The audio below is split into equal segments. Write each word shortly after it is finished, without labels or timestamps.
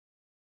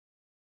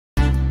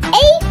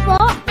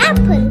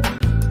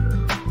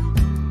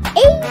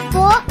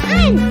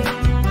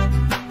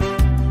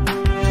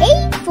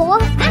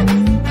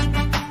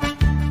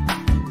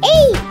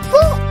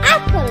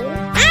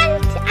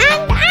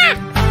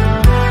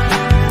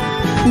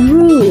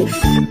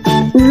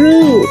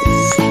Rules.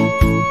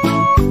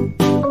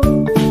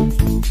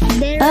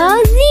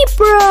 A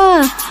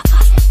zebra!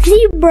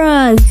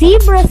 Zebra!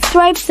 Zebra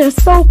stripes are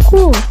so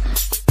cool.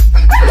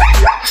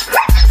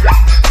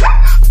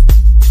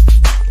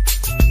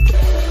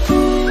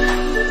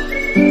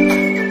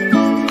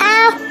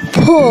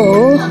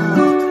 Apple.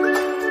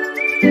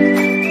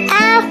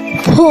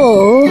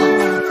 Apple.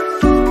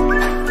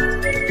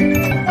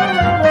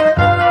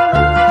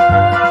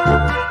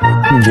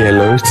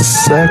 Yellow is the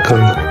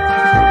circle.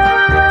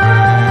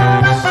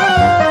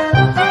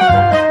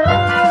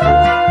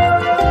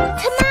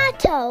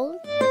 Tomato.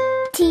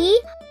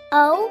 T-O-M-A-T-O.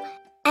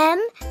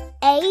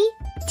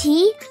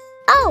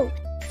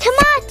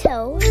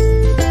 Tomato.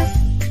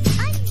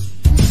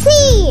 C.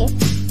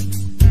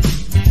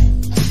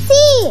 C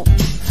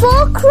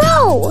for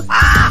crow.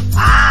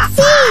 C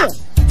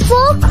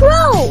for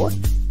crow.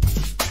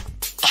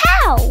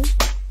 Cow.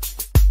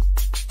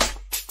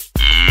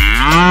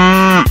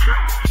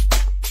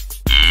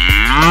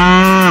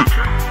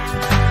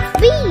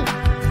 B.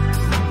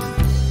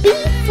 B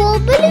for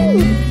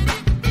balloon.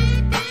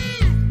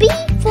 B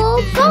for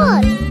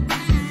ball.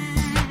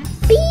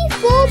 B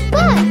for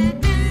bus.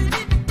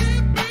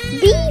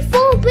 B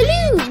for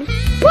balloon.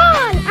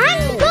 Ball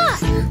and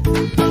bus.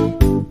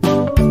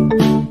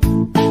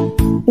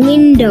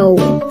 Window.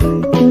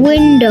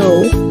 Window.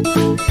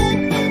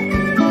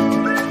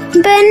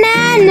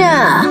 Banana.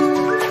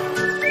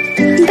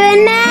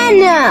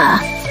 Banana.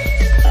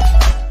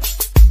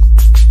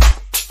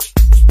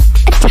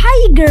 A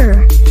tiger.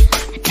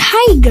 A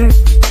tiger.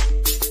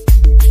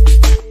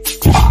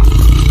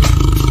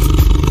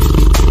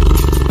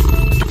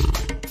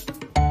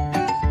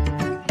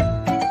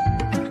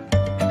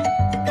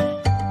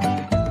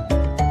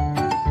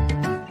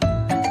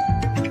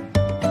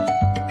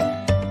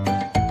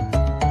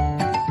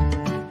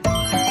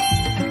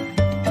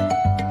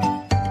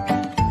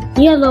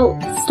 Yellow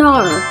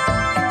star.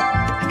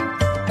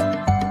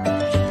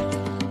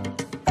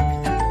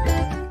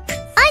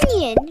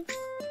 Onion.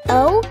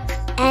 O-N-I-O-N.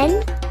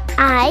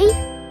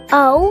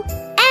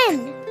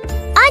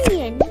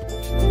 Onion.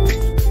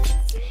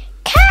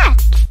 Cat.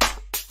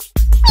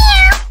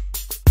 Meow.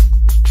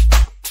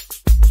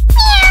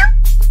 Meow.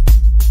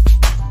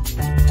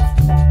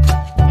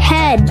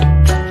 Head.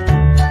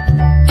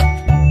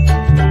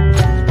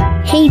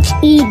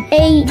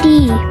 H-E-A-D.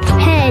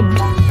 Head.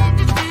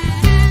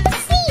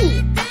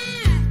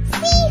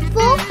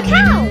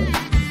 Cow.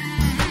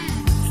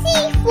 C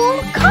for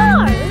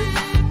car.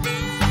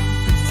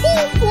 C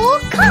for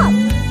cup.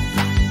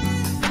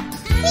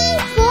 C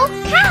for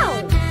cow.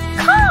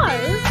 Car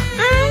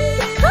and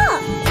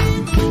cup.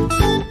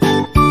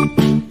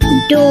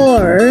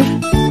 Door.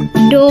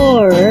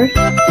 Door.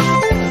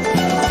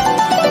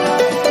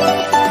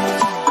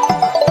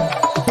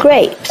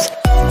 Grapes.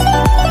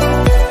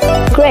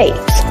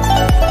 Grapes.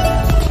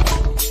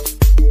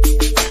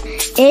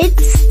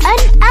 It's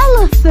an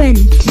elephant.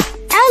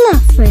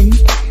 Elephant.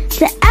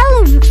 The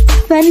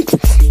elephant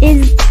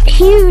is a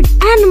huge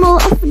animal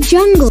of the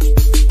jungle.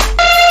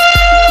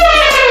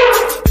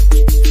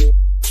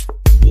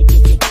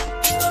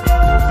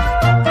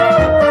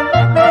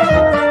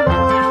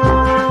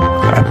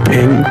 A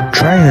pink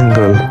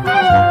triangle.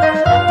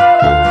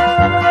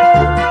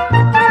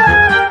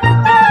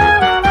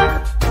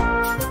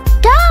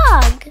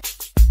 Dog.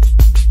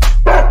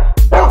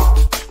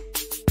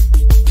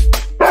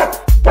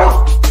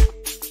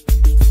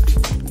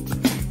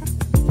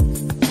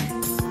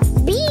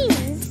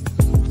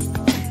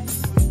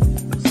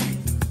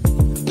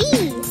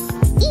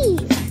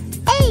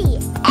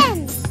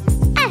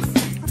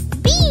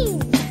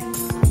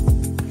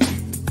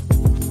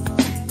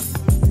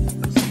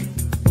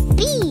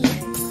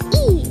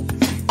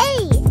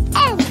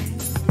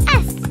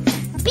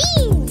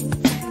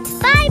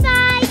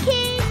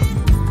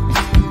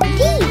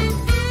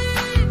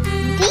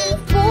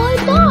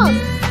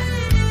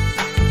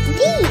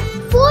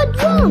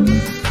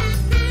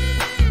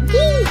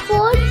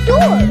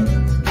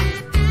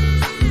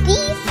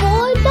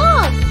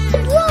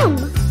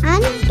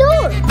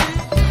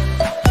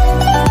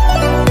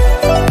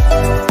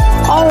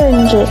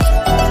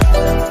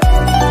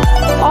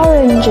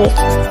 Oranges.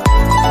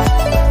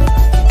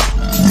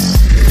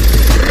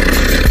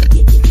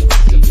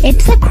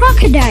 It's a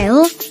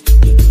crocodile.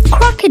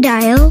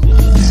 Crocodile.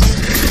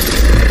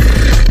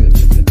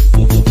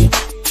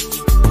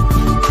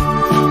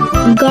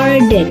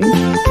 Garden.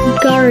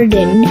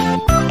 Garden.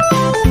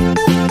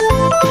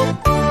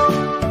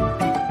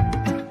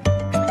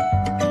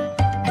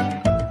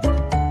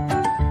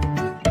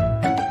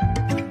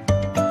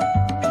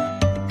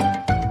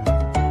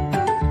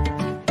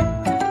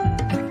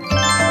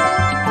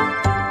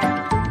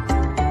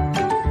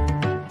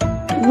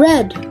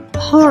 Red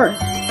heart.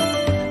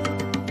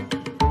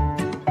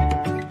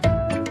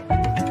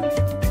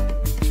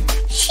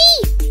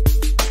 Sheep.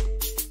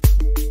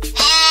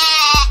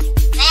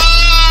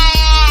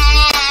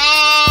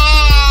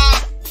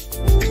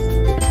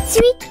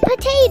 Sweet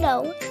potato.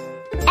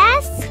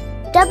 SWEET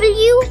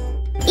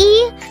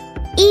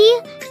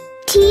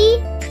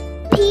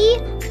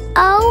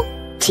POTATO.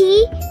 Potato.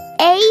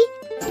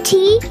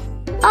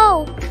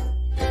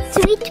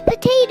 Sweet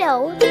potato.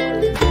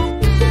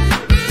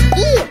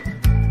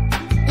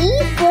 E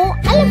for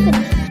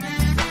elephant.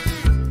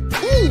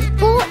 E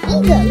for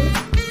eagle.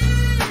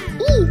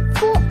 E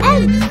for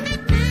egg.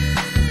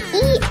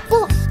 E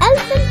for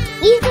elephant,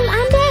 eagle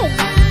and egg.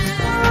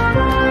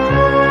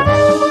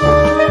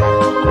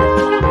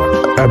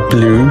 A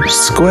blue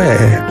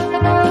square.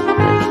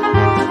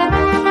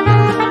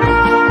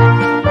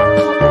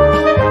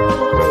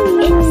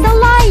 It's a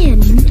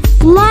lion.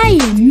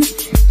 Lion.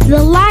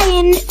 The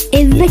lion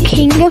is the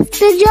king of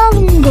the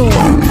jungle.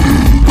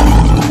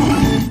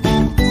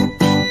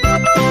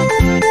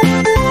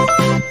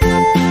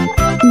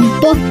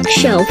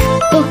 Bookshelf.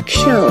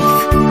 Bookshelf.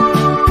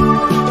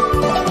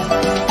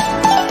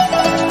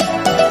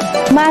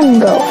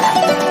 Mango.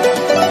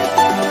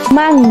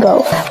 Mango.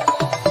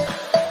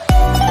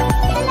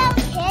 Hello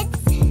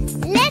kids,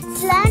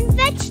 let's learn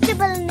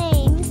vegetable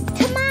names.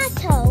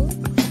 Tomato.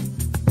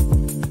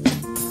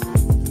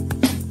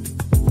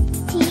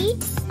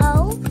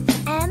 T-O-M-A-T-O.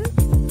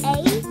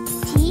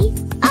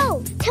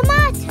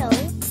 Tomato.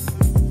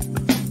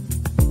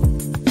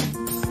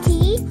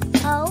 T-O-M-A-T-O.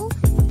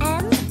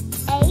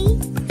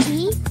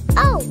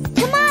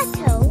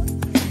 Tomato.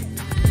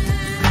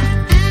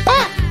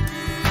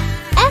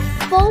 F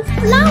for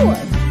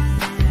flowers.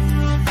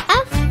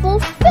 F for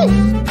fish.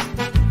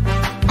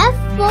 F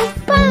for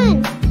fan.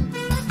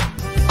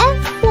 F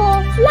for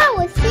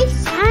flowers, fish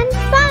and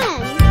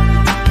fan.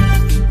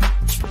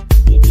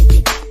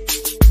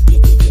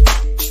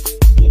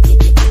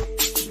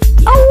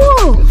 A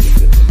wolf.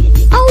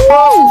 A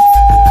wolf.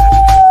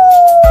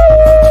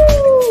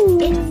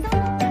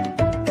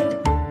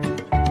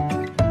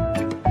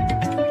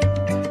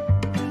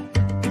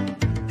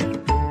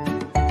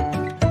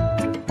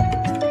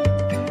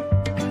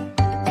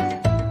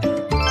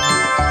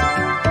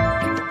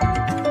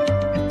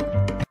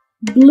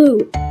 Blue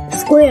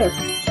square.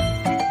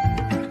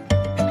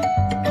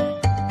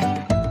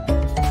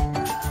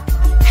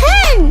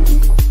 Hen.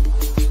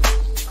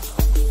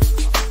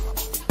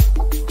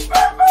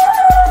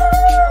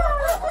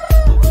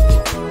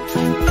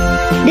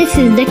 This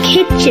is the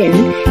kitchen.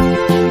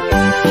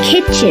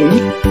 Kitchen.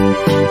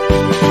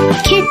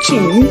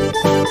 Kitchen.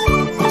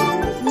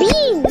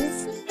 Beans.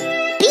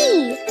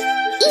 B-E-A-N-S.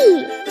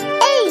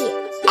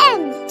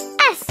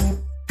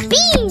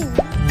 Beans.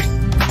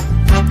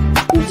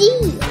 G.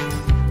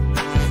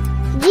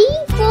 G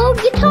for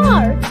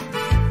guitar.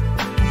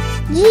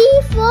 G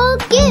for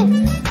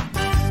gift.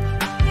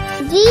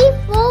 G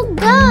for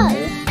girl.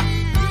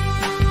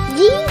 G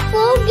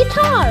for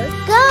guitar,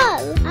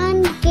 girl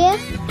and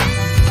gift.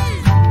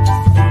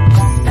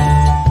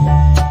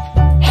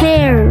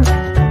 Hair.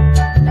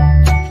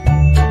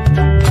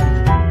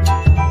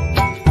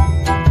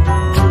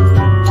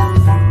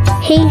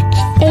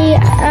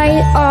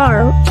 H-A-I-R.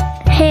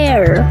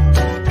 Hair.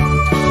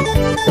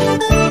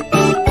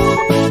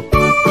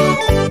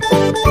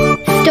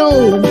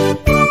 Stove.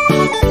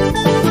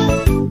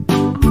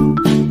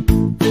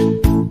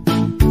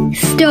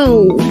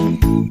 Stove.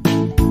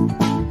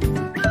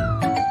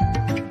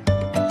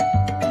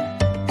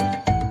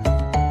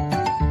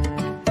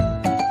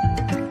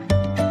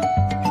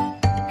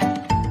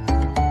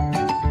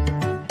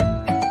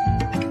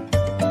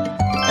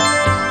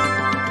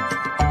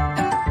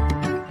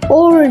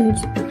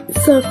 Orange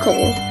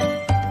circle.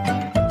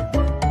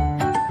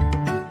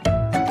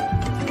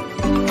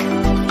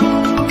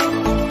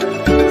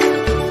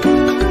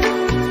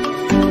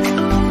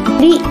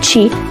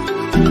 Lychee.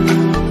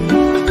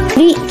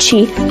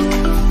 Lychee.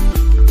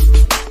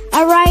 A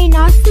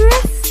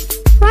rhinoceros.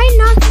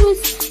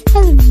 Rhinoceros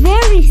has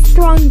very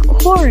strong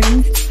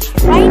horns.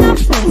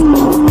 Rhinoceros.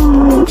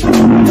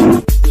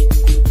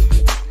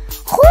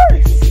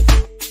 Horse.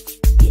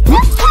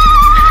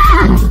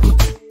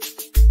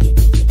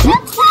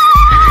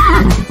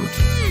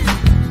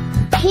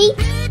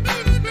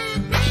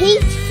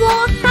 H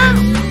for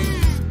house.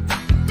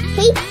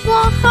 H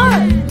for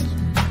heart.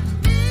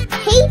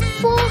 H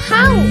for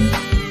house.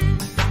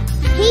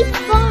 H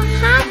for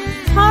hat,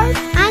 heart,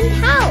 and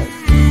house.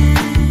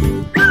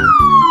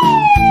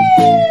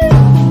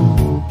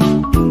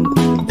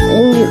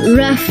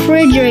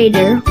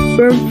 Refrigerator.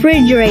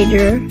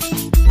 Refrigerator.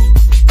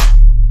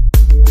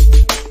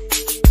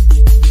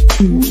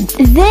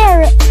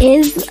 There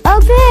is a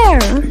bear.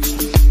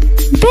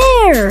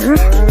 Bear.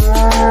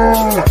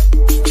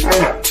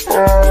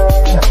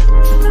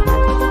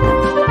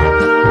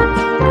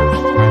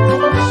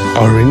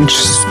 Orange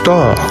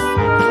star.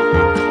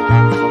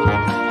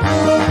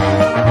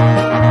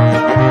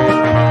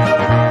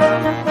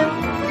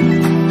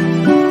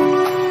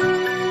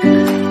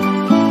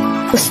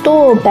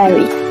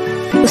 Strawberry.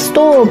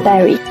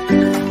 Strawberry.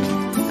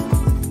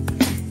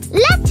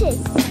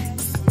 Lettuce.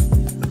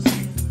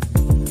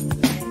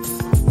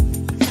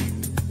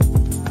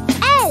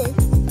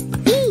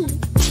 L-E-T-T-U-C-E.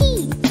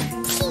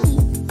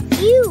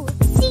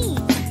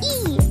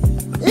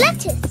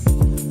 Lettuce.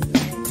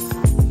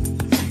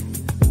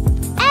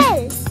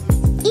 L-E-T-T-U-C-E.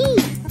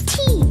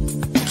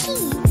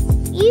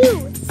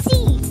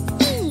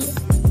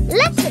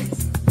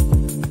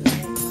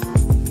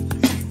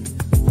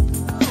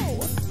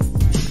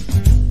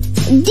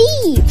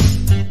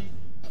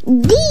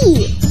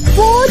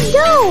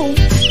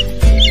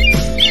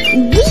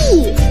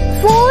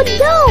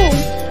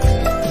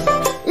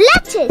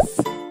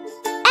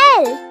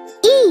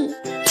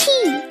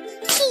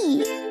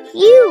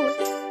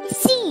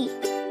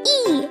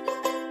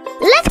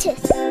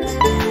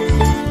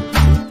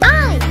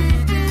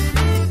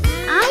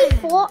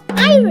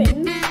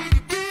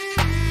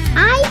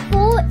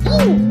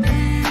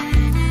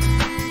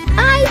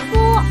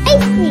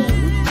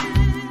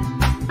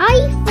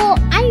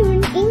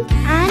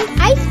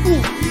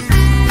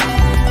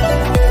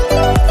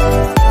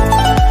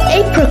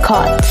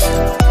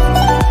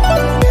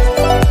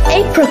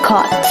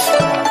 apricots.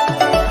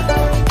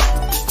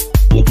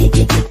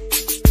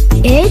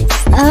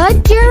 It's a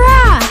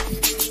giraffe.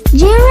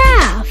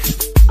 Giraffe.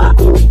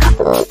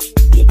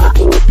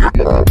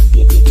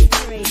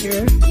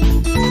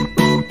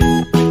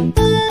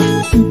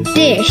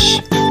 Dish.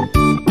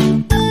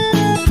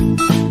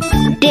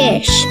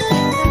 Dish.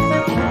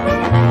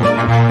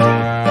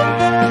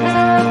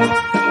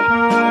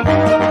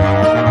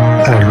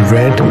 A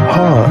red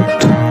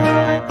heart.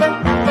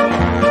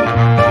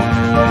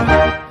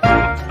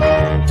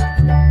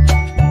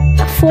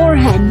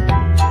 Forehead.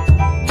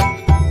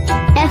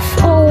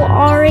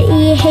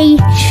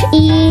 Forehead.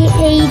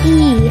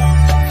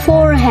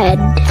 Forehead.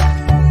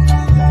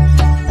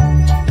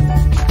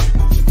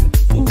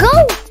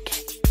 Goat.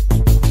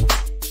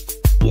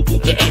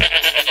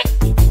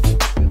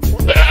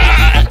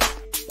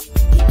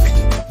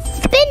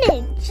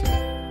 Spinach.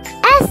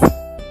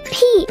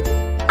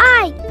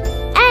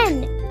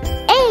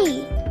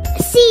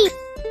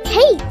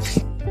 Spinach.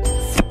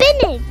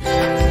 Spinach.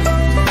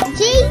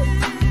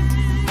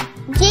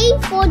 J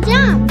for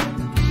jam.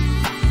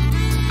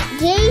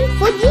 J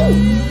for jeep.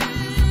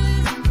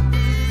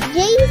 J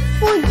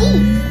for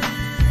jeep.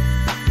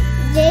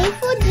 J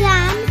for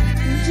jam,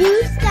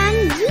 juice and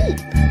jeep.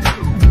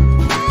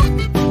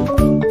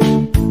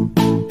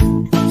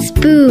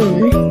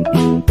 Spoon.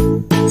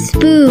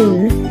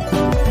 Spoon.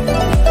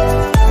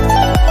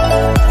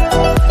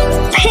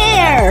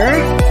 Pear.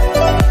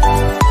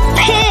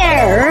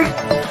 Pear.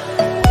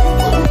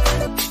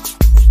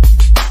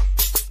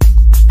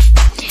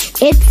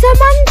 It's a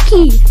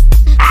monkey.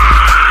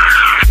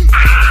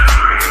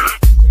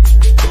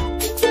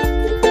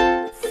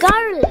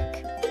 Garlic.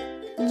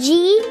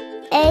 Garlic.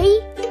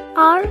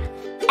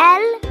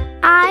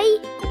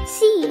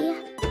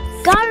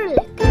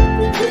 Garlic.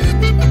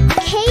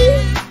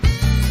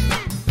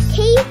 K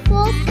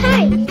for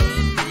kite.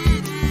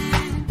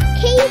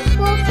 K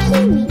for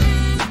kiwi.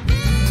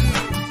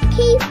 K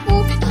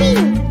for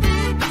king.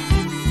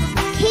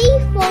 K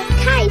for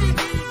kite,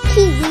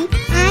 kiwi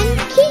and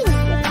king.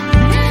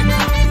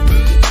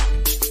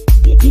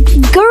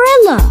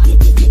 Gorilla.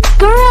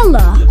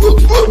 Gorilla.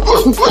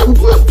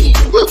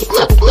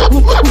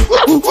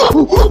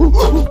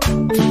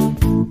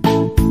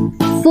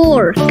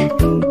 Fork.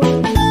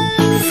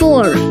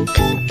 Fork.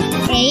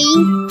 A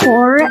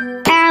for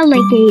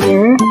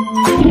alligator.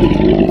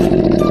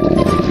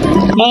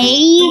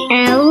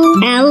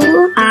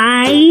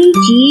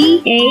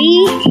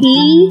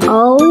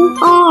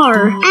 ALLIGATOR.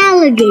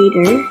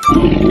 Alligator.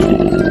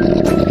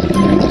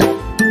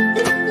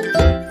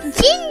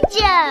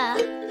 Ginger.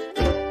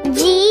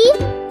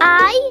 GINGER.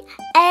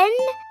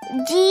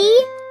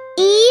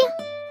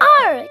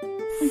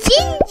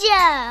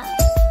 Ginger.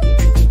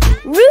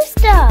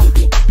 Rooster.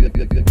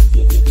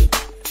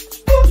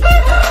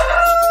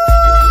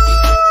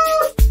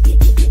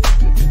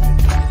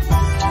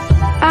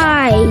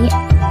 I.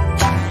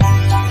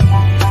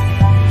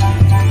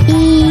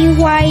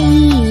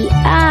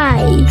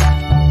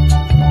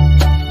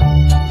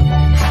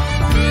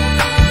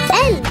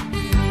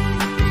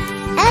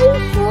 L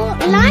for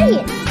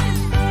lion.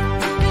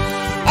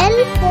 L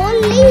for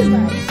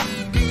liver.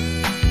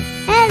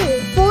 L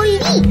for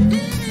leaf.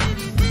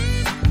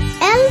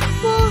 L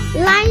for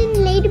lion,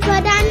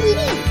 ladybird and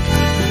leaf.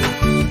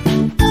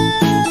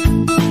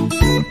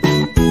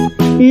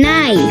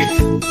 Knife.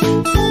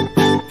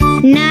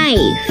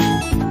 Knife.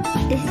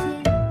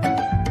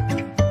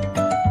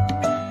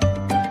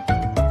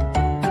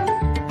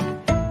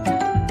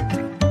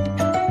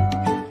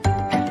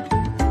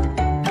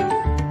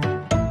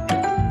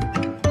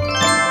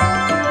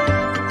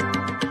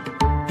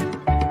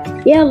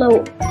 Yellow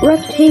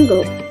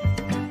rectangle.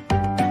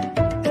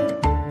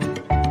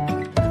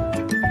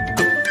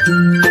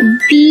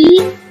 B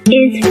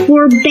is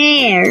for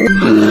bear.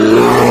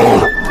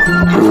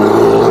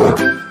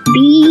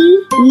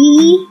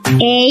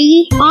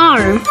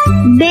 BEAR.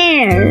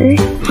 Bear.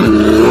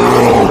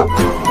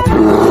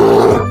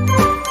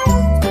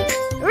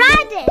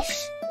 Radish.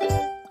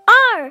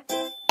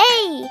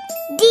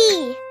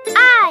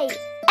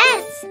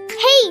 RADISH.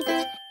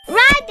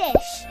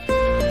 Radish.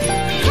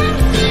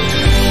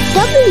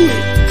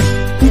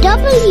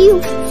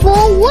 W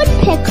for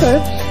woodpecker.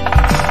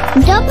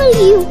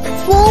 W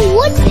for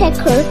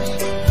woodpecker.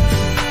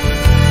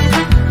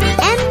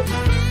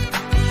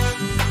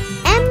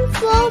 M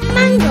for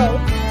mango.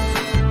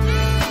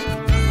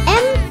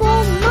 M for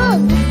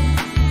mug.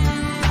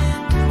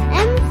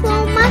 M for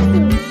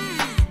mushroom.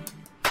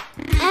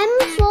 M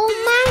for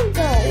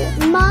mango,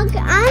 mug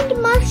and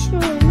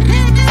mushroom.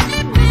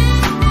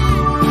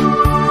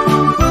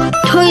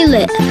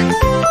 Toilet.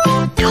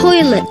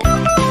 Toilet.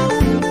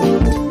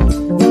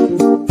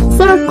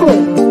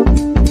 Circle.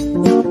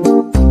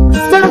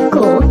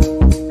 Circle.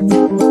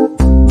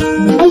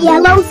 A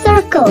yellow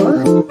circle.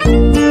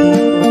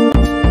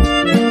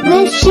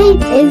 The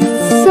shape is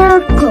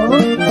circle.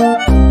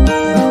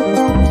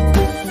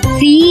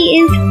 C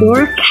is for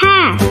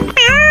cat.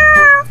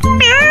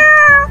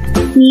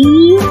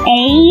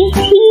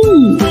 C-A-T.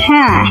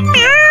 Cat.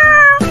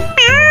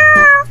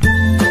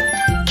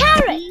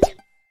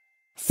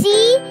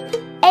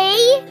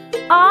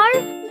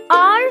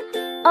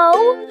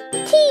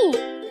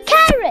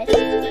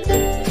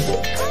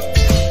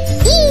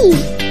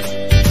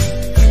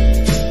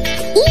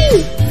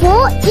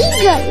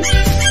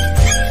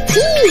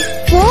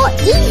 for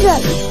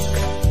eagle.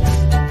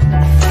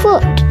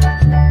 Foot.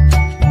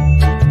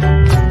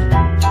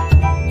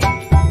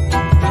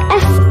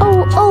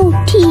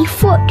 F-O-O-T,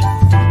 foot.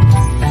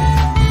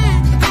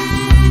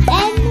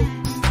 N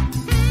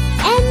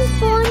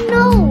for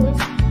nose.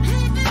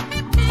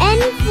 N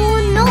for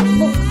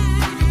notebook.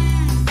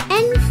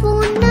 N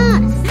for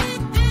nurse.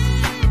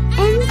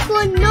 N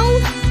for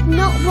nose,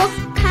 notebook,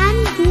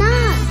 and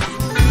nurse.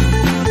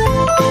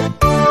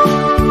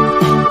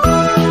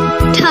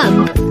 Tub.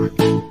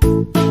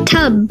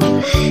 Tub.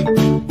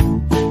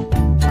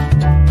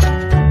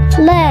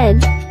 Leg.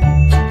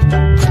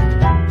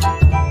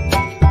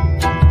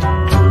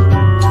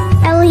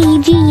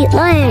 L-E-G,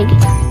 leg.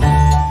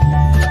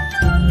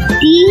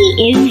 D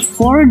is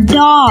for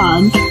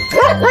dog.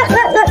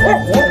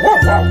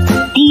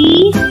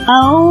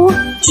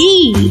 D-O-G,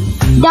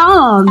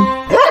 dog.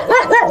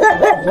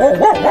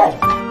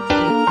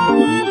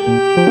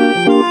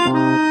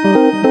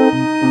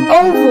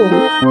 Oval.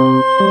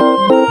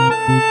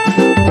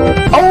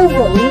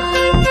 Oval.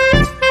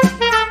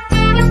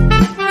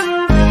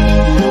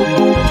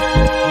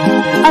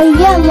 A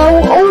yellow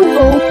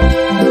oval.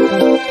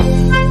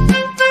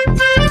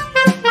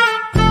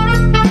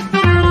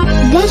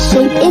 This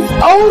shape is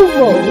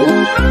oval.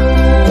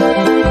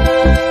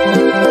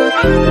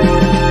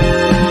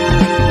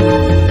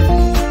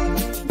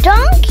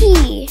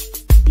 Donkey.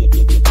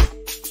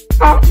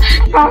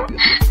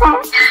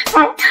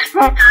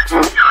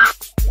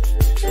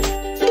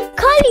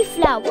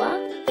 Cauliflower.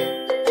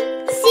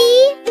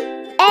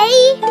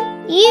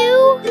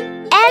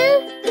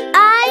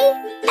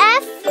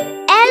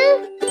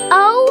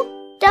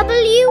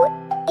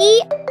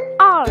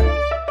 C-A-U-L-I-F-L-O-W-E-R.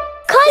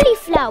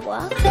 Cauliflower.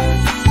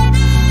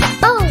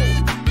 O.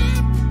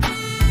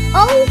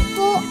 O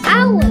for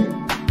owl.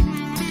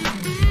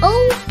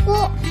 O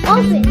for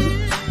oven.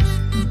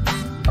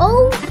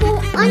 O for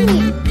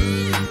onion.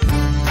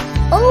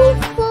 O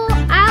for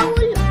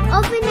owl,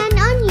 oven and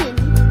onion.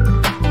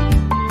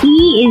 E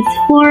is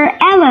for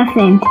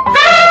elephant.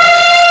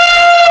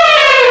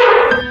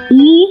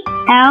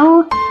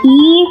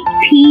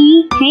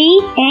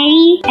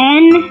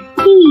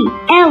 E-L-E-P-H-A-N-T,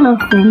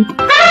 elephant.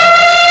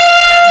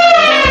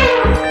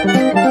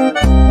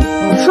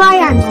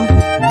 Triangle.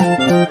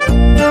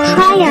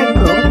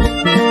 Triangle.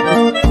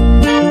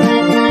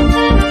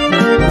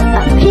 A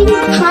pink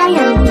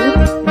triangle.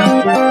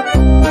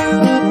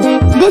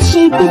 This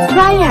shape is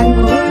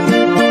triangle.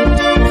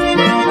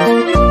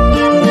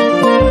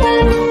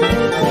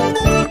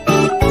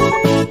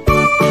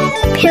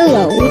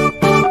 Pillow.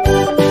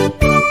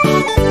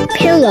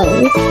 Pillow.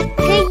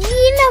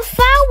 Gallina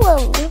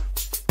fowl.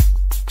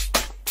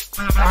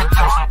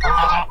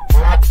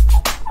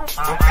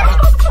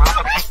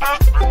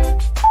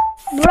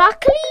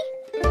 Broccoli.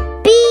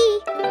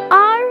 B-R-O-C-C-O-L-I.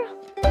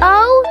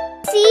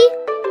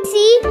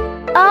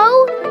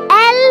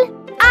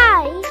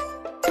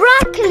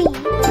 Broccoli.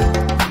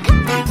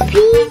 P.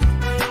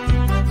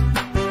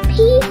 P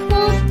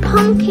for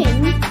pumpkin.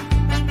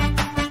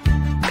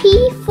 P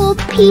for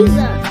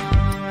pizza.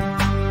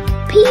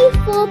 P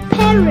for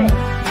parrot.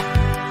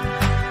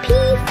 P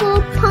for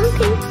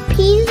pumpkin,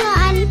 pizza,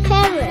 and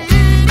parrot.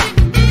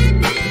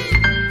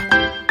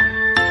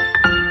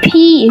 P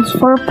is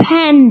for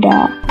panda.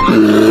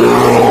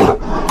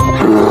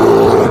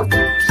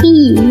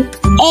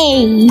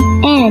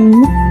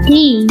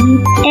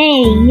 P-A-N-D-A,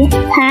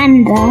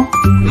 panda.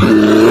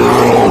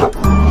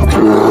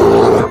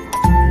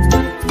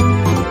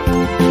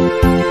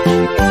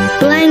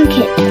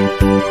 Blanket.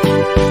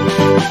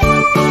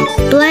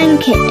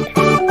 Blanket.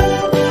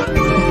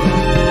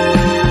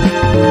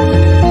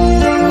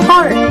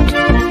 Heart.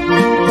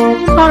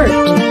 Heart.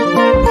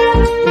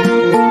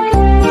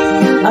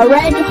 A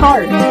red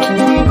heart.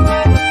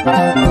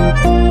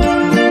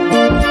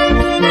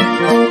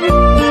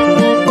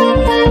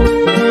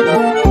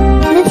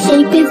 The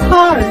shape is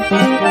heart.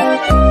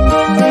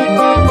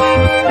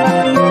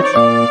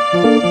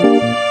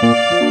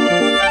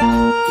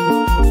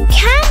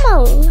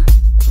 Camel.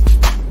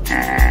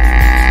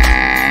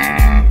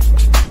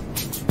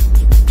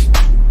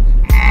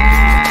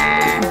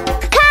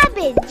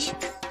 Cabbage.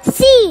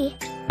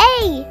 C-A-B-B-A-G-E.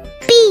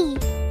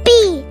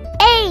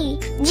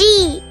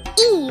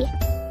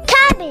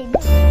 Cabbage.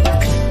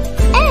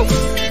 S.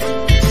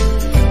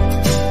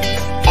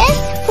 S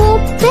for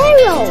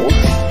sparrow.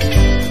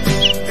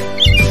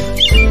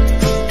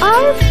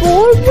 R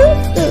for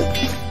rooster.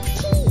 T.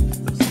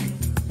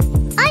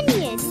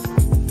 Onion.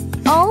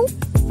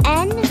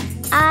 O-N-I-O-N.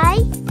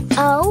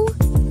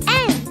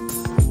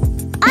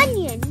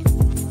 Onion.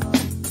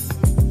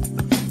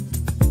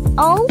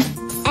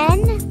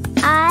 O-N-I-O-N.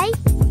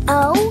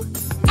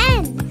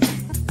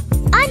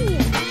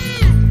 Onion.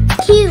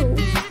 Q.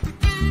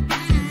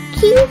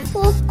 Q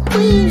for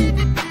queen.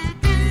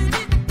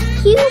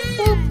 Q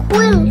for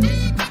quilt.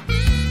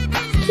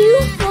 Q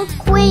for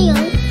quail.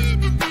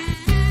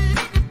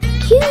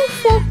 Q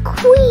for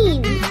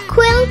queen.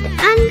 Quilt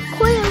and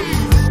quilt.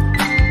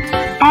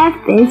 F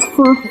is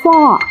for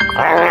fox.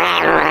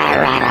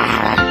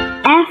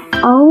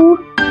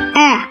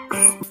 F-O-X,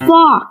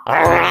 fox.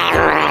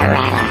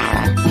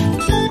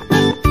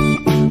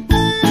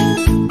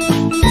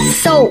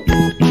 Soap,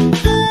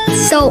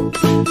 soap.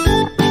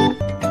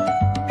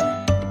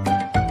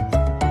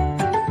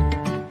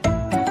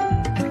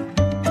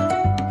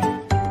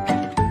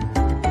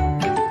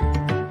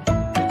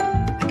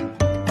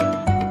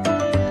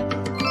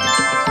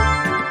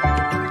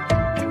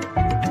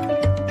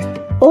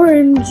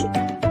 Orange,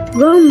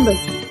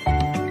 rhombus.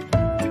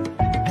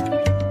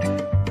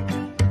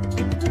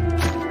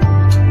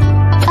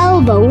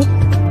 Elbow,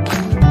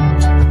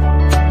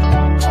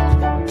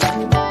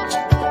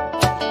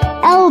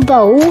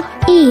 elbow.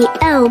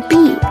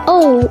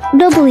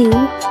 ELBOW,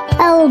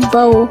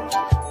 elbow.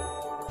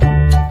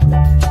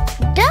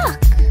 Duck,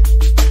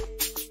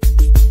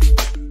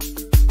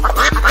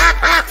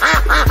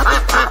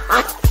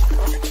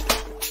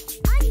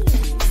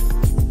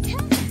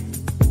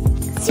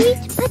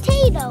 sweet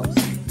potato.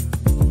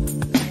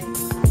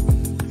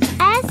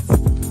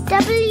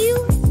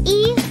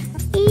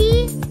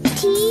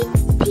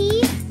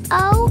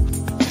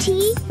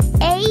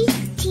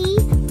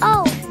 SWEETPOTATO,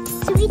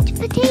 sweet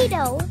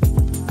potato.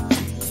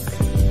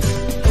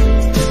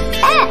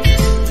 F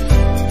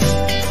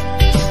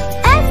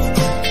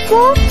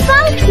for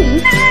falcon.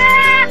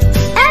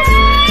 F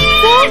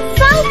for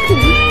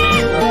falcon.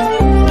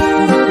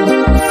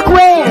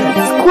 Square,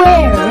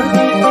 square.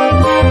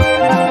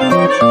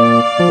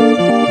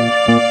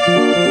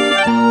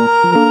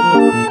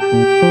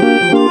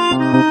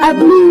 A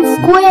blue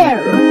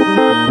square.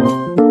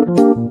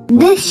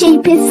 This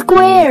shape is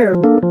square.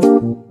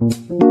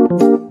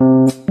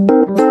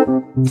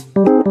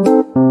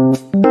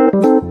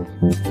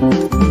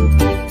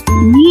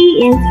 G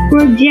is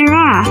for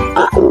giraffe.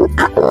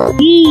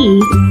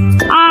 GIRAFFE.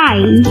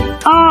 Giraffe.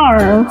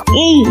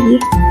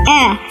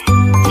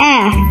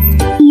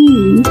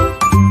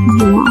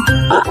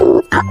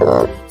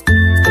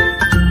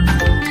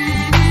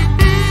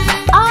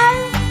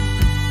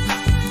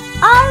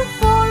 R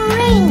for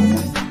ring.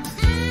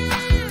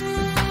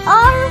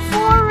 R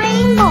for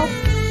rainbow.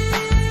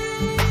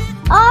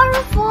 R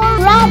for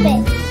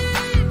rabbit.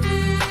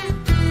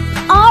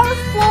 R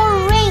for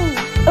ring,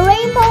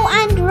 rainbow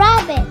and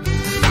rabbit.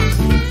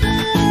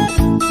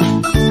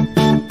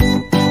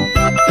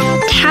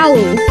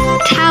 Towel,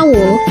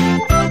 towel.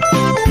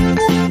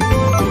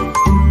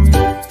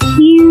 Q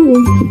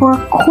is for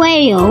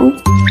quail.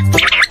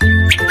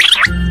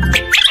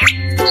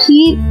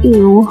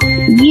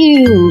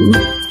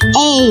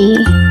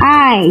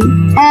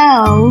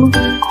 QUAIL,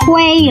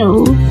 quail.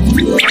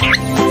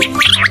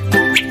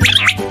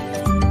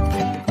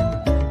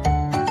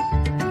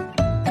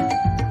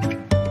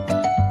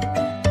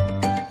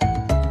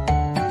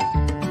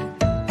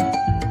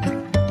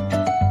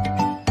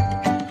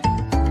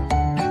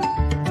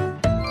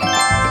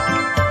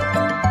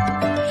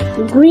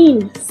 Green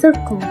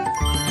circle.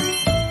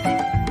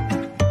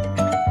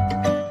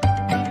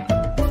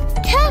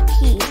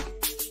 Turkey.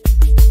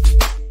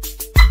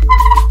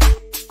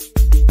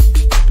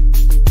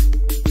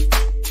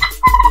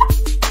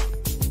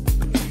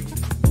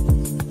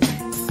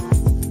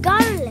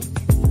 Garlic.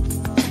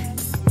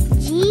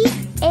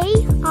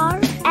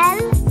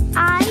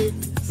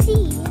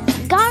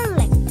 GARLIC. Garlic.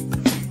 GARLIC.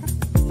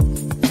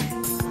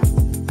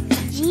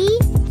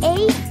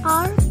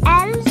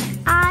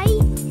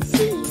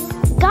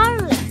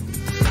 Garlic.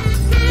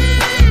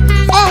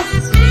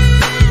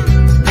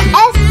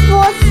 S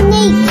for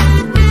snake.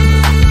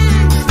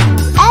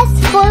 S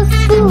for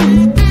spoon.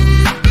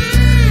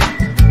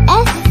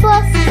 S for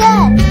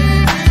skirt.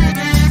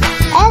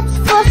 S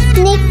for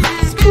snake,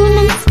 spoon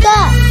and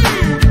skirt.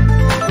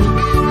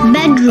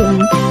 Bedroom,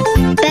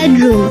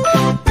 bedroom.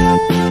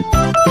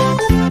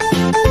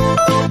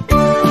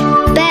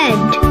 Bed,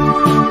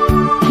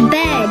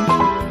 bed.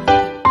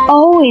 O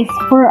is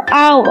for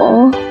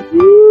owl.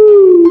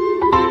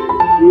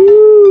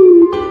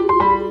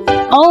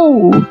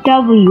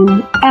 OWL,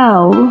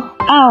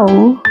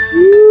 owl.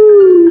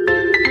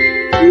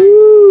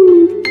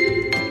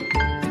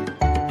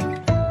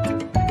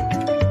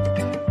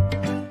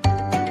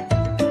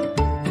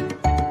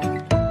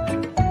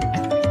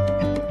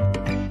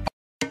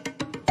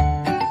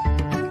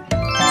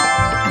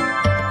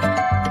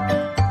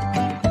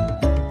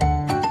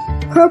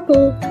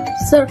 Purple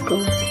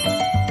circle.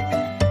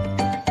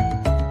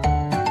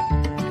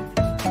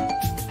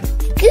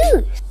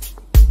 Goose.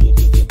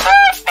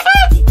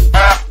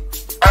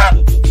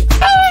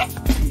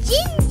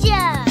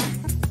 Ginger.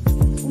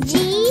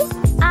 GINGER.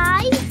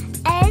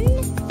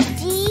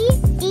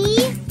 Ginger.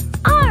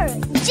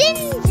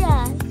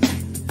 GINGER.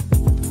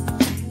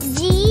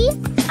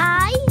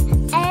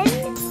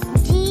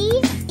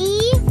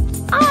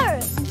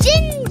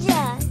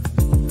 Ginger.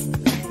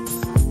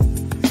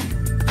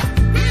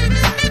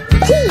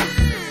 T.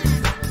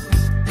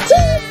 T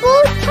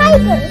for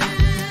tiger.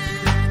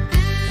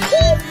 T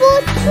for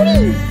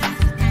tree.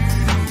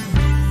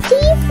 T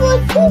for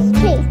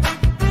toothpaste.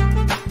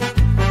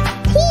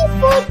 T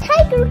for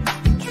tiger,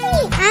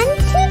 tree and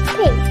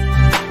toothpaste.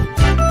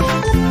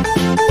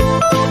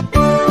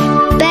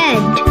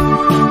 Bed,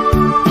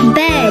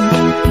 bed.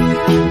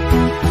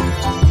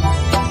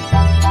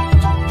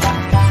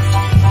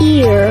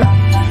 ear.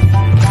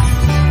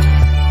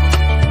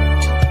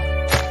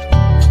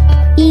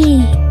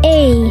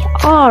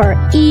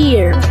 E-A-R,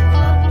 ear.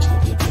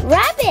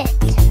 Rabbit.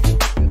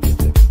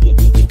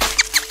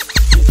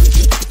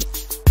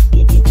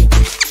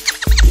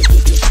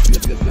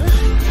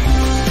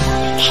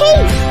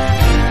 Hey!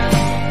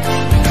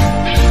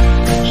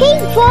 Hey,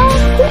 ball,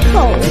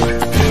 people.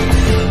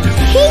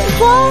 Hey,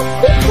 ball,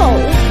 people.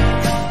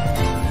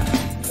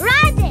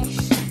 Radish.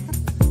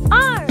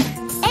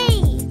 R-A-D-I-S.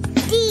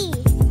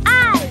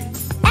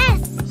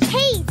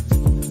 Hate.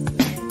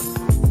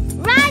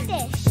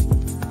 Radish.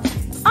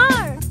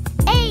 R-A-D-I-S.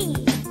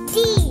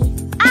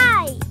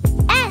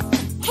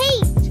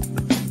 Hate.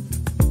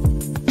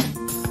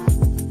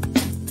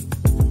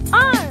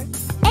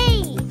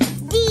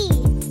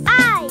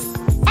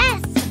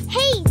 R-A-D-I-S.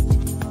 Hate.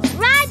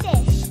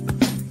 Radish.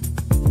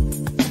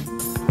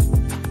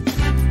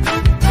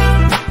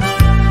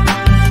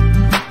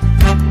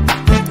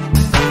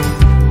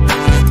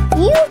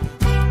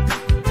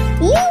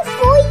 U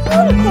for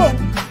unicorn.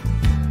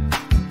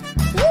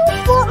 U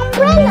for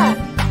umbrella.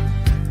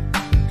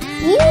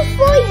 U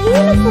for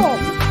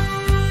uniform.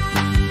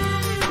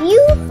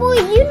 U for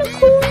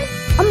unicorn,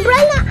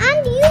 umbrella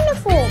and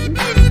uniform.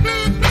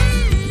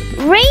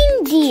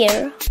 Reindeer.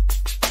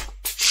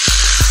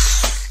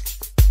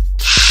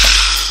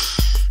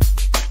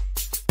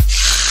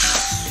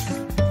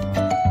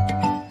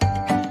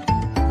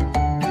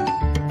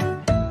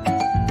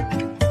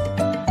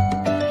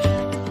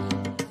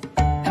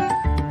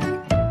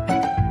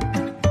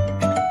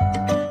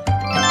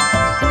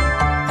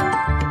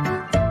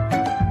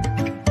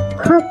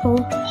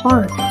 Purple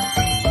heart.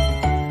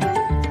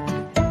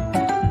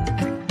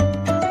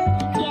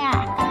 Yeah.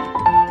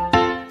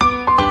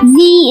 Z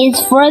is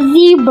for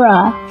zebra.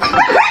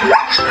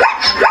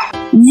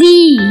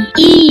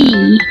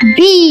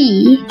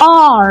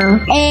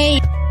 Z-E-B-R-A.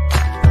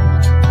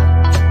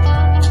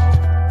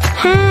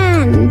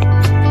 Hand.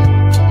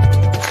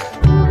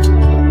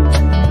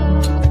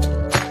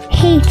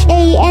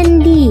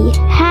 H-A-N-D.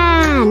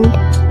 Hand.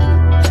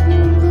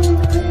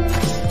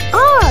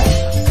 R.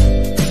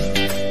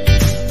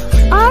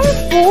 R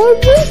for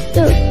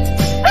rooster.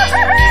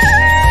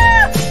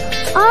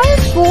 R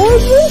for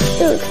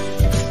rooster.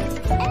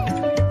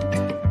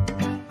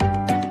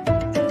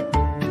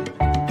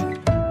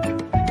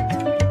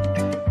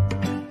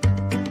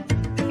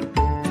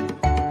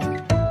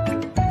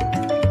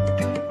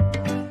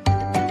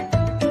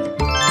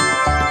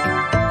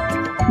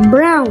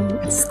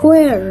 Brown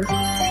square.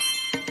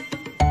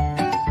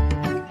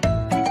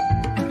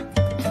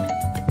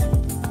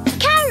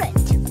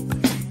 Carrot.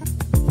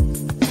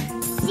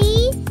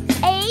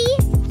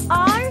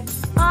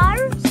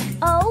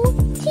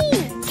 C-A-R-R-O-T.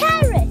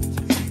 Carrot.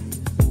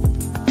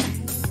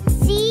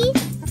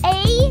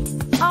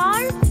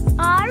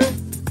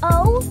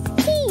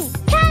 C-A-R-R-O-T.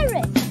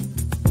 Carrot.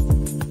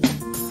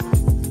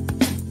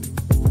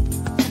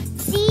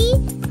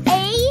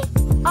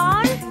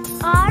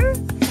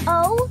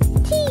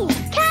 C-A-R-R-O-T.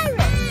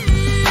 Carrot.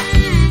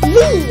 V.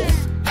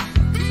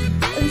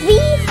 V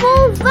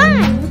for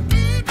van.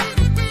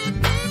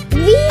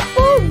 V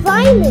for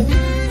violin.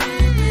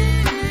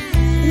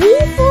 V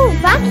for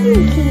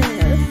vacuum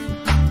cleaner.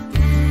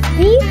 V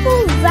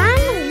for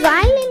van,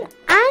 violin,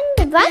 and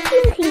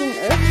vacuum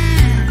cleaner.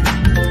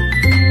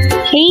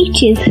 H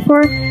is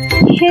for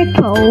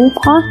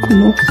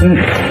hippopotamus.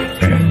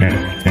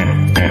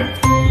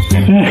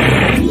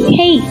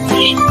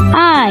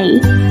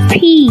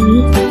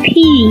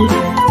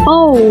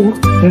 H-I-P-P-O.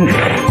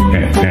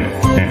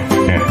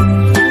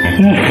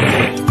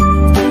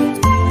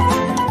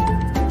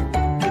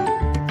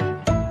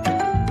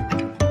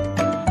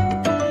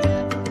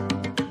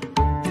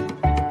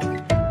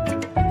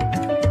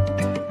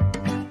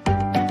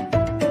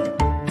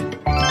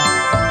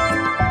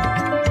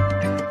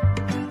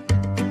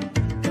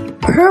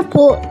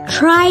 Purple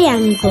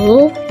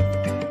triangle.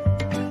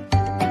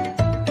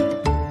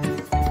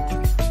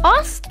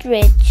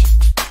 Ostrich.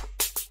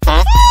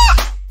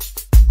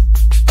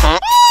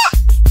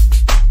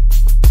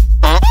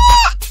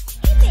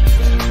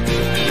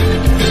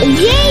 J.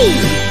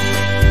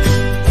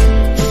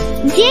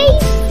 J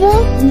for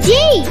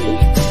jay.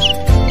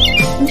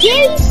 J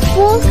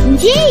for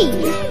jay.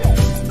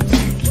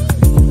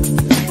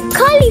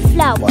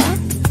 Cauliflower.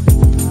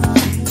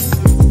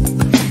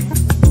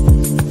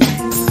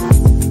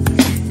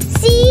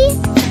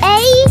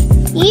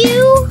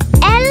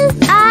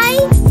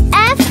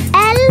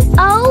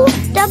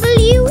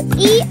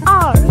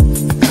 C-A-U-L-I-F-L-O-W-E-R.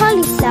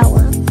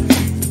 Cauliflower.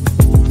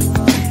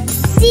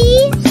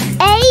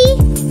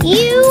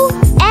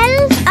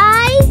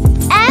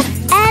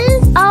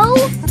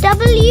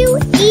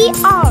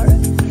 C-A-U-L-I-F-L-O-W-E-R.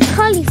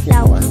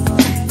 Cauliflower.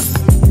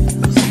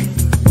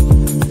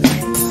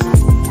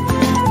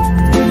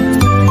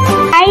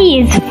 I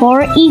is for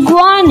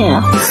iguana.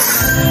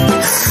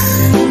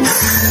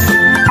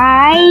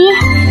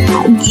 I-G-U-A-N-A.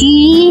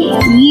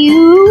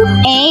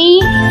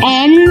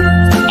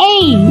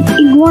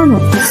 Iguana.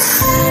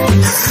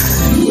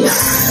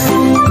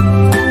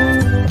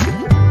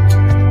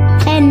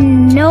 And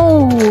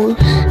nose.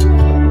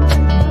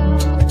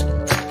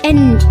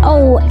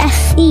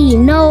 N-O-S-E,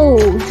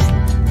 nose.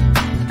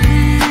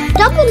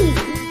 W.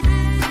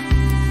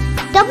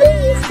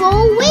 W for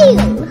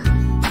whale.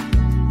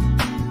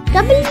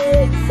 W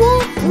for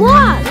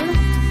wall.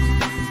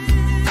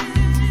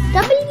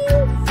 W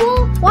for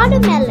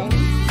watermelon.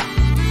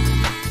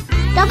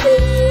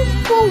 W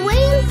for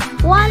whale,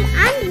 wall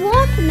and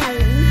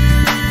watermelon.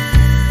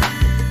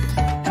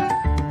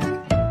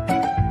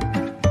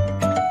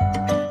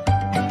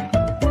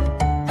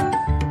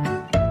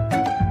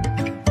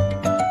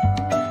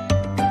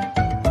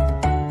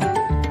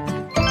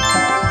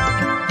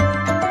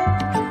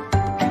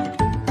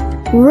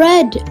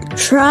 Red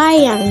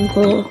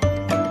triangle.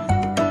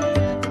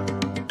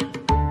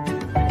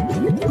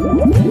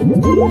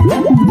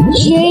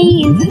 J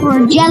is for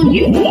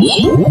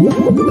jellyfish.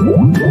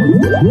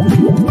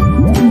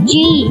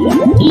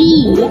 Jellyfish.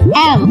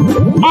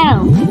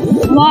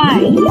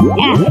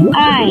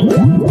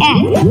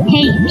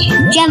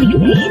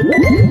 Jellyfish.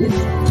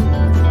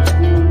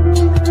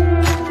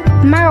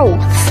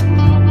 Mouth.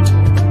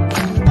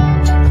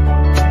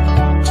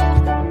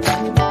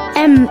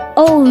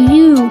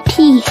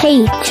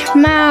 M-O-U-T-H,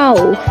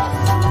 mouth.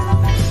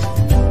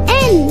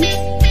 N.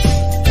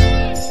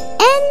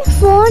 N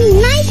for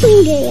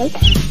nightingale.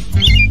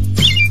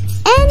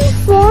 N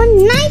for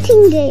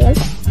nightingale.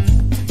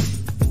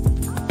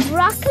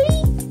 Broccoli.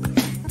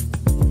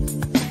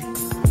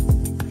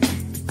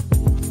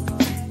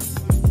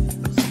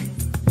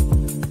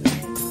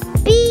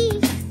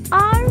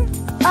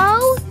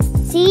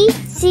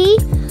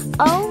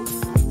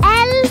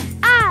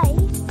 B-R-O-C-C-O-L-I,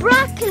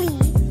 broccoli.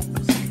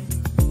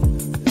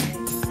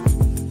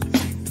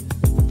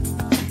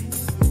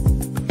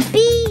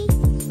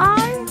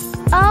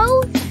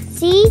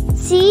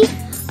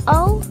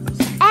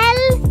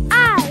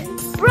 B-R-O-C-C-O-L-I,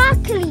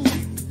 broccoli.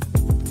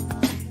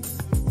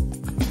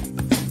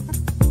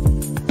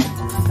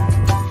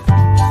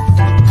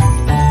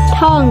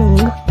 Tongue.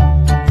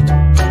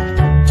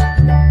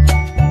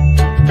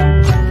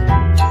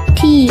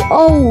 T-O-N-G-U-E,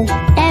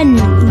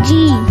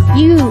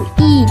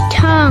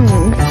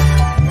 tongue.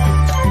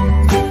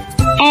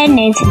 N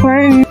is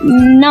for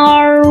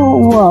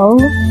narwhal.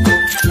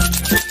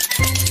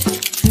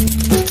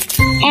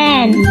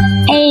 N-A-R-W-H-A-L,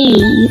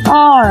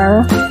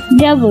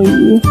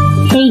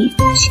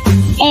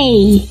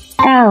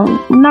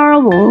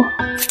 narwhal.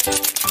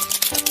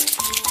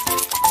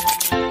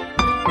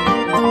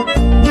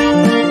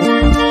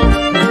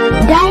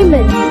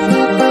 Diamond.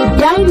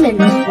 Diamond.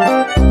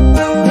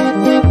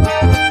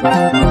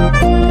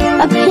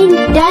 A pink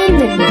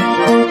diamond.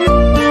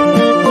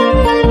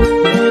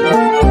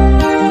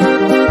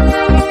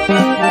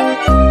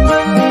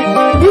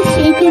 This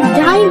shape is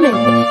diamond.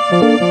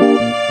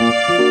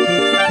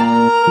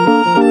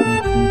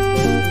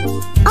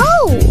 O.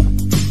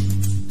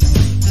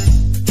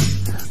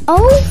 O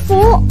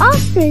for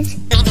ostrich.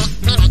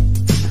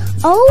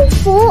 O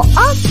for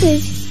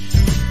ostrich.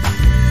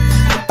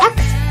 X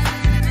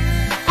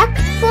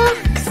for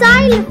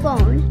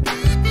xylophone.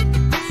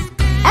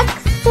 X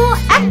for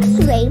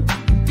x-ray.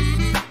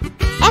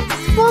 X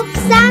for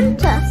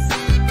xanthus.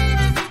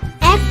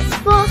 X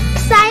for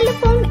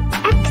xylophone,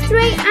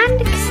 x-ray and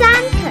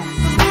xanthus.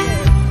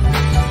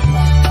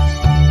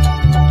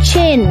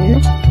 Chin.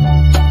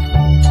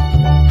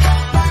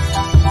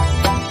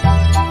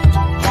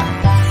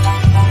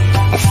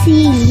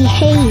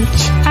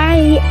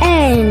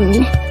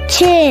 C-H-I-N,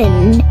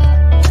 chin.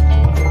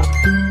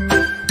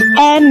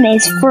 M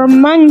is for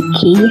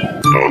monkey.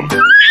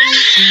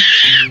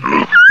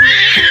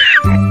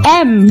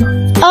 M-O-N-K-E-Y,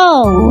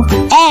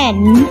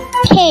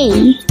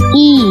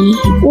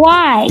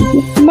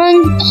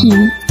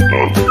 monkey.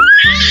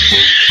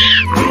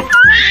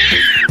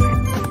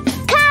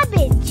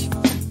 Cabbage.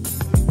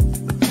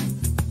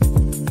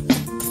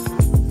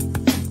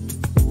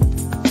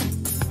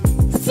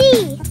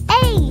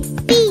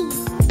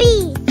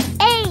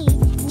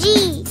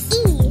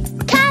 C-A-B-B-A-G-E,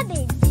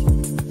 cabbage.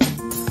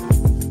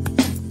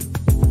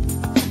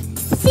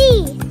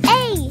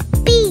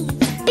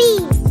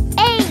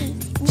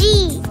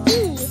 C-A-B-B-A-G-E,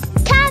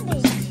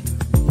 cabbage.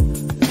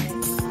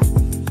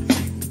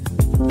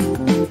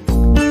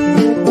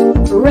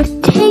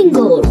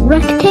 Rectangle.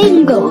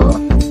 Rectangle.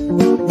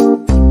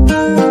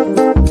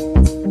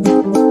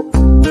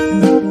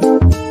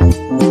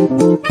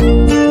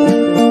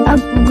 A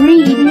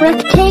green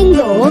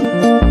rectangle.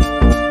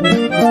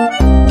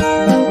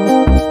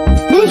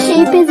 This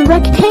shape is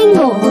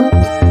rectangle.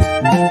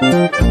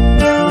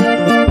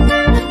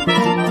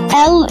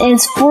 L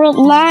is for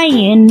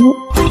lion.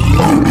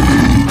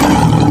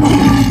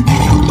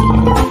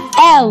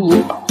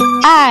 L-I-O-N,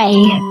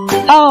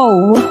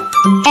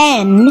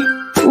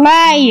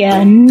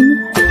 lion.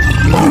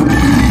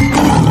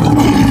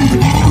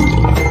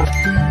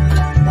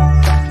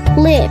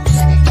 Lips.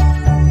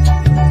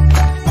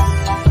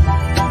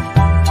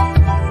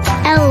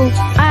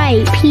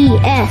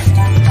 L-I-P-S,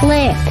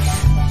 lips.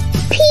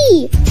 P.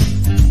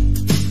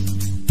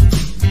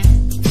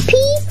 P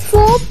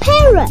for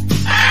parrot.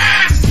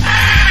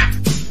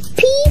 P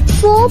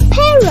for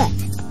parrot.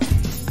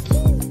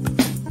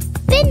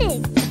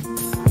 Spinach.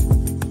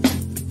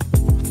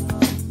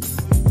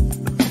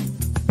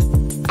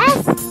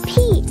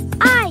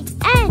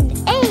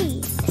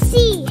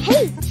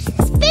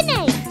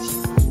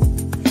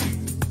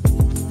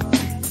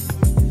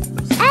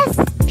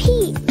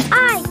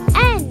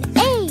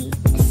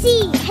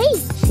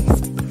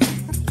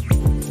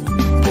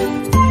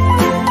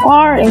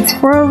 is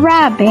for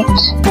rabbit.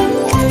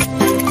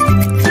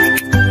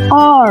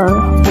 R-A-B-B-I-T,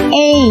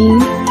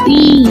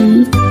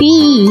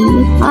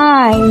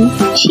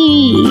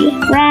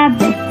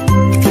 rabbit.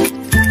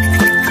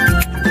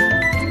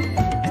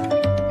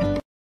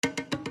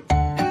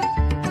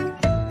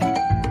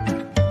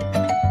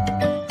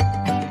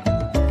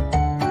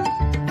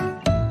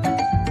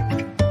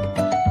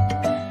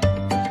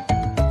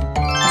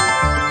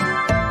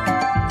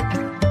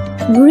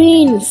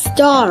 Green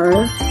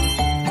star.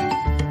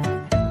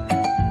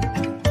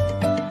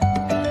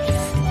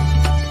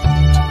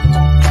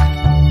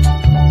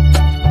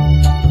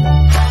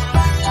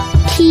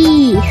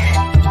 Teeth.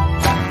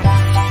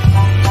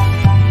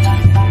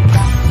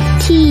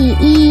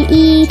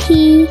 T-E-E-T-H,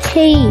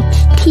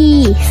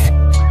 teeth.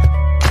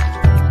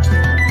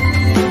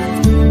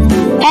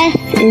 S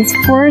is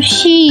for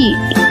sheep.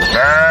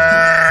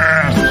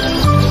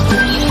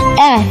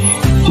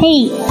 S-H-E-E-P,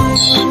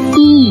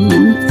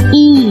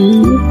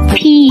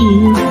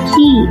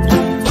 sheep.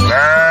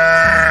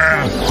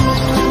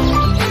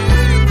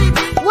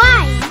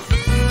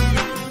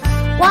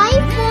 Y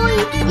for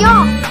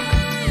yak.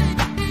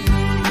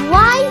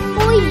 Y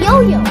for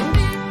yo-yo.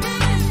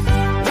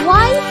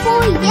 Y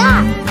for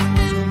yak.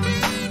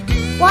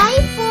 Y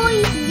for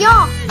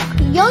yak,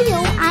 yo-yo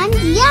and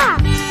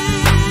yak.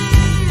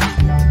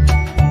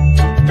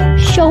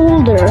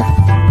 Shoulder.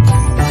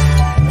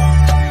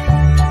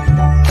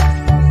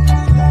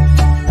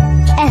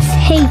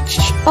 S-H-O-U-L-D-E-R,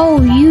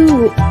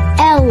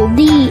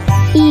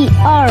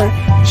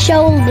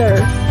 shoulder.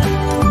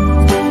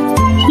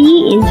 T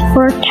is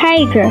for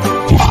tiger.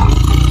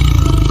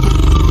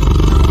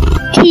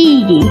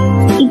 T-I-G-E-R,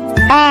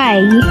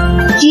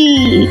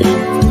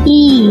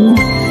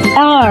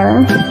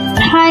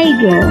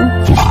 tiger.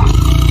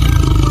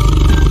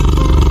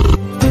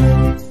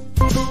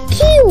 Q.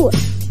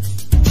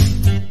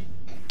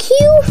 Q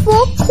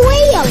for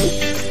quail.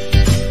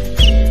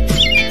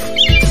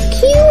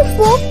 Q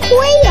for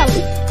quail.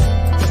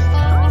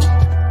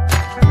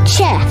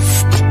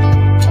 Chest.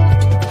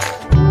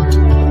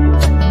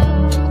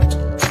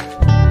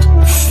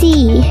 C-H-E-S-T,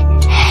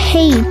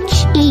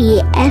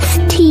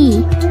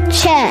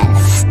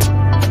 chest.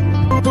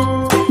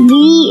 V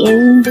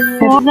is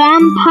for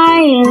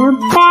vampire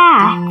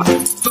bat.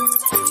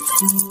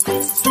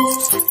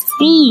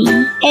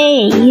 V-A-M-P-I-R-E-B-A-T,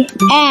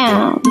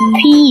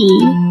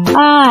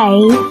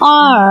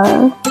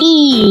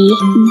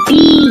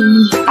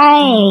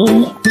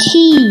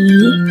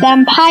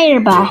 vampire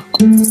bat.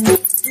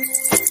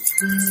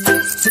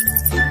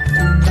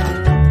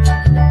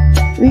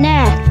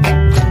 Neck.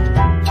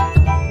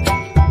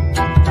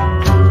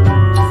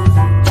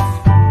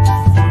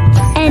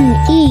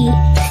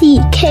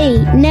 N-E-C-K,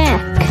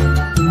 neck.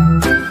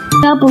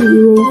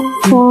 W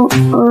for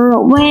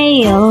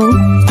whale.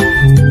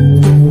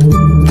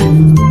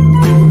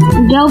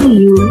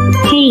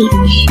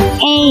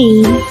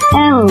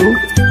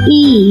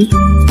 W-H-A-L-E.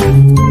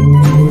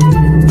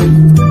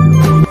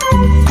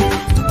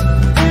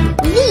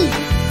 Z.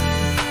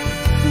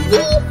 Z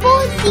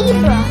for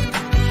zebra.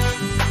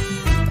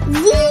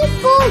 Z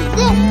for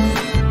zip.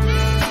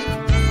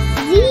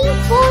 Z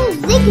for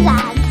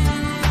zigzag.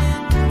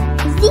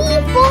 Z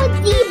for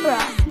zebra,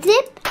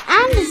 zip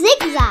and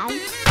zigzag.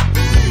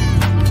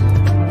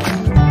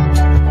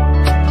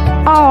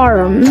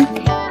 Arm.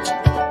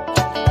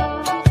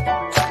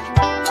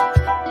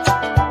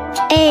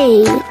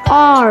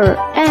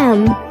 A-R-M,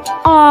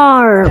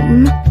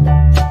 arm.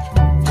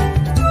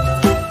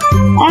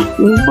 X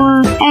is for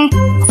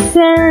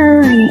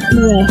exercise.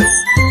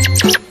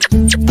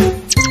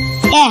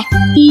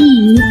 X-E-R-U-S,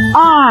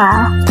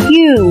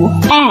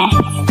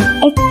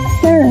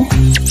 exercise.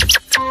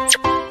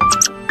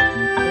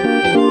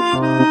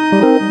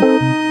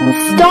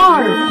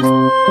 Stars.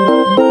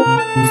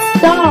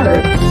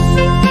 Stars.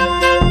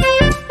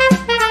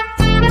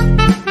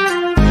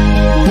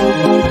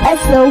 A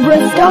silver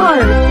star.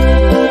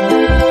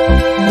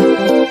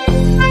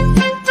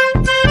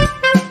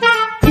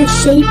 The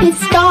shape is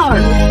star.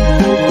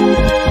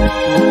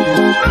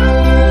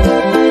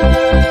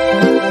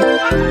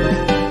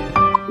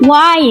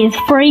 Y is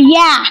for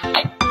yak.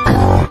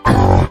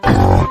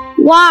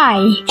 Y.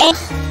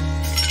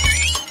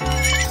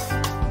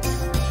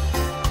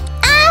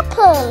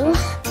 Apple.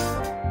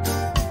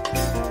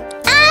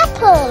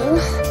 Apple.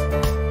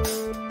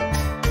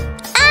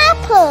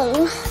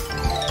 Apple.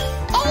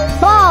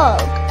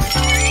 Bog.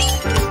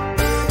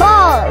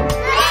 Bog.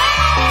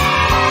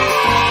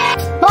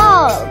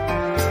 Bog.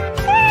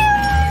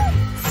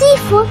 C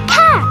for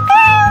cat.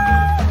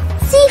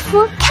 C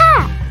for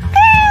cat.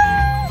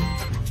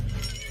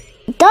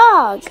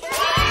 Dog.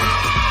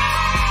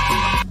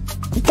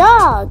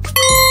 Dog.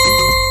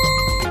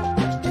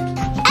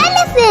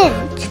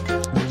 Elephant.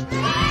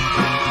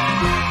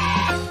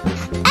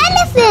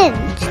 Elephant.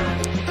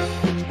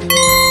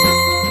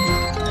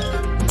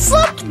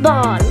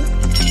 Football.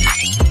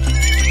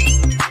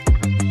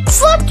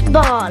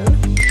 Football.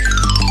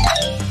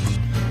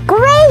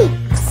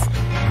 Grapes.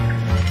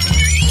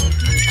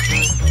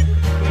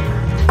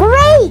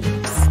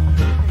 Grapes.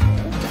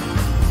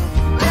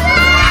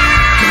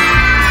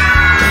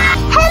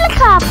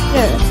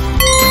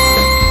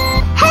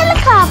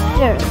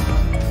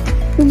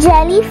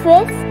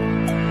 jellyfish,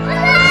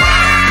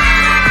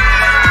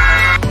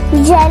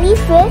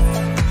 jellyfish,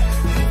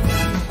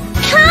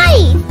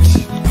 kite,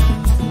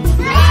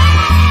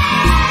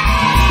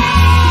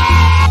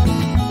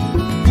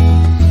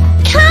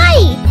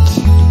 kite,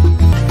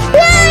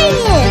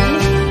 lion,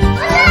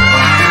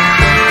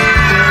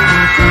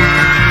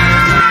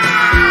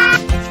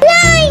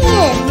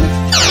 lion,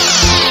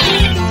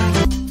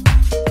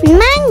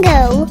 mango,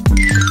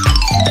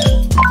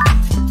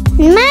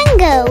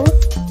 mango,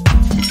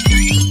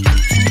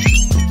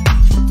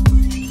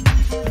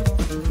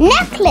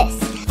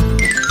 necklace,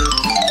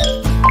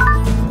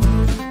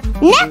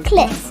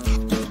 necklace,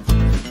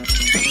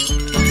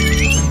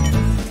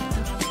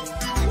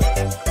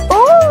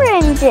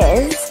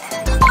 oranges,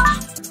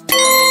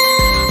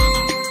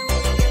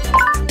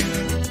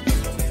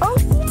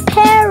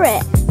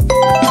 parrot,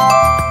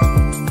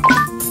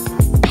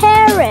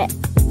 parrot,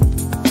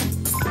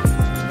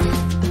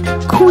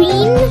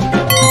 queen,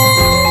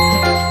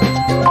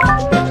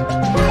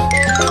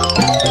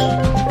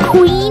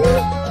 queen,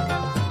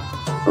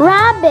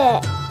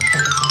 rabbit,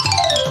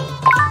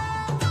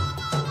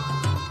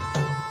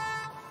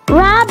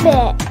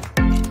 rabbit,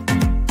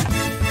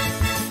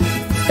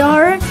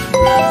 dart,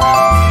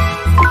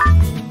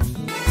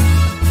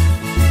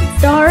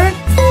 dart,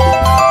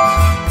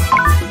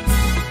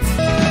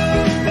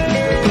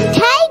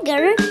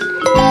 tiger,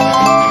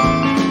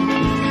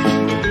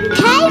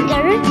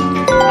 tiger,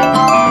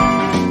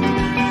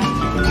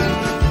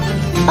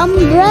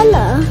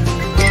 umbrella,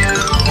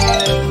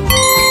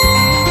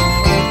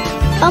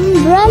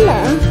 umbrella,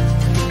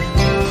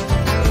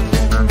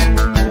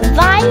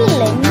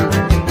 violin,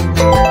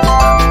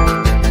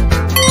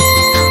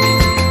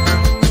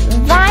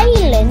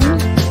 violin,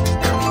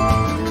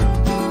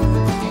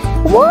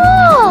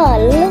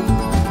 wall,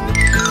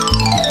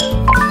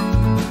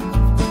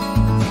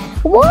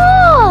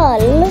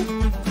 wall,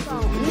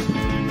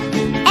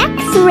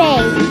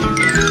 x-ray,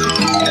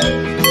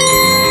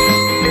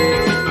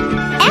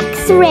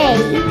 x-ray,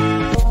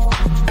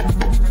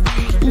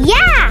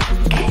 yak,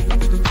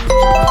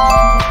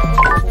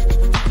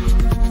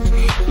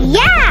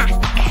 yak,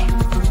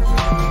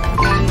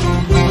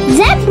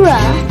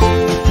 zebra,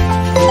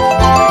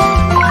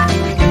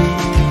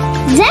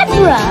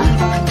 zebra,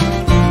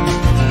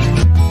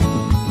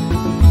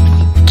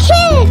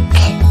 kick,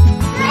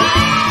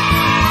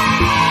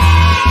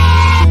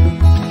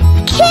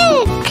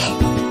 kick,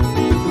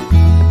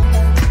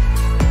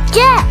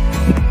 jet,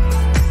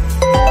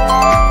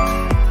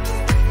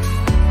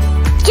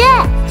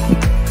 jet,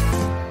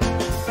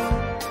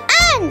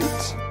 ant,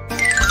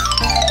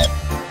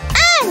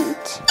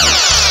 ant,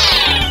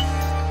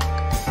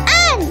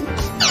 ant,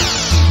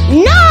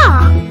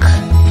 knock,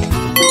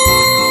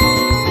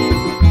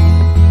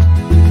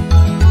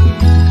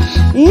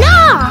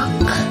 knock,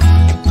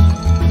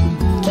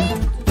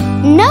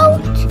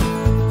 note,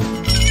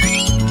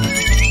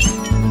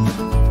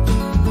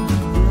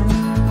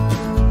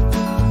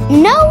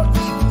 note,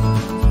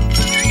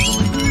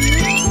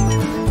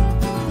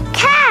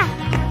 cap,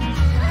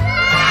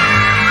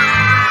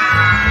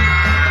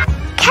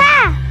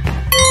 cap,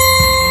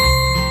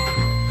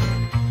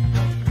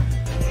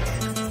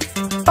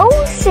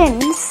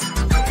 oceans,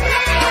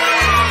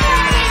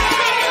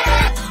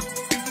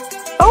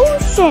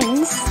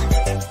 oceans,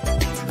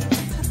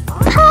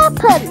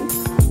 purple,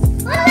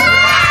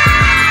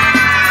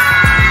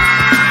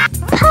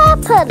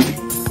 purple,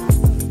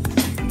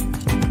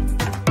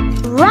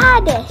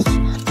 radish,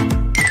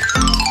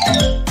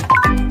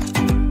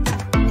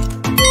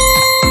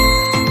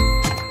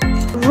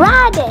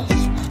 radish,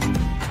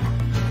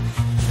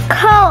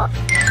 coat,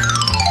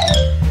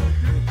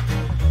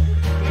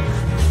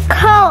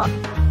 coat,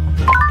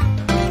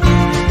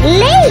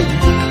 leaf,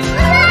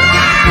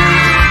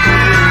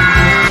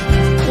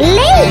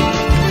 leaf,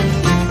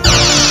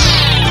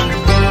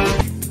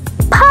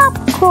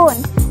 popcorn,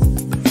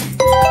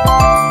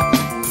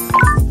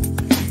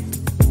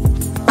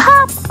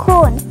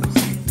 popcorn,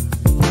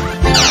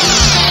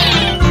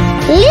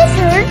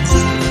 lizards,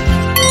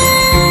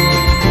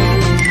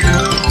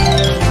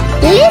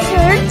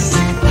 lizards,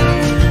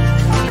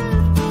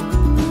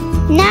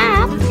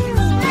 nap,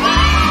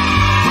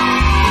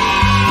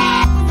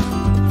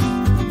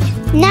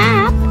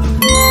 nap,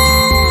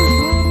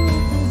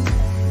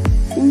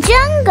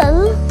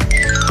 jungle,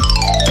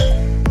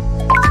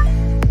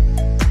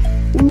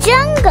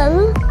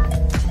 jungle,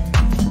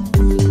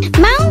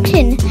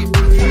 mountain,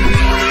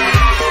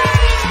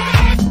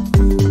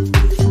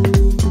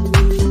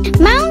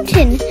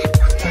 mountain,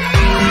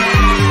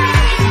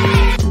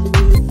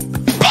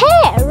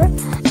 pear,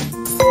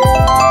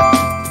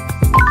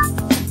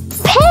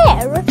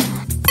 pear,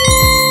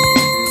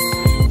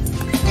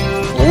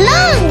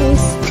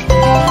 lungs,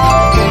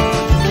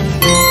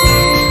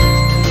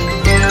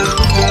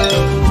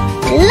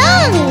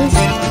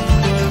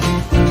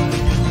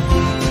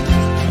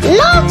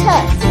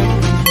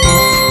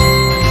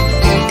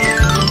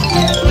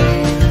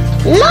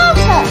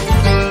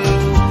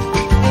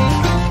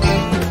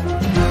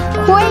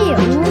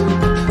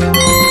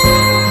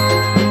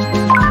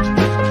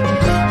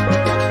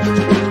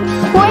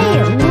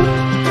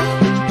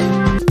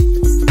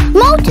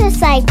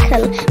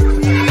 motorcycle,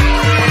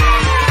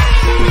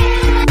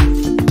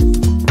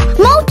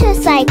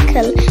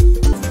 motorcycle,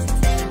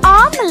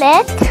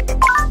 omelette,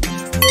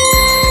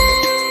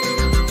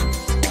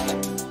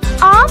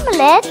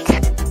 omelette,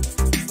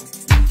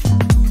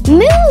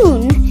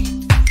 moon,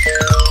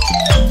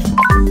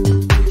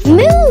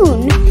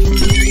 moon,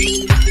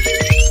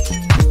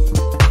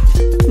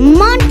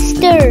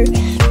 monster,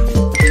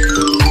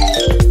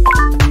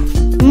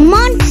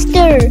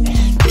 monster,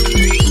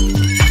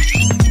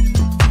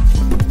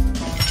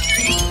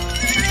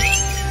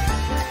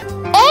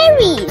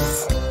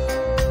 Aries,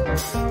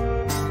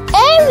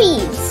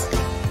 Aries,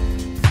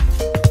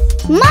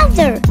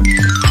 mother,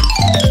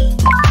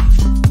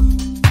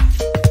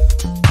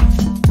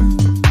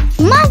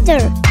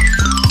 mother,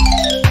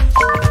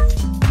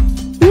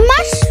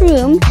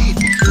 mushroom,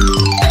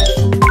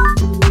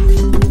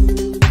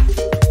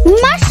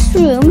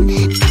 mushroom,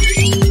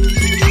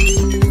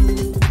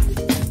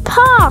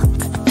 park,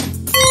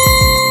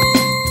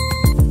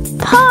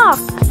 park,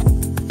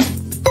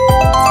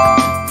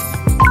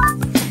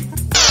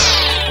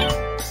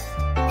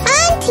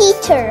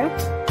 anteater,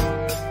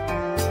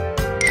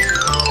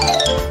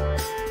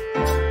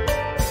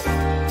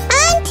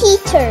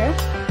 anteater,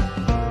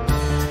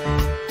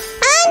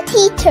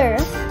 anteater,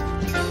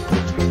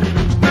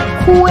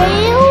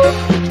 quail,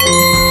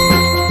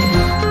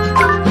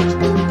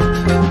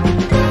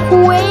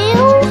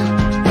 quail,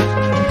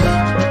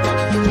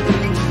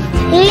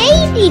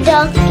 lady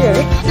doctor,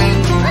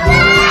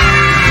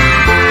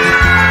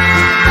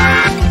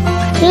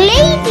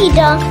 lady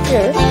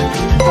doctor,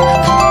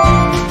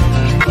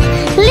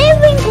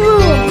 living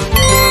room,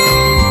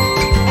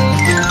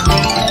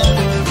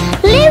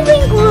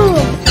 living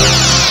room,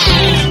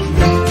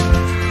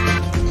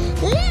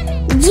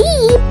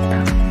 jeep,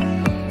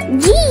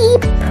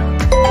 jeep,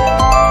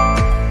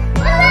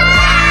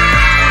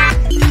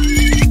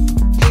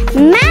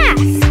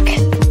 mask,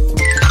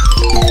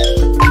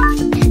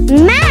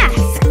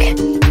 mask,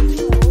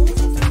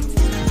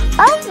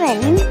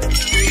 oven,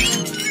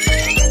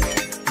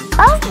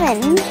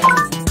 oven,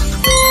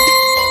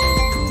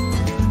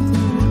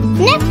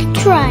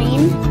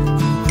 nectarine,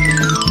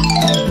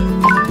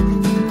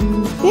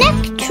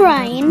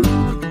 nectarine,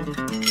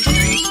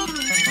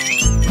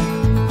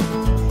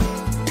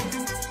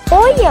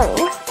 oil,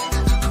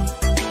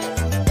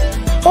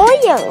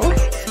 oil,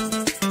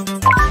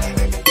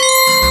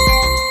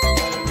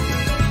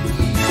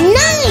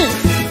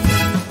 knife,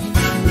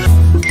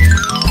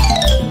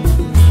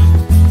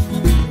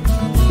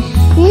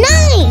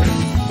 knife,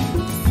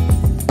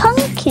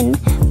 pumpkin,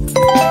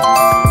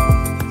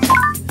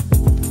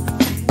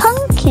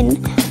 pumpkin,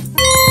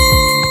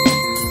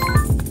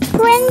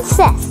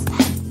 princess,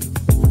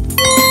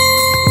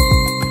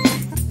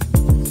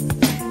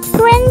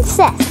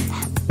 princess,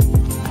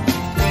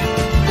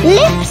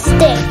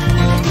 lipstick,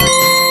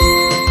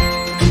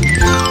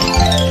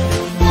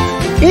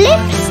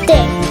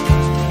 lipstick,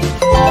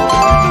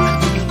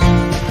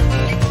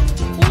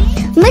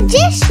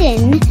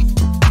 magician,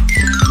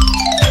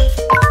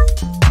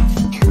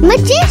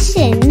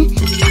 magician,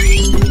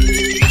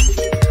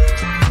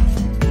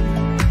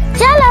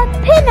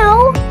 jalapeno,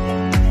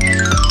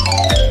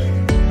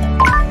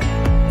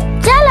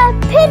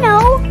 jalapeno,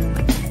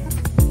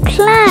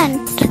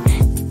 plant,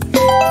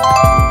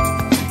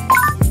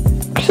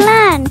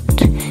 plant,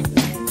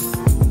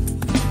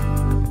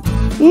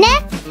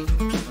 neck,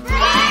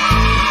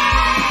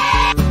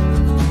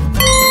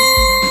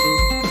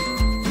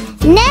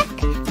 neck,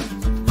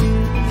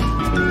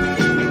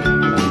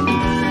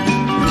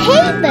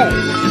 table,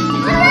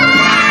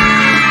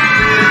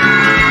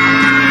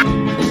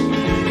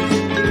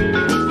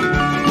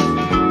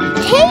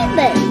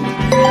 table,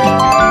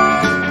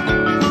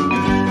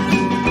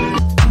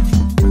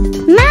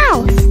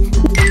 mouse,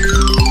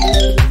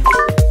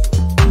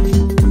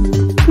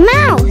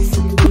 mouse,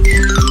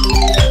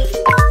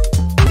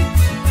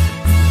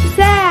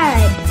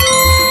 sad,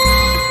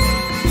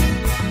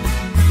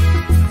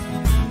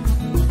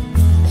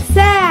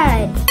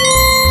 sad,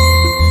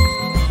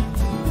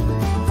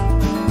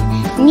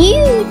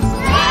 news,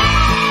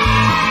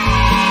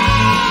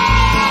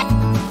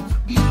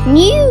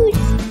 news,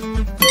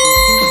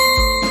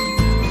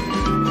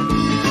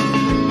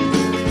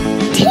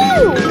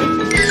 two,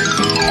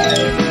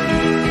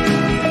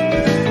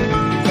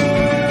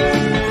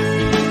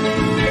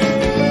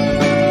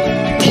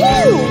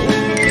 two,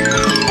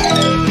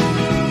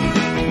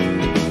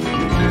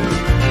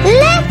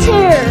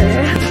 letter,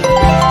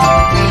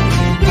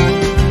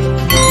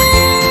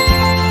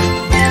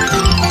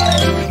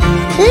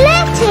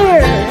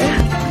 letter,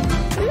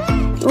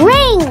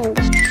 ring,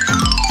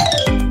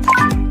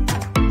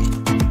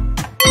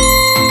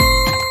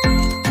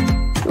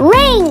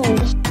 ring,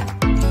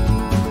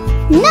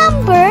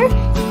 number,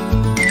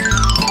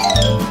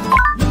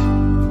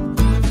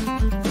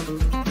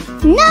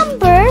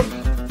 number,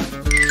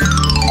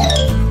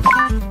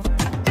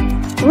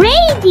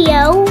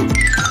 radio,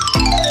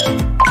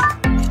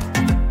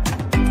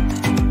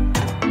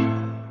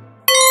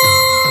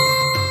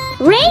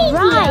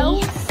 radio,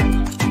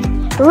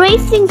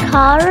 racing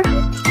car,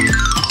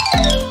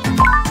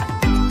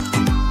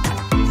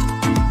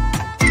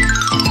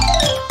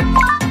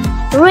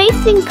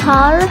 racing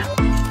car,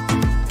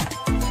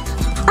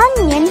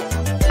 onion,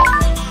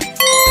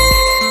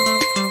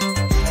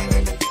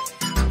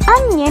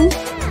 onion,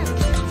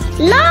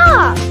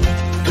 Law.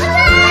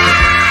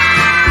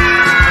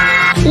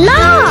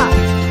 Law.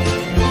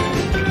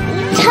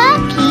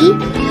 turkey,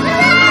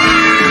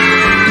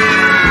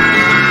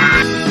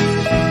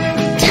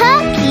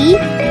 turkey,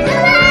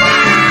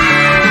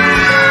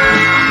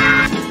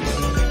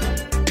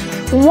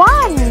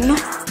 one,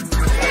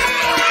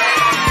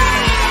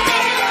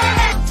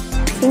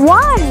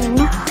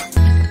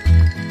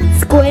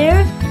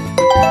 square,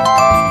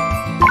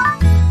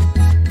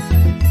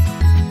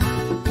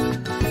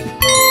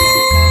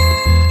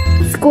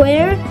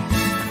 square,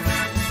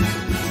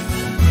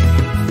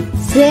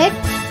 six,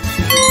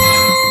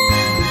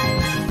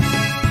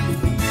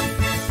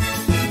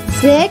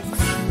 six,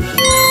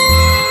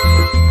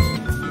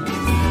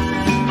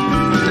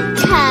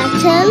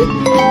 turtle,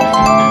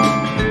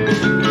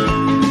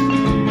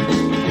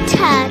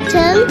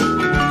 turtle,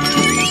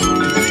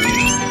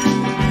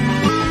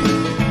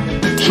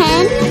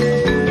 10,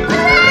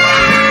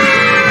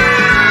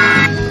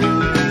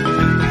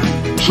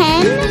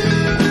 10,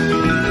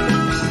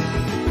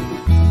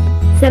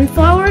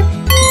 sunflower,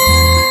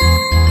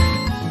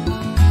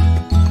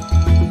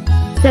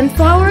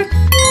 sunflower,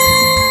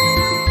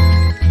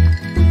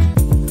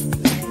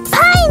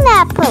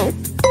 pineapple,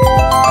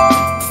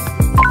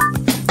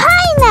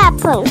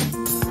 pineapple,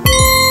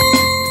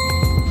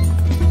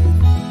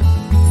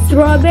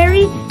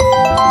 strawberry,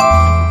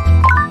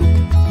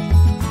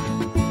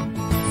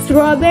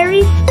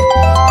 strawberry,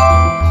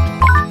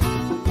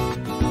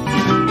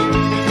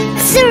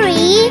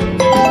 three,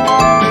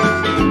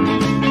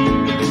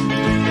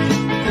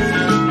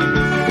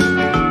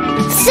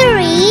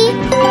 three,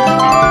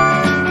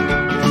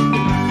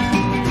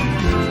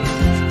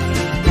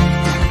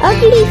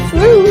 ugly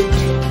fruit,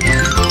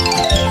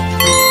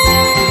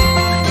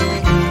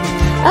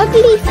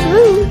 ugly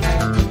fruit,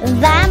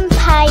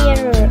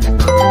 vampire,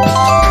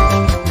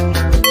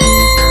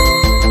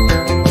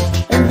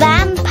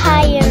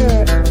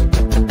 vampire,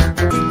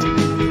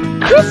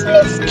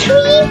 Christmas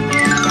tree,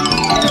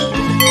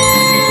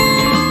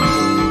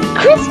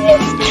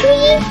 Christmas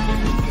tree,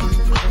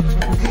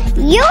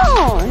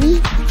 yawn,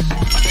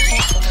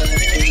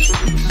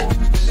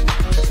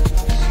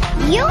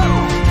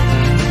 yawn,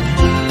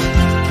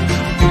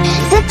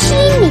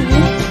 zucchini,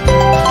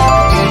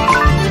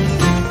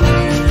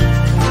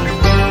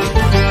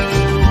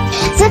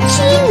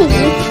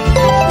 zucchini,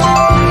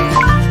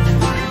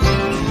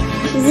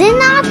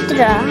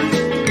 Sinatra,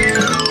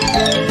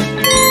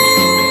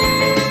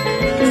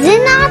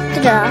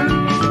 Sinatra,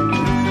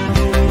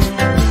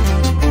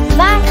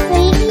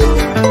 Vaseline,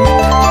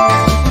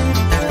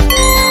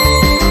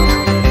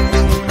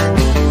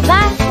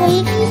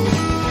 Vaseline,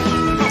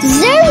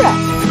 Xerox,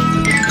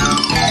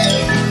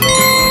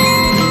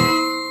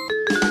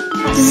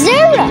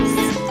 Xerox,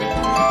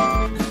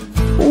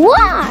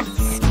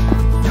 wasp,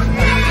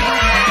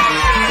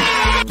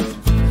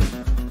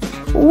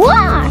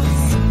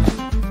 wasp,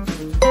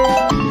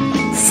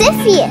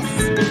 Cepheus,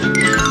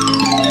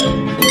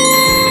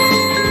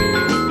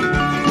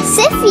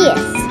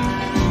 Cepheus,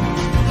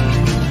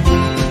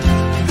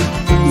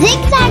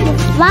 zigzag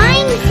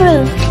flying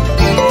fruit,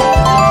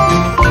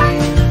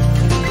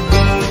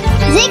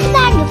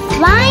 zigzag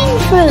flying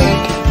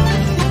fruit,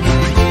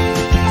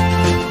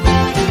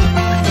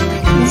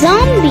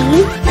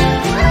 zombie,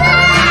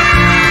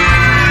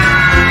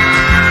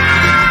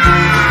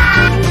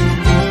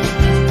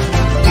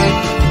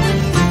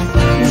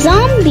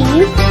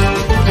 zombie,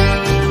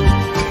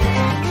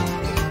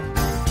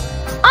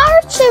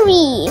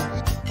 archery,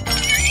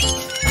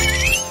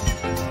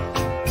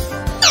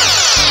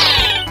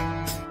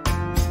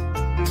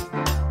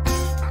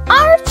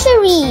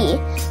 archery,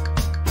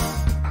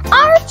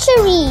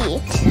 archery,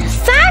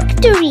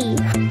 factory,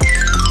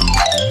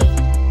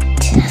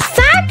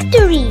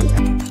 factory,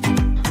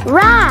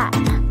 rat,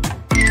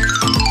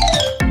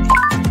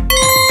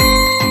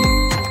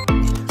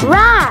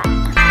 rat,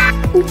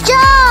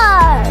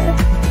 jar,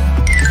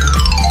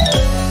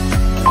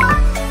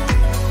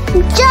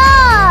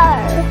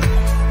 jar,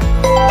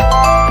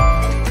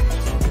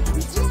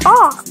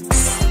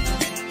 ox,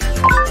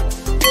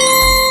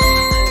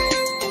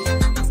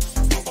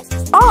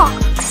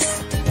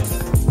 ox,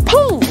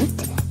 paint,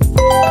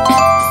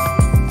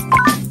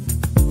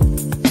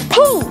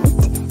 paint,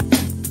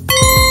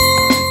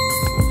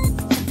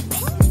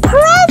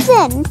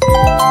 present,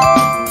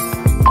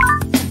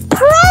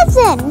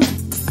 present,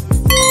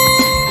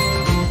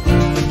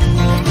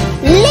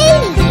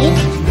 lily,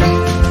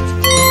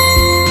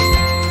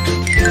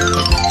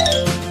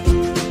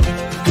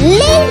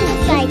 lily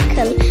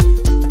cycle,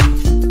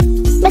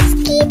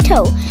 mosquito,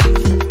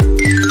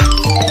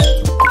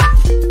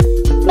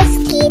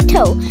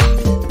 mosquito,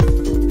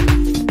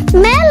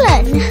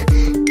 melon,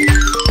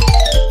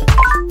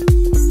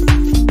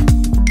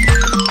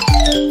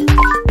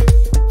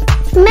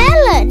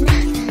 melon,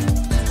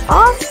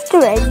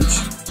 ostrich,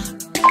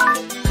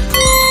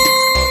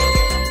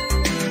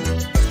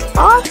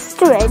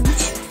 ostrich,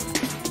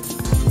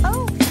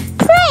 oh,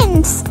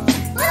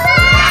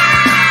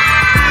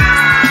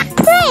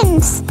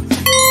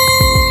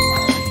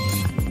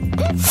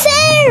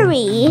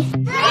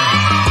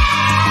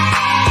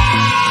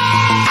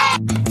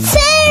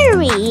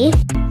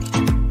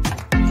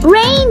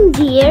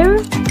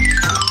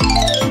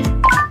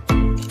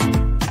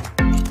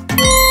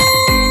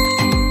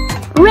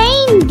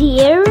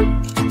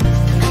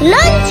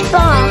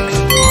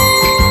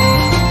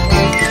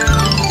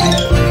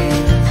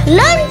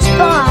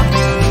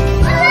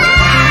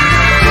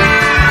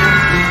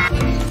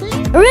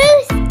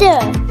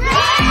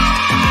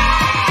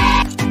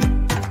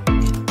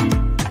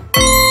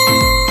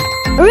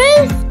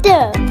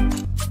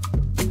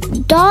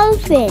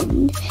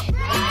 dolphin,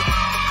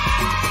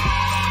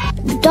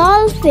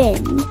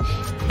 dolphin,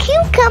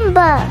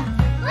 Cucumber.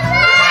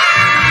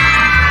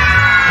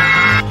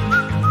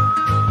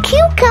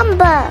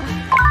 Cucumber.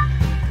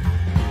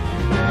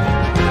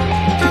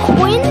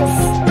 quince,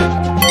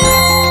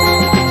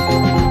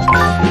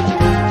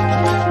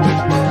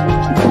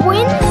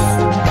 quince,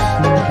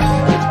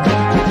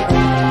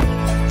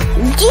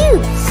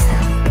 Juice.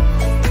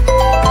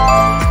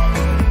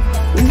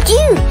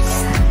 Juice.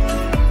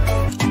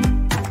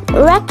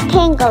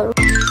 Rectangle.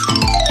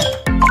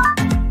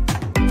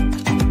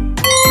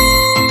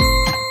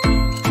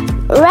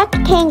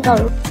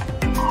 Rectangle.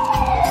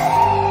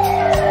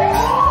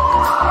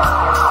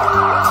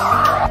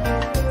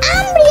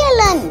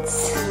 Ambulance.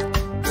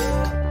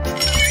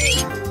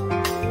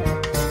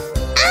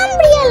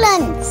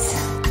 Ambulance.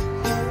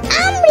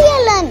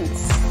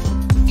 Ambulance.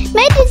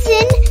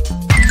 Medicine.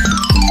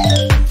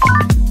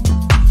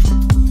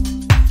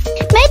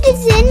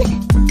 Medicine.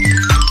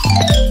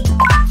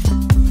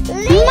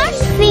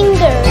 Mush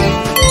finger.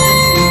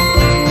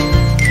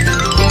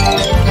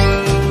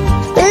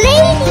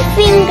 Lady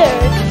finger.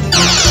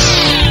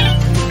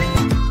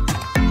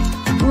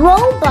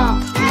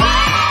 robot,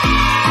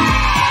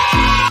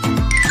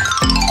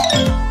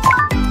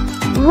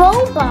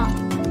 robot,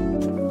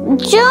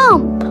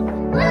 Jump.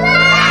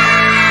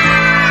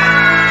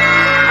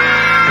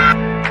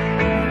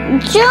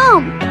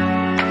 Jump.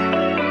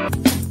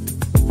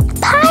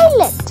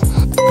 Pilot.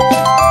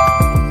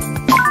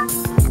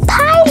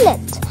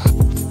 Pilot.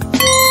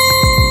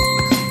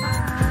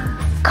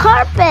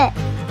 Carpet.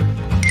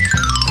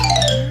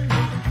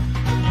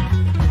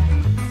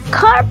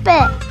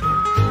 Carpet.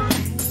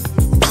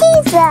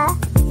 Pizza.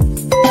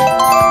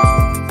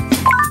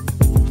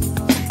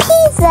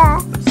 Pizza.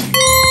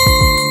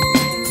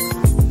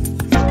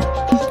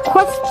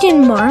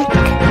 question mark,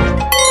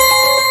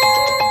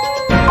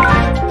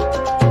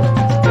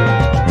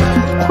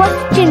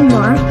 question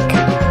mark,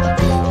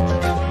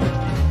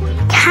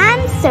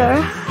 Cancer.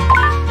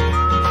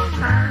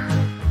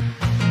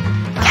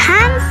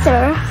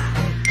 Cancer.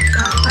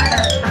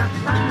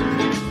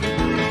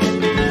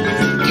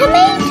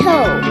 Tomato.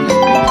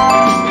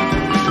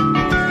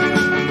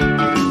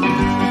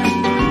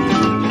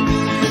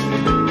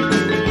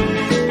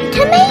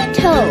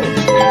 Tomato.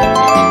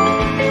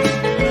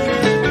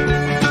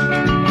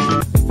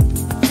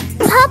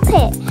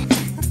 Puppet.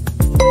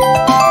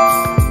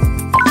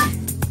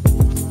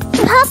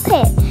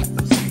 Puppet.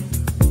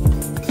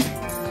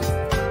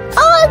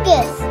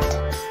 August.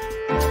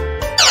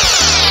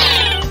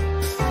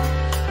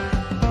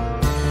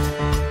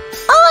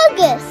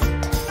 August.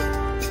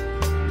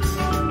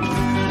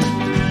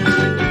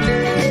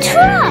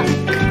 Truck.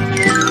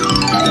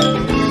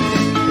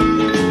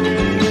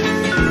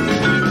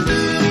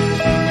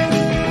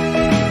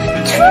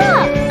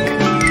 Truck.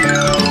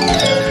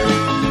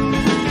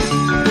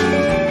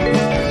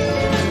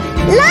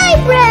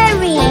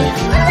 Library.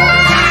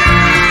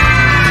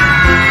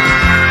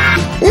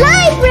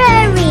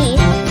 Library.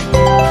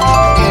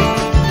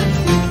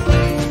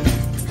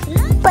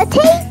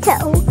 Potato.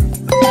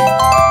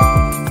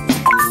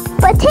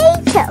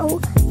 Potato.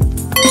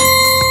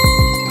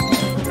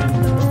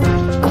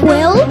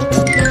 quilt,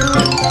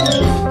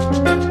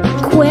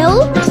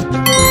 quilt,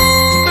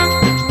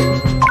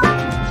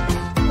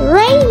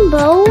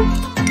 Rainbow.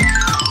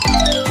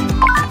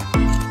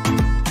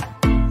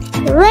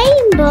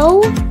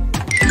 Rainbow.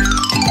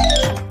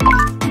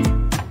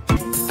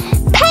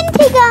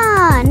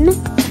 Pentagon.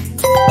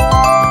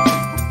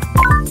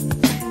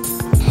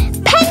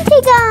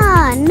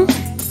 Pentagon.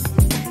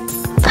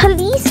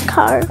 Police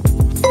car.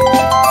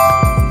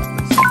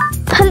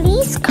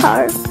 Police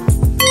car.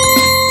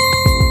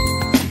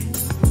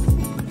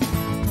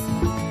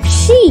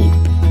 sheep,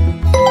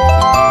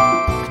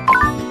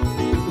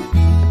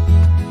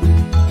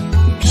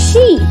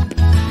 sheep,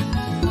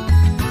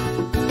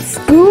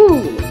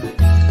 spoon,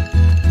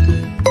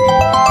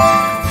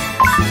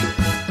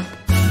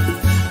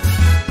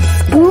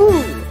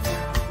 spoon,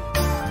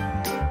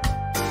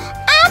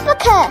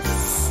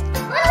 Abacus.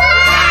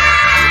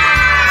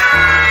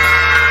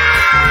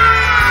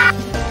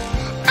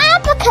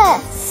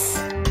 Abacus.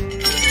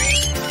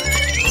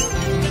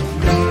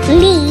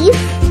 Leaf.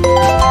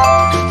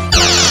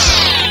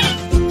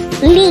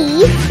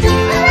 Leaf.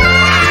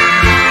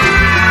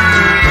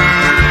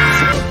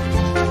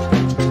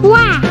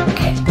 whack,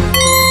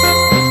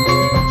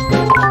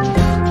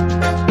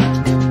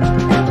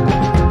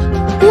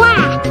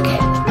 whack,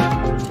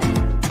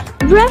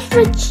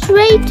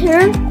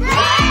 refrigerator,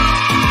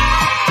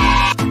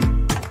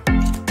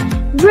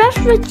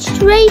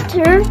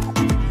 refrigerator,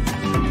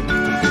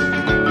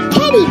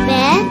 Teddy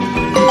bear.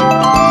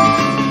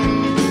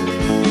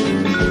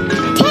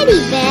 Teddy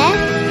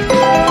bear.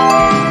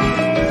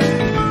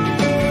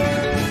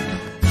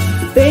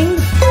 bring,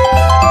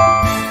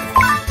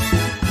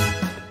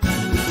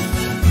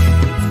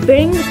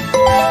 bring,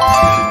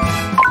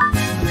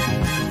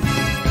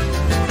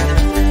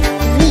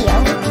 Wheel.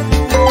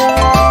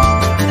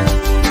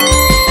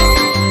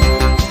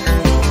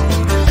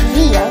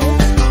 Wheel.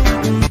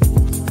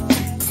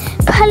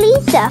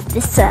 Police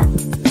officer.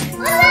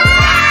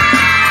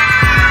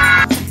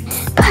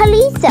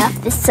 Police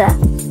officer.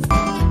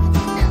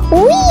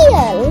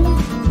 Wheel.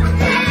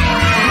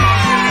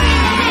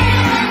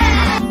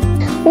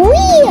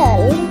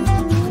 Wheel.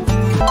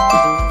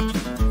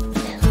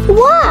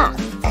 Walk.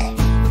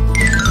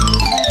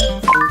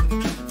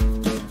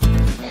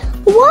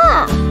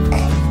 Walk.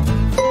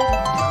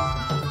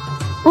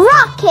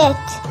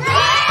 Rocket.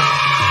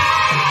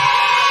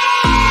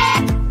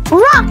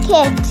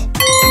 Rocket.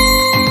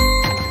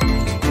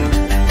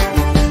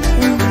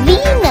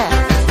 Venus.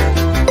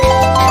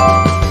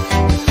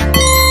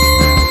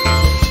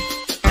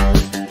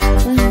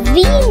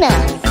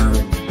 Venus.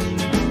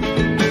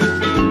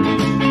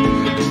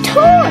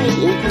 Toy.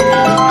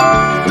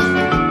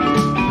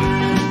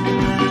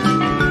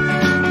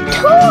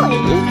 Toy.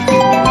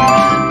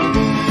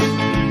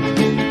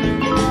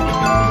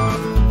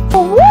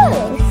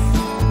 Wolf.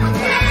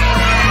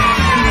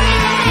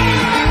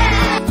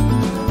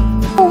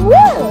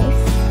 Wolf.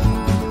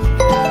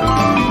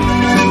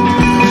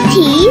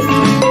 Teeth.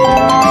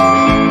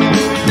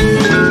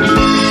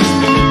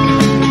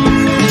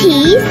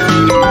 Teeth.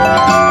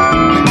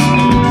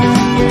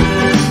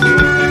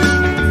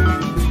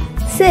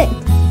 Sit.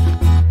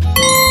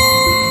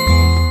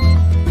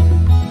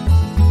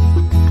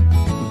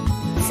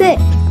 Sit.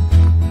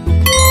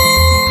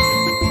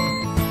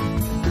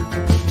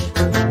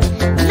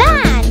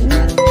 Van.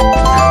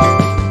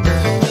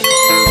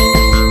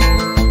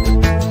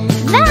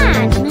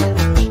 Van.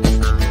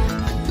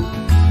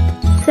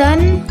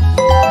 Sun.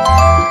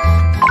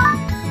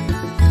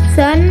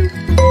 Sun.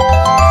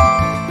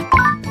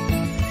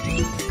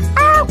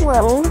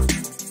 Owl.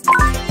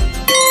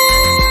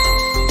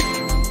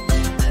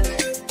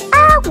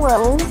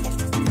 Owl.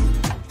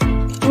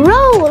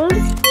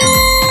 Rolls.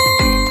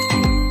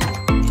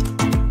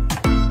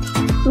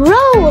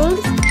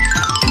 Rolls.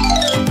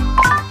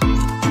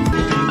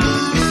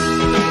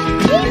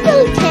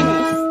 Table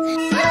tennis.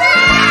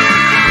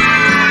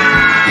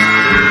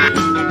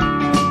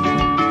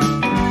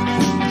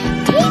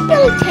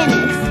 Table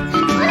tennis.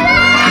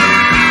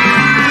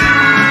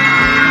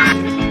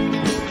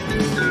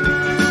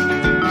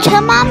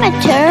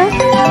 Thermometer.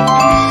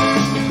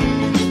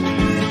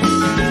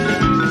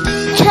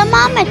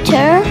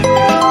 Thermometer.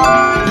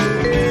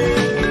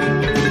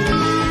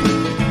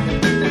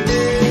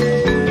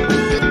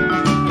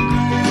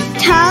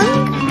 Tongue.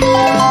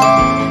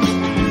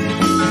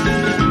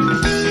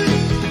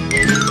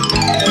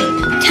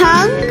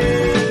 Tongue.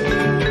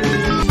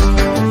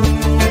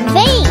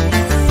 Vase.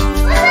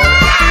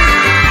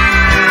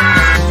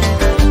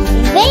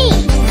 Vase.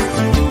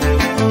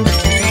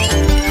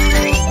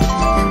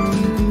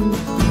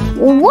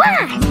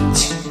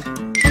 Watch.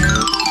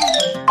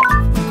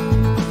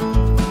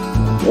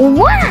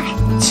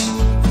 Watch.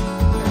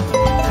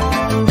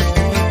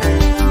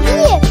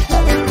 Vehicle.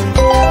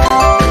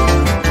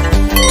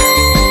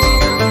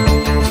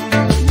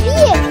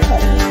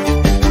 Vehicle.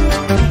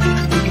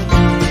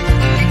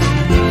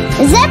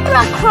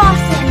 Zebra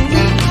crossing.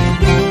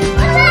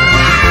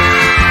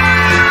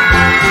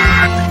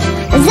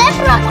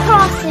 Zebra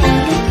crossing.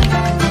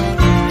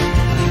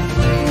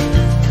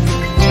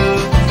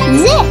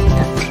 Zip.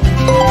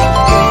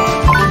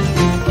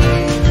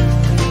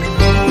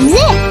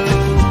 Zip.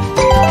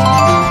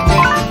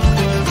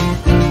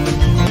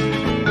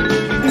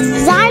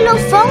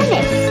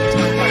 Xylophonist.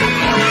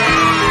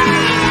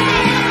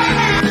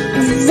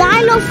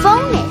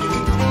 Xylophonist.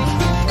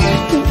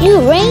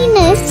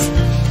 Uranus.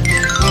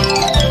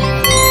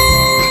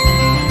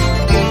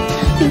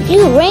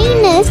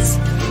 Uranus.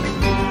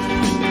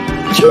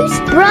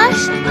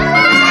 Toothbrush.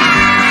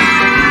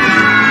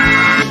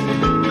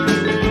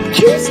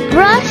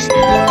 Toothbrush.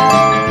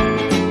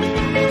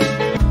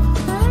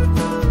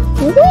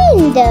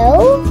 Window.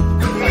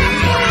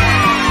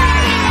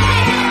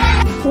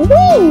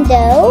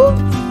 Window.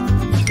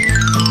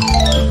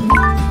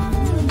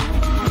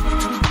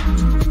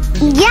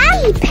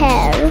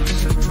 Galliper.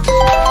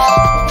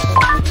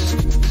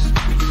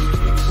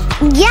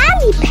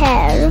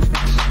 Galliper.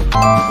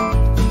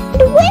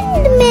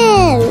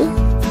 Windmill.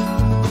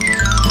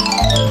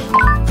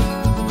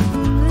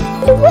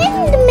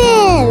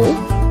 Windmill.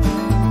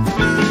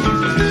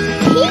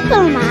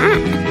 Table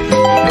mat.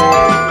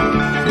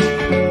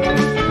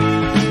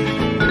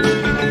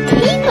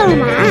 Table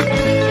mat.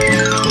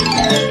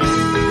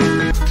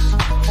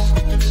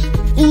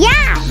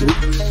 Yam.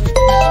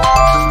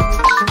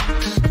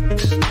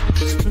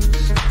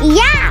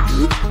 Yam.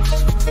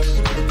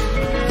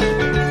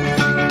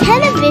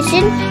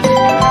 Television.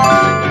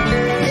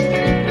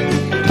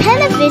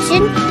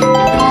 Television.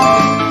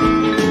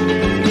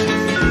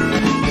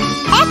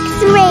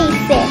 X-ray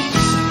fish.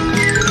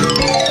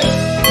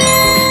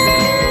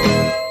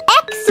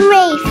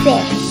 X-ray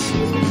fish.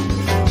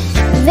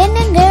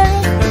 Vinegar.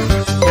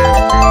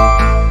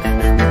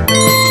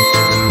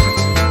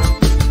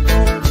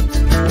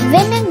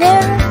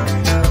 Vinegar.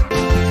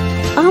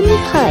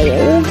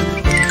 Umpire.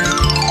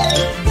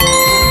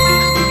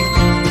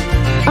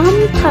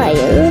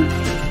 Umpire.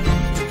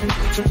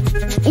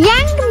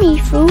 Yang me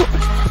fruit.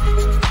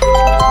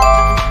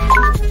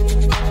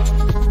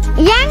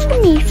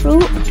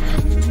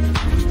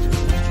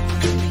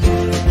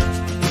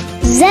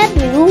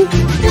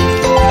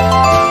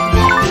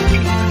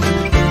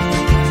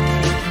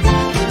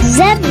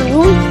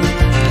 Zebu,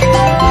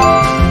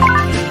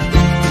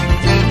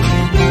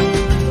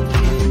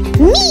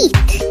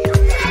 meat,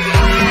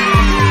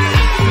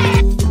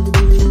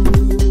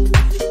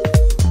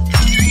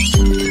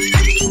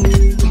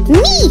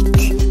 meat,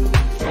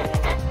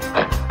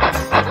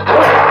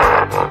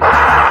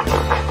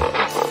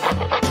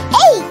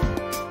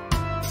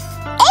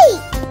 eight,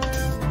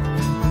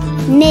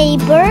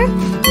 neighbor,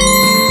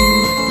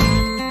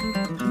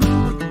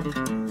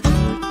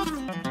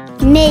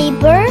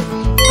 neighbor,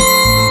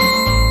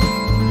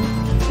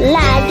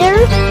 ladder,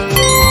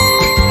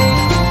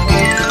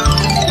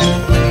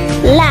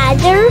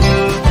 ladder,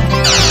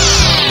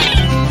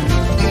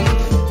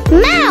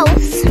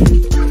 mouse,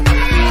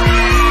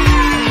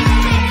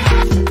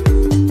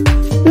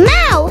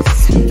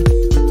 mouse,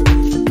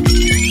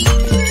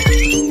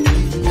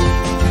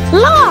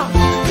 lock,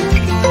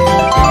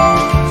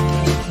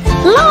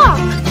 lock,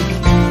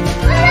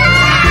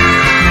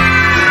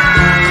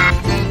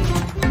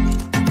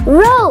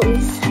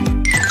 rose,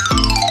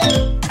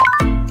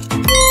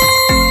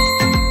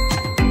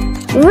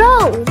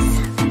 rose,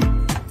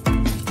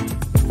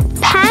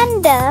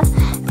 panda,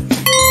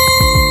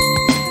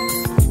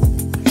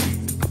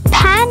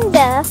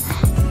 panda,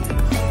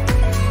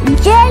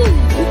 jelly,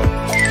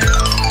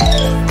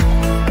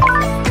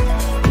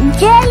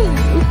 jelly,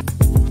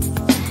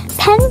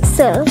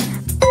 pencil,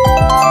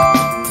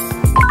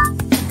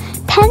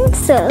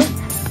 pencil,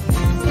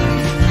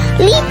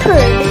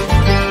 leopard,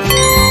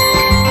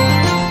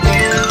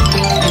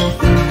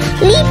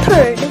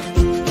 leopard,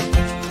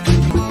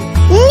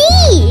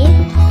 knee,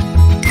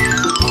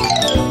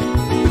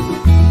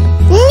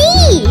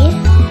 knee,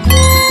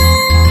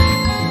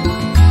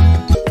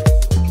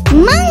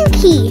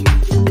 monkey,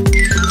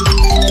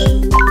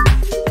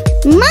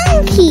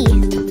 monkey,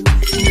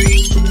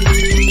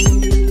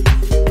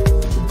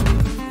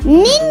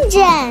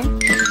 ninja,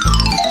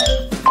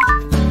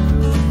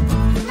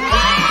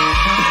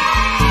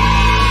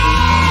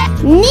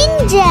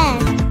 ninja,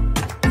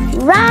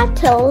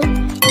 rattle,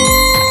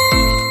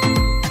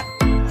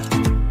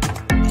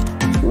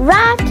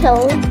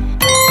 rattle,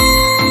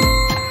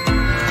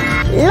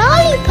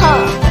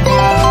 lollipop,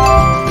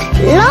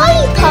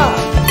 lollipop,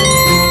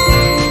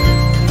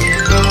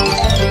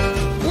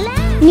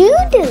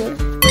 noodle,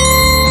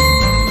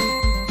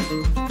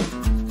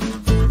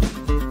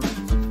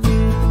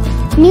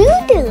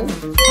 noodle,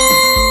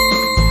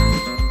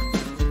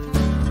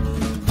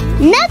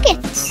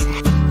 nuggets,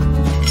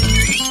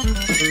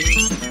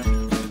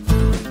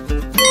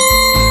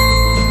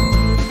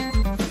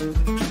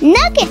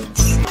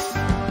 nuggets,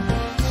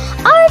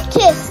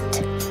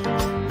 artist,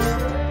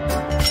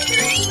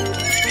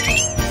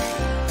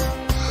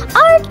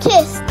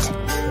 artist,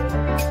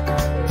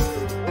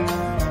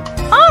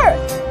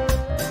 art,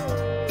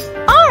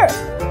 art,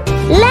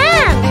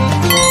 lamb,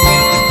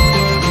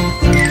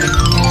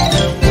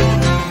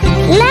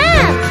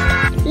 lamb,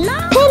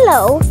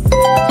 pillow,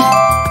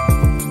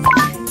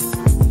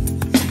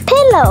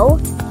 pillow,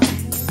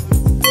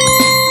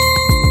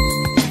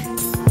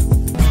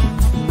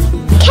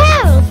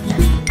 kelp,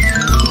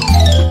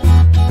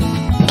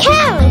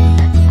 kelp,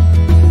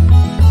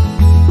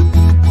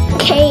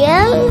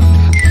 kale,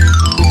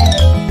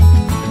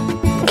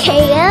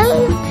 kale,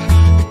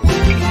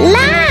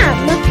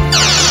 lamb,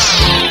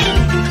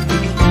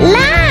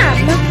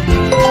 lamb,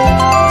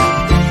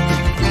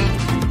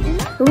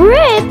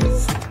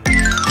 ribs,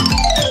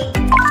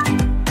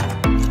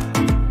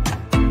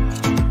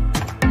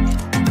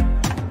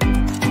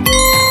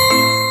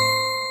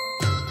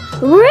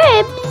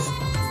 ribs,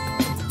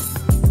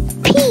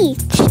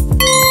 peach,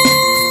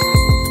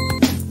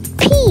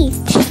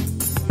 peach,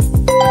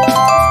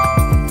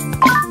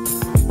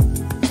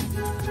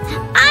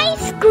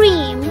 ice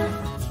cream,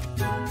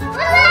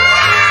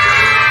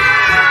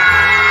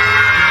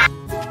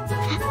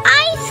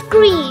 ice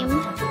cream,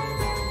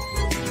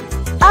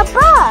 a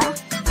bar,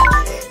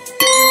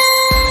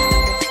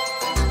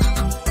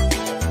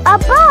 a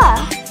bar,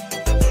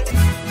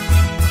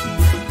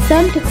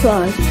 Santa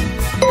Claus,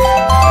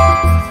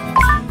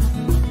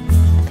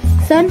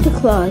 Santa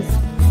Claus,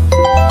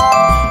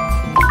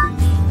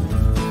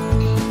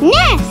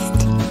 nest,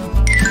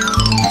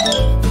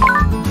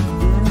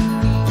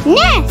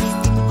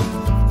 nest,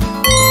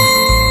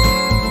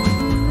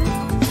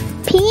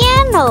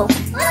 piano,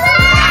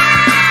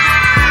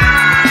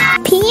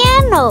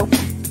 piano,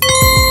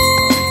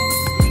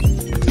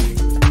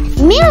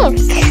 milk,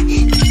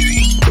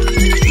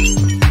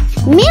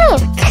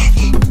 milk,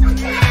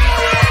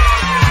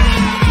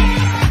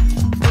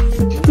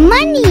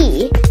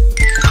 money,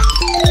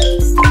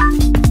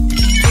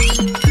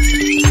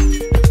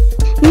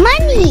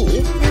 money,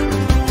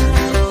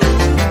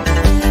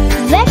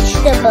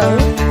 vegetable,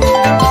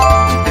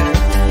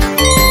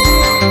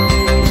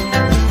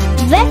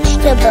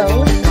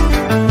 vegetable,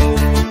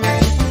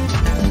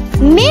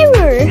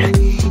 mirror,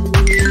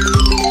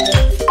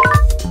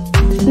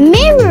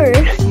 mirror,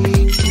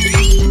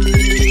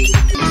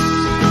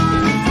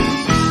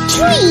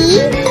 tree,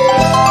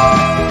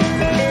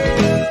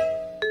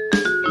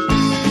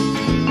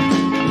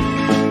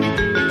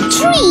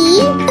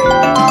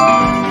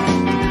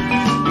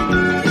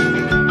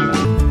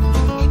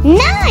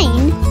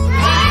 9.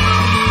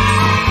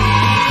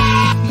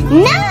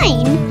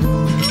 9.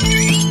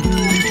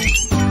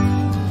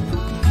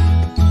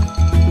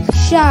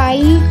 Shy.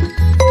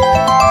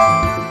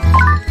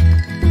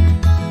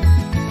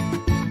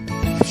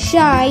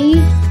 Shy.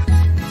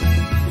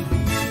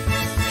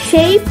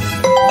 Shape.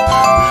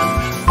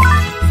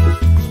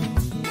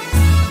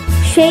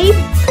 Shape.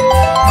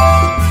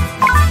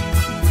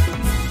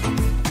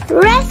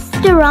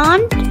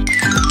 Restaurant.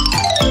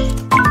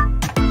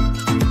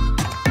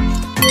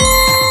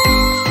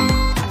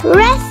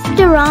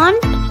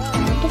 Restaurant.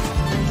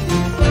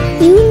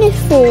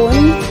 Uniform.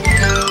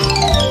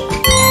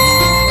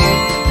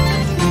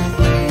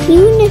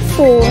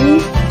 Uniform.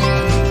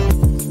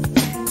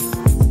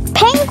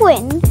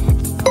 Penguin.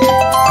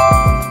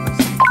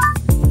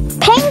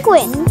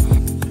 Penguin.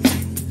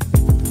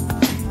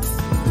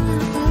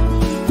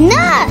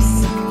 Nurse.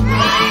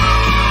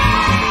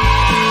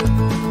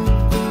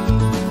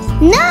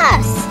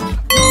 Nurse.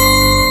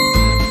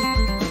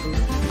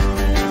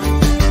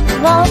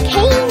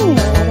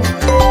 Volcano.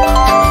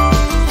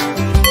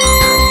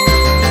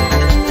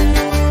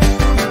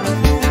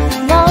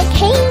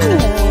 Volcano.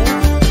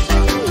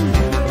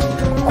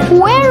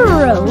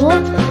 Squirrel.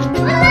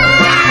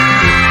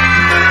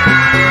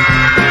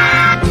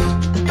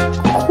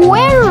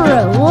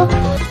 Squirrel.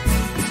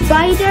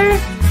 Spider.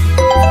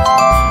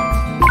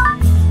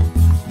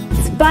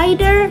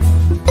 Spider.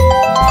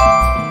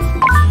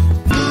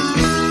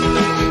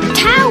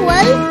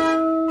 Towel.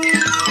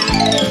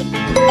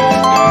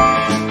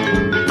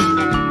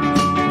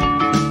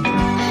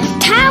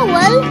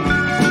 Towel.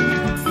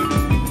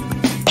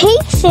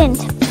 Patient.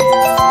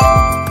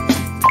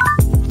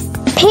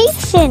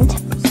 Patient.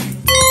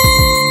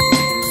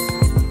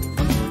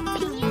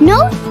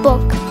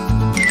 Notebook.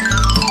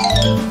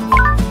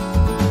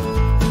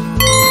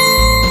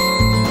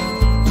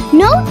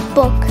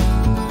 Notebook.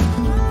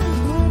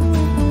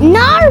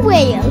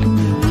 Narwhal.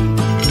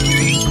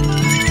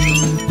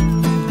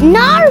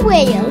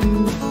 Narwhal.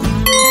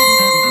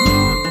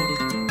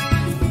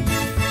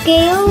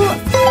 Scale.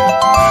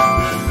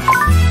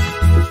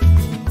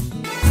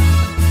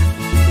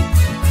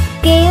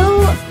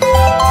 Scale.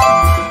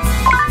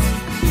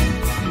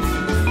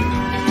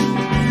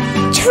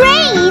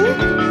 Train.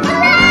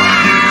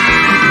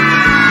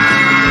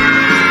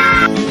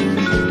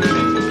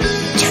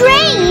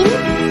 Train.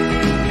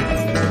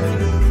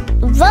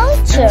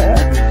 Vulture.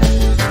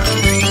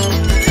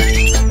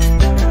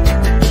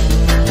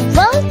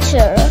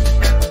 Vulture.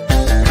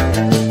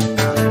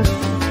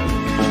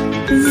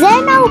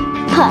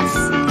 Xenopus.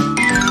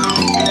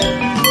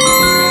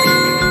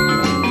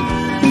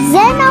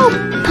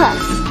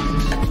 Xenopus.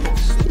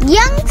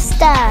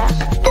 Youngster.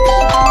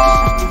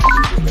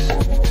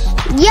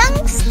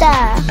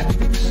 Youngster.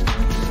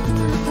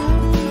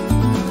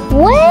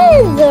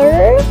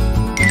 Weather.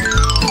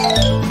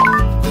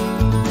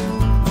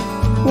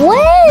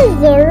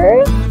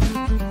 Weather.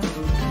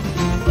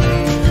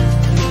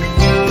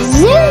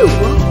 Zoo.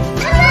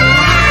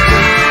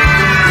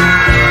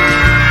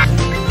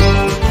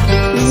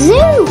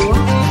 Zoo.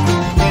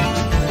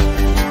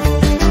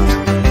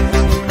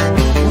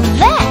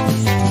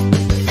 Vest.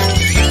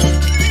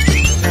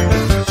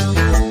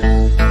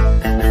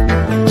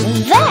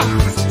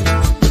 Vest.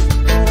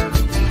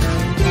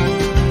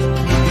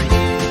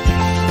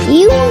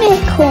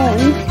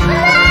 Unicorn.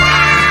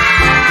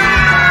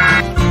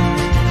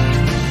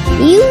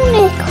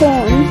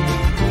 Unicorn.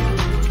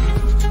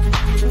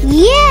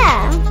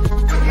 Yeah.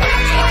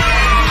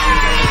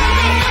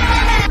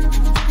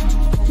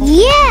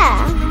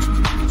 Yeah.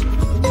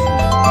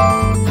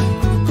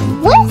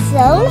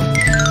 Whistle.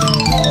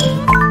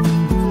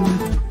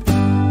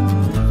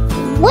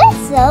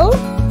 Whistle.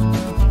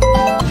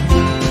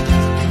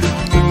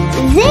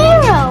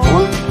 Zero.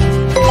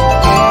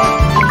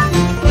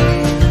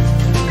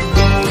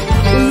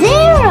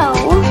 Zero.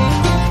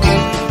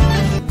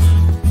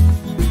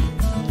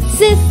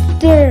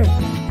 Sister.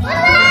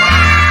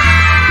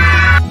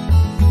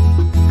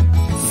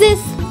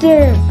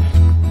 Sister.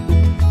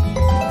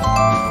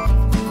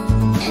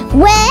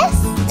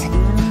 West.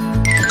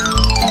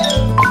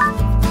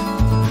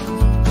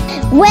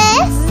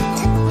 West.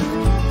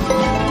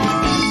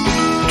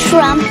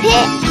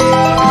 Trumpet.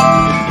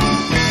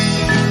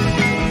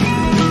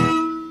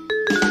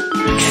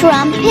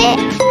 Trumpet.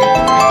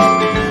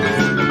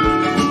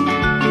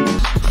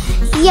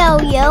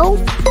 Yo-yo.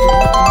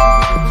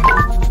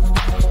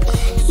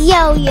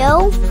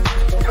 Yo-yo.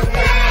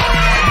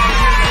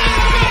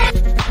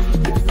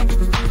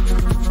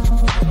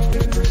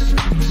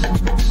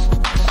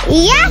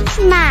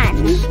 Yachtman.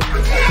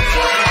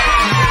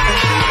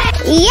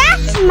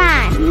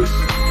 Yachtman.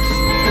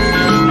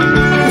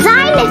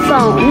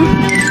 Xylophone.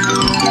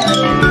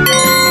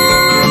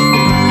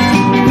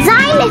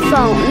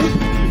 Xylophone.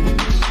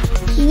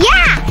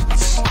 Yacht.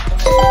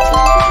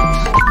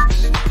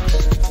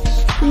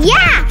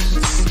 Yacht.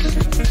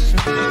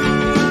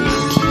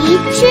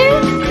 Teacher.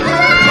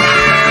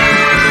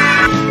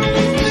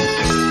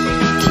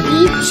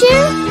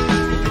 Teacher.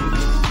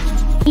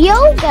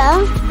 Yoga.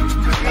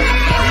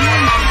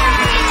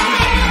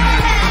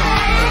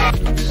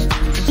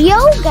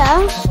 Yoga.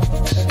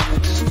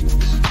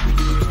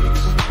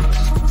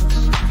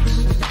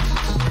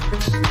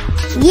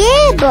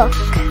 Yearbook.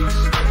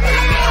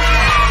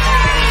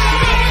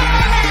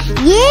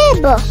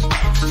 Yearbook.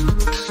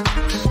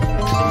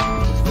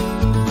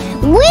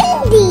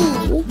 Windy.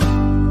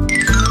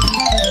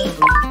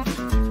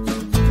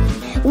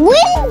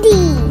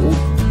 Windy.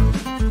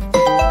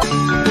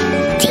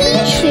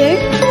 T-shirt.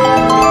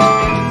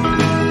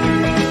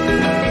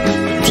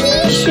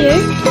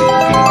 T-shirt.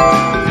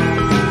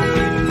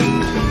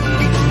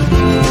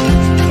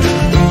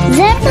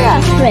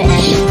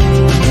 Zebrafish.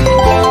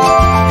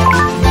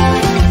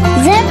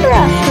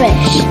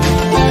 Zebrafish.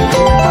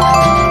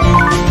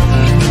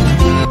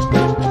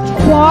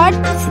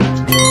 Quartz.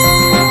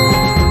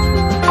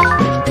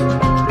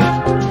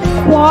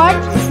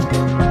 Quartz.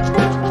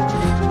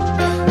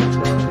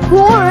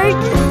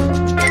 Quartz.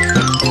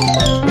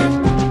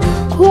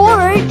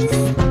 Quartz.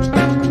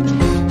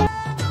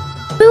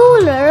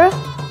 Bueller.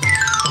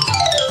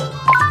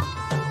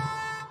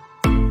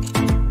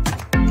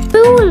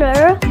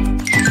 Bueller.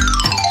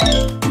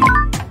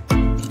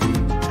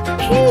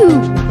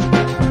 Cube.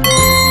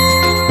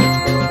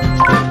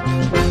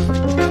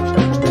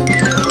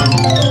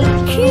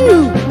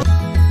 Cube.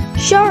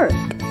 Shark.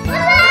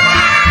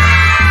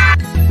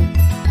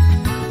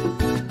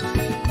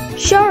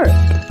 Shark.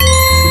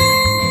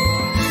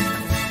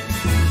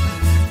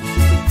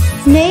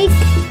 Snake.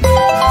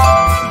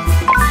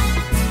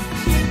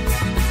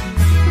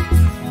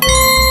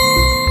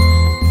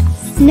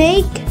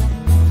 Snake.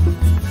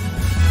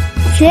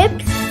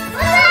 Chips.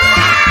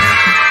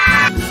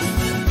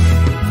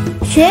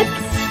 Chips.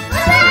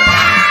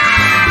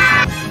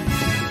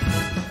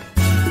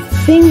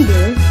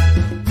 Finger.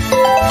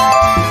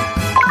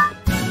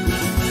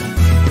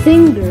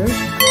 Finger.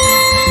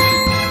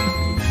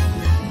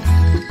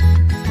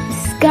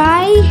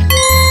 Sky.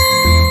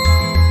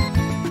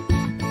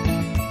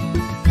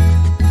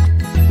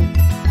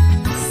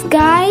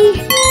 Sky.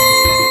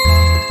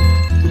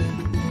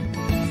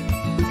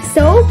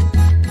 Soap.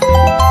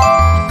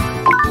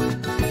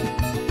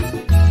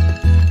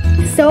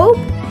 Soap.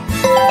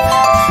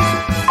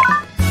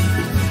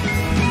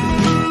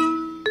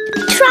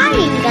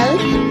 Triangle.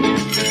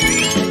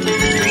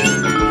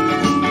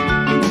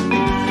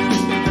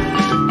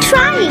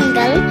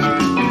 Triangle.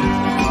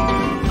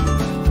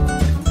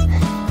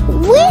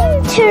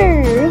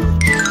 Winter.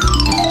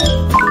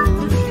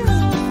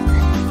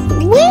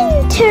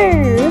 Winter.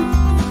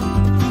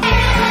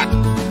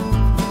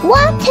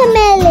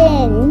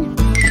 Watermelon.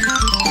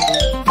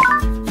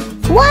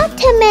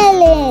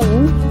 Watermelon.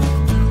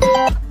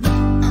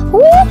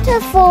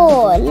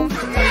 Waterfall.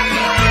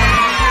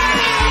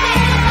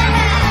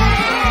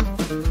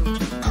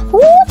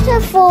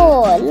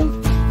 Waterfall.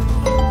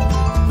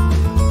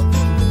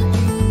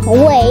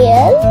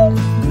 Whale.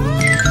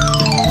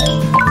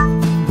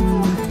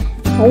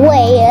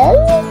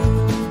 Whale.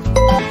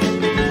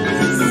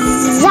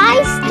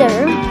 Zeister.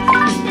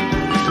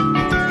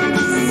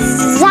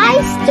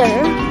 Zeister.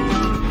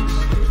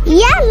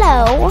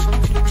 Yellow.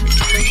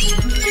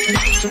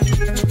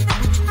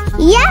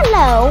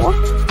 Yellow.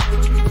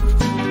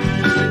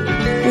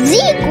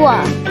 Zebra.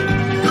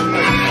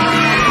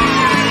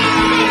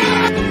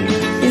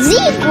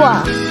 Zebra.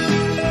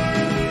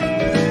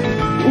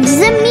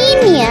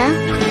 Ximenia.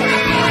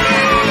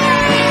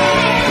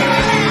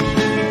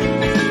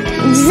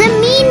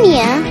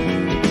 Ximenia.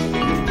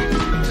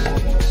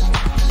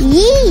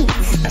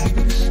 Yeast.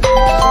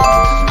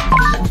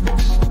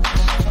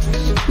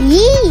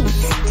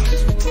 Yeast.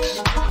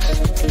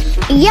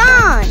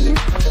 Yarn.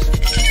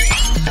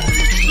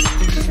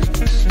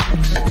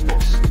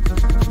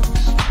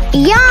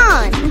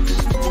 Yarn.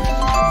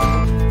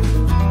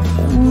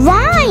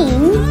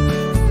 Vine.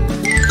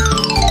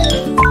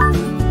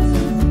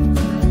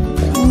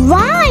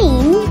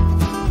 Vine.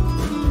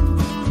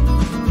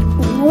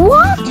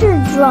 Water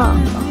drop.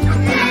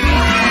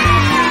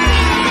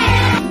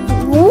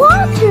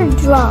 Water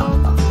drop.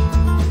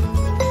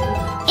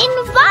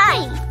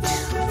 Invite.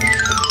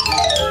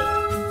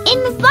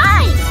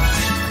 Invite.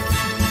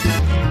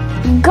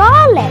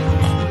 Garlic.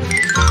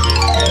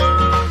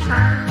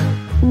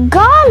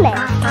 Garlic.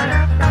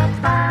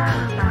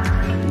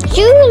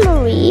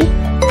 Jewelry.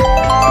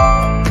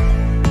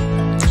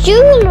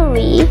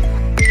 Jewelry.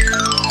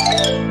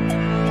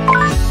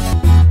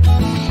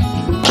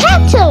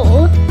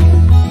 Kettle.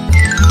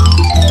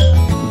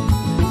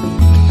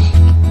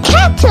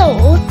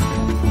 Kettle.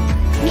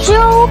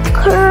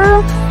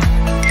 Joker.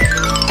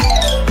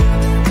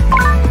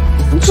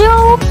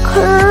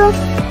 Joker.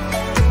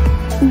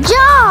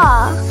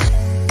 Jaw.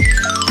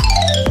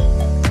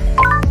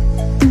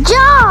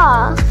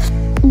 Jaw.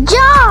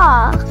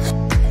 Jaw.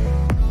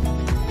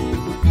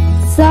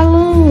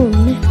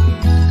 Saloon.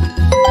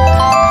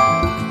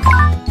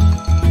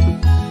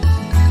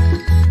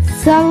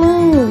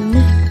 Saloon.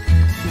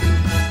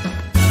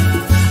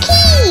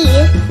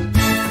 Key.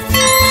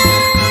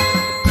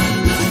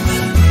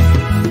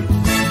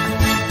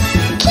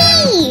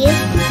 Key.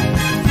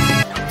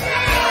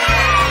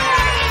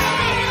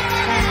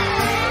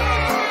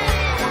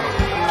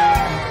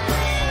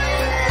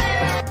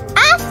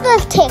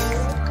 Athletic.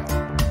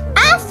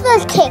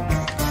 Athletic.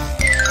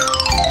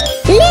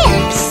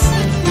 Lips.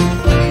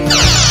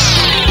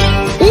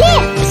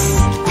 Lips.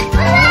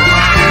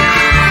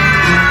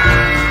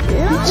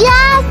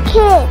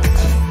 Jacket.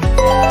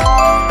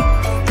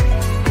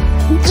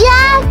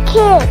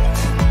 Jacket.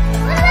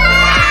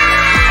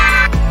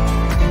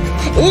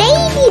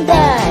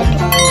 Ladybird.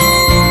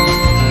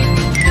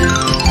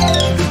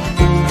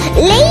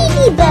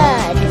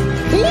 Ladybird.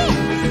 Lips.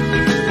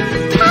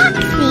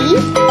 Taxi.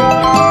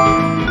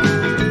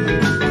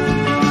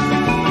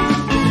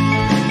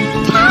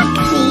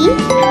 Taxi.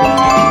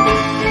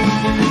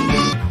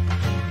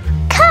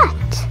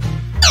 Cut.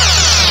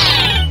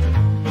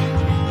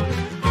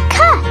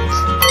 Cut.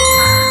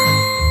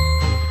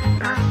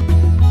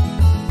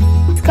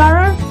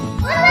 Scarf.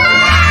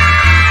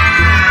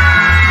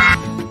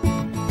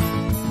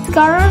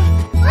 Scarf.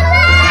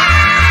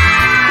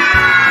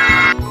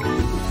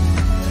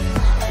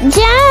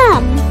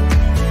 Jam.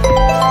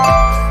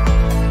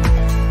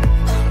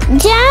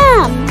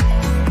 Jam.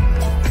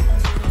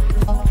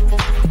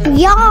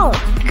 York.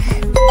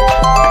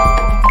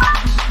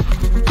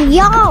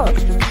 York.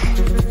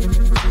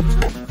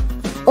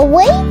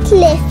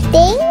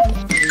 Weightlifting.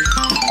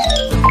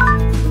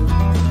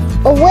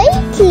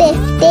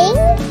 Weightlifting.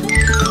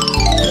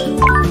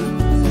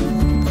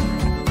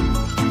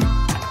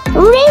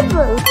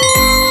 River.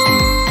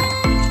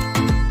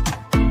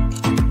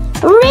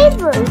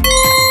 River.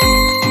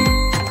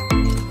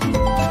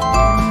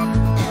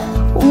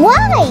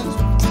 White.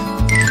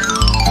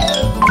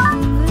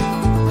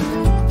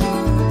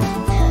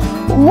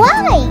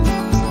 White.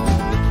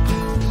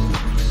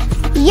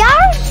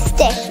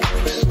 Yardstick.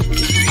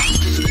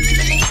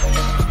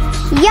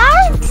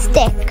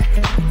 Yardstick.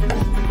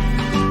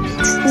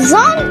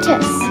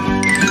 Zontus.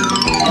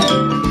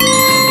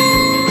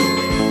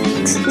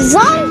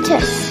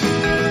 Zontus.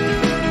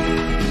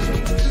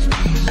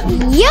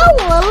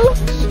 Yowl.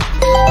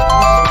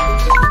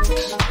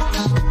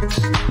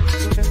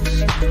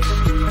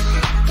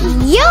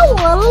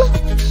 Yowl.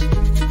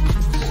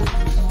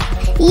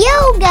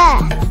 Yoga.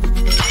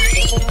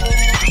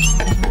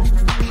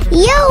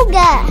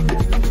 Yoga.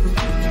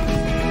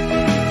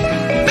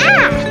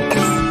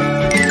 Axe.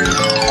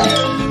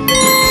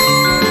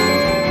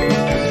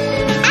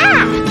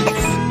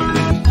 Axe.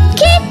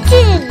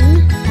 Kitten.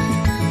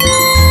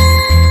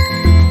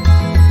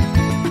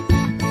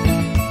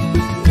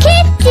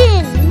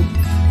 Kitten.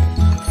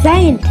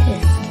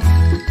 Scientist.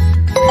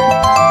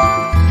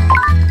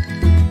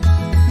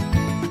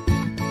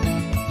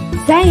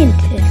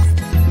 Scientist.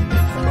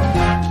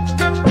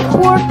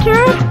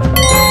 Quarter.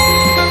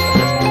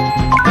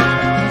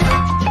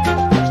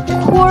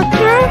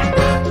 Quarter.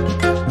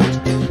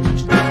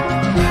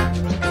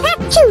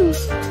 Achoo.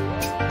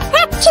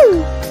 Achoo.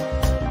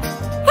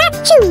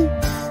 Achoo.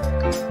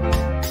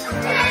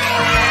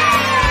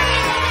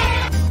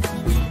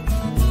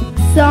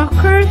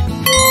 Soccer.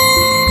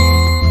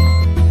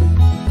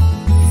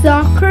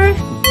 Soccer.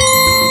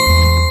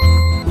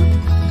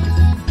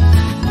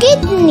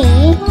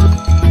 Kidney.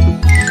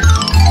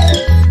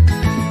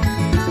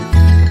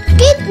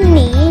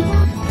 Kidney.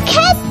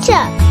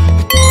 Ketchup.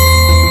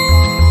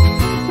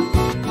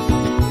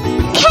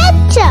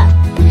 Ketchup.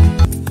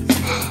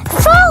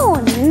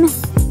 Phone.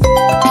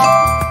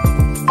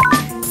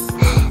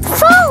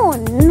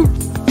 Phone.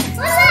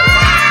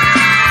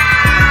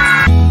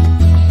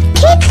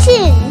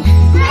 Kitchen.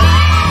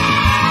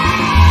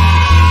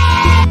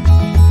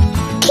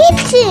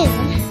 Kitchen.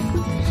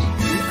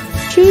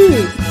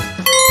 Shoes.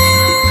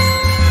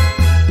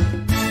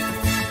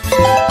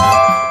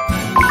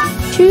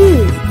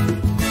 Shoes.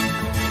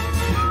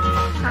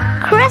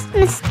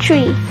 Christmas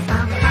tree.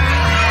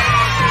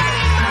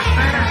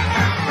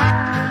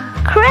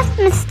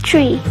 Christmas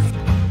tree.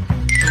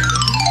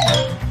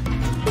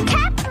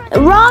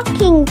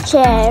 Rocking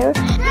chair.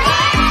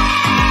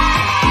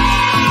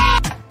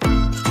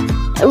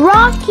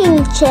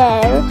 Rocking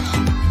chair.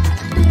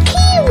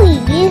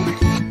 Kiwi.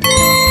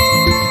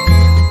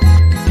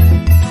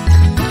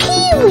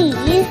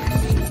 Kiwi.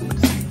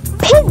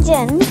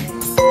 Pigeon.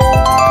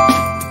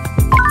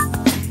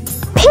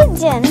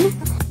 Pigeon.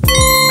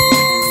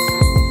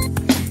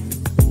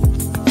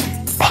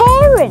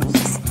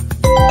 Parents.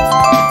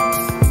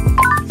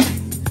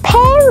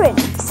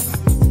 Parents.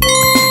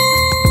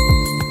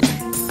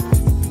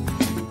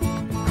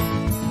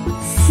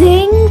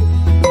 Sing.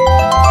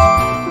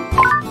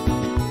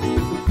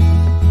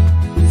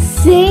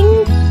 Sing.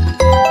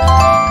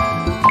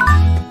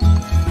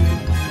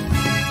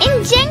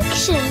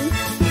 Injection.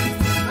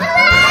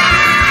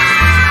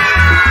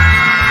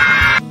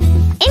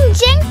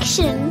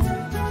 Injection.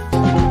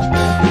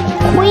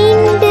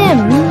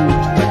 Queendom.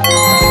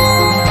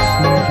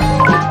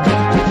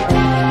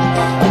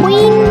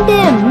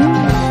 Queendom.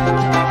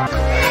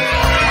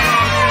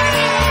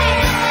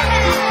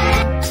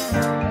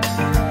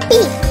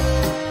 Beef.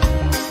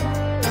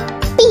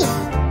 Beef.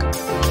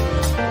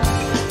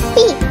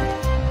 Beef.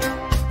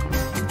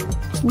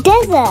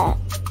 Desert.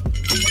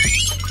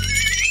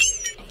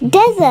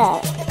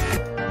 Desert.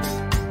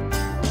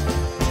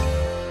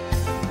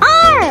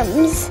 Arm.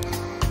 Arms.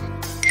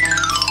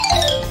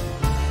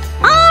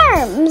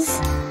 Arms.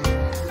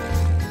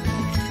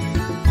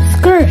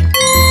 Skirt.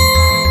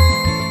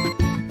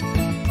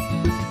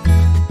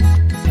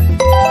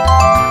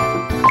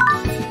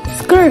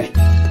 Skirt.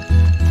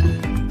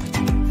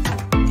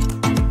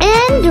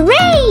 And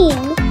rain.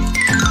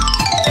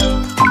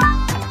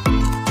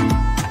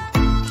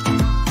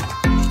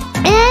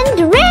 And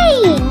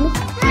rain.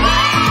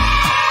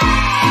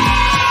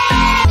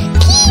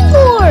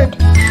 Keyboard.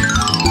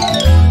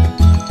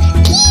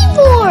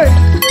 Keyboard.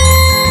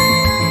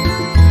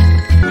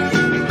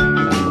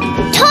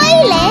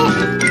 Toilet.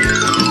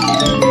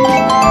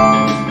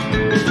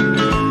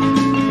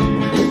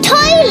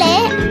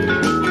 Toilet.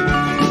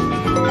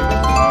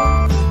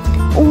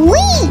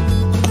 Week.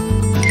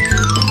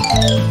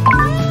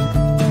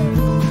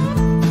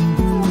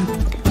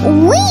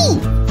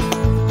 Week.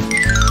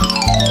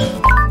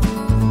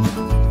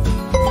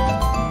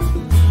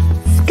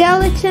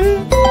 Skeleton.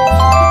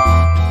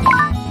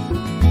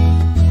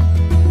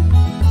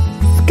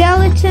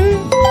 Skeleton.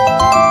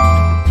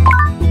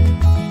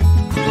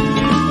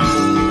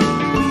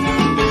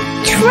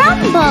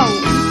 Trombone.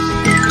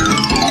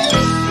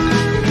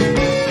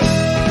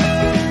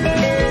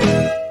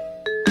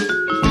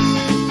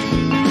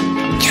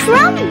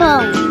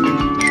 Trombone.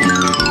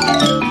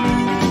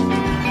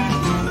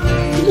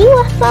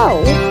 UFO.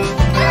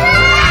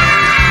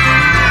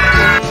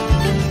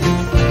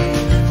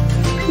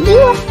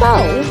 UFO.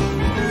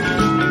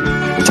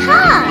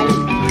 Tie.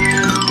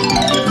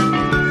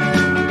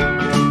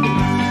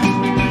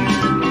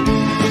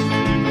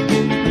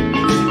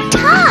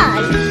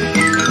 Tie.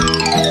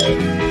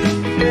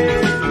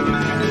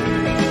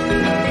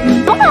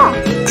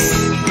 Box.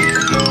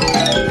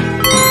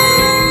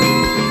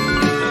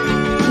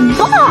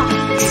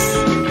 Box.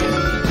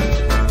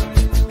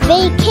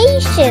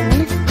 Vacation.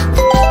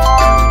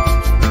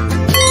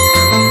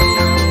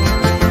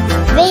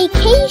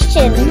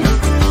 Vacation.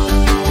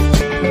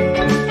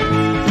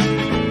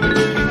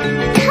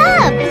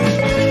 Tub.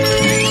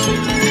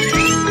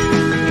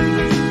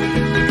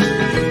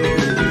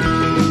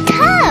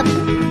 Tub.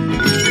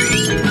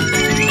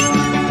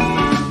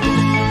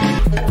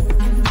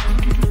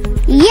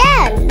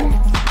 Yell.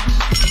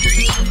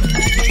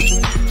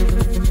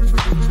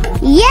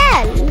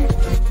 Yell.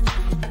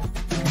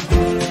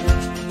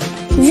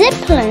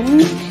 Zeppelin.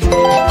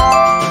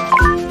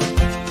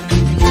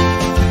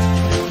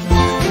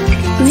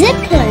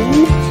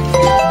 Zeppelin.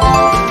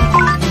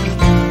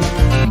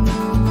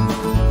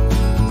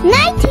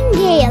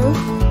 Nightingale.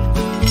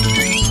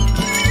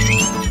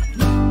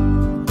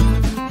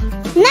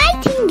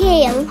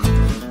 Nightingale.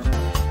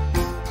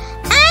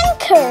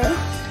 Anchor.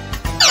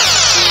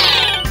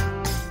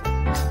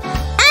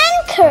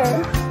 Anchor.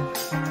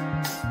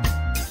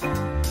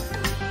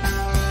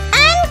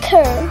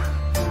 Anchor.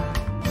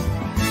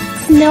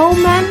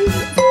 Snowman.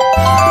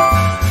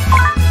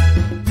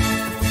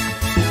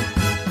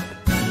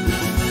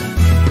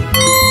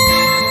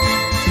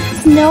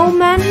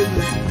 Snowman.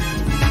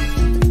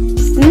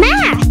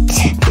 Mat.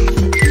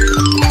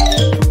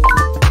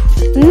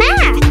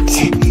 Mat.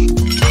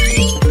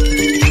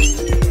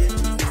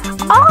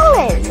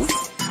 Olives.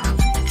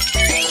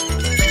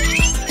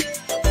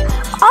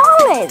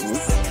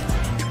 Olives.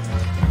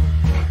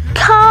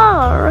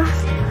 Car.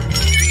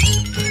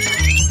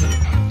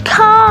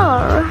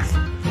 Car.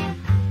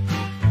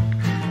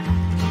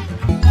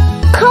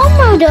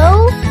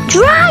 Komodo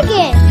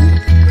dragon.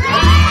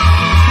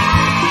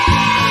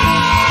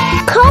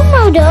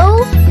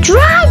 Komodo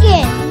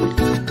dragon.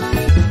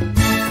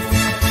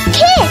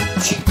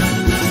 Kit.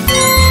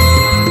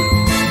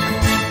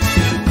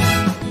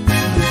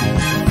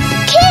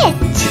 Kit.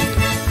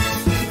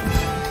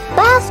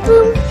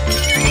 Bathroom.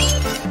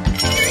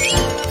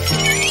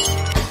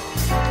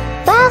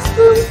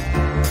 Bathroom.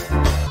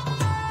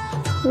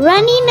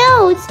 Runny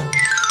nose.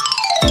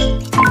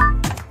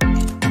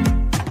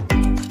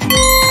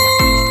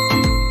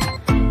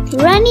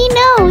 Runny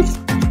nose.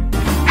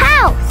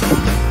 House.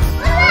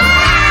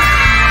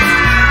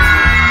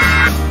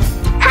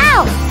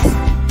 House.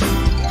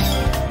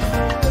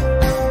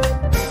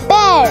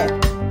 Bear.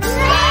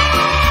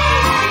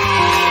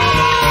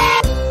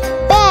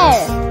 Bear.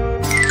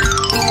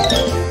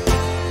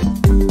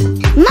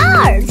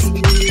 Mars.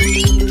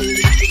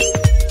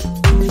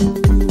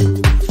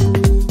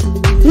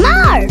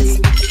 Mars.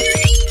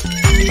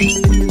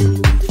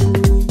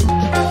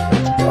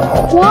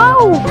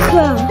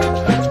 Quokka.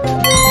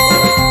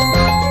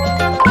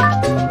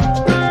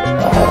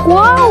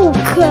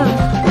 Quokka.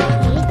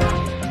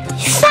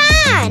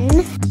 Fan.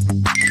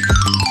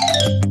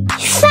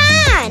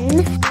 Fan.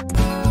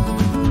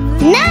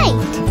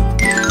 Night.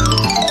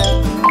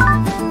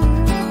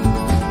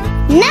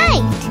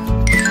 Night.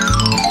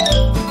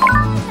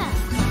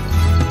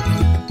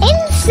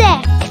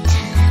 Insect.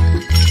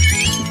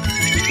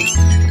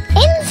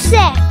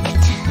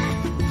 Insect.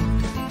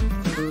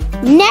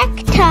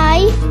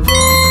 Necktie.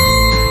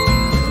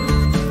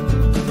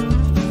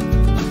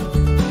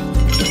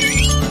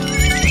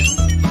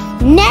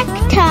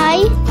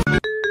 Necktie.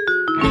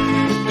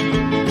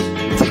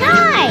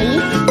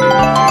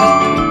 Tie.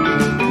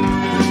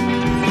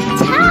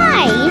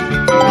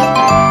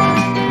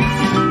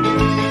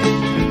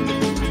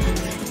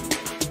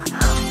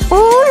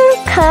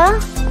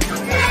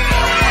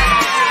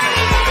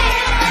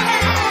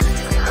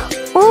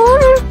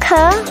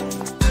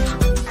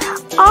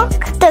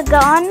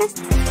 octagon,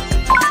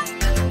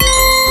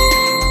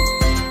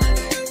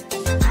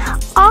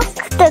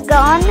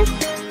 octagon,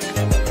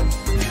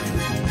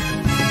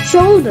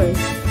 shoulders,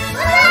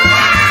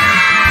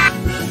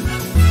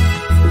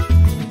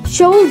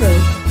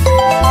 shoulders,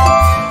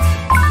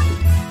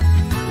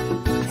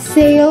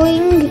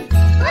 sailing,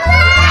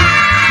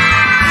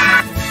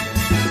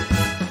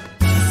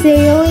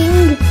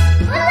 sailing,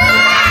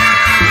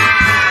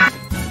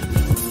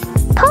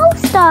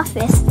 post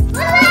office,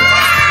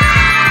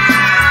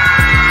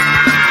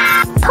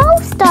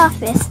 post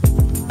office,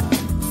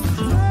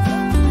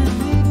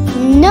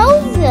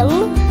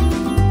 nozzle,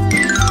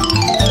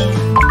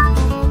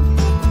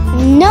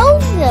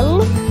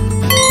 nozzle,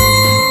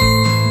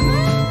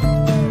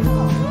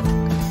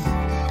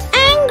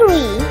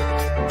 angry,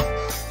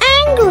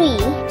 angry,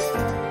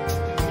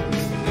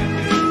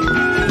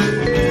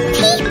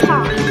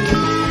 teapot,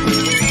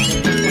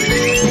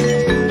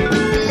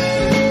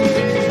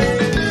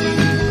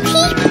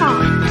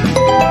 teapot,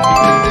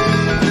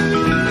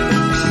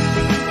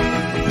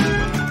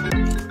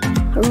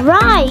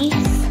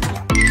 rice,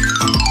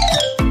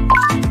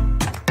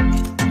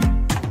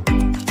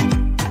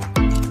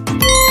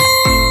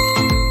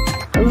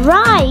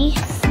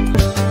 rice,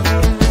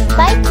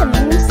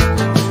 vitamins,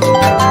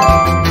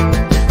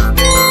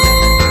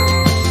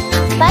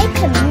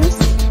 vitamins,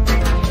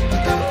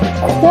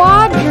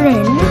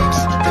 quadrant,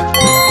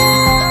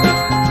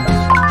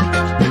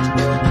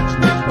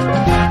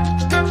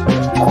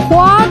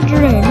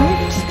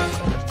 quadrant,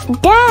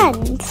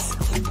 dance,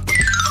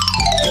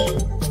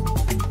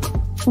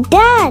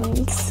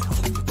 dance,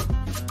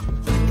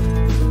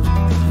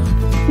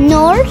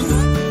 north,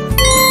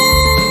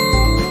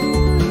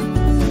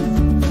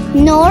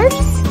 north,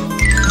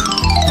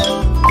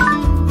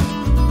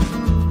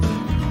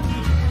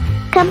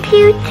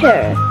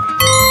 computer,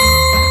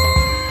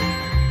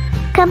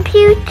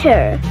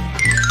 computer,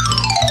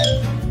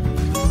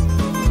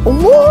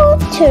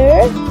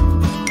 water,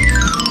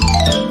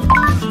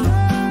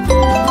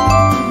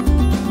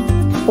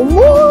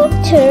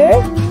 water,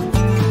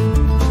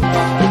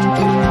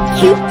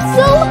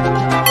 capsule,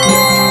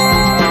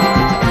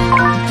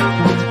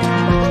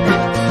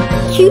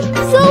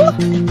 capsule,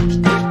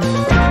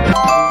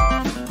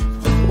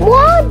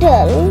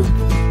 waddle,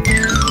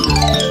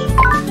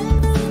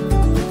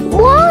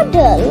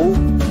 waddle,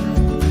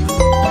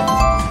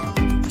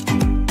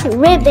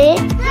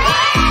 ribbit,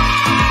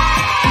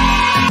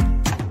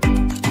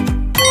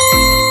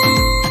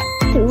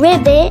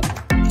 ribbit,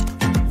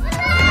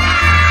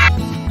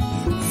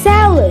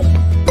 salad,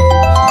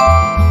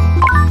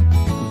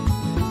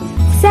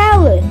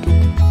 salad,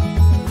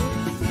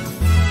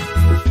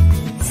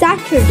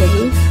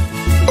 Saturday,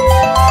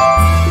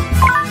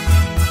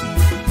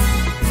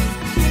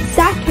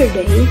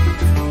 Saturday,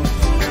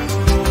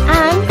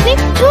 and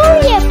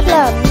Victoria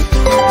plum,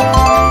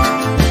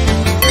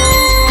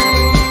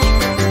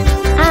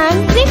 and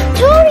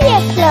Victoria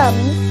plum,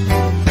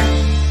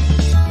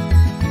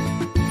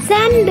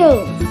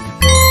 sandals,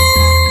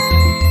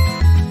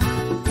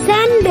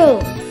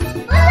 sandals,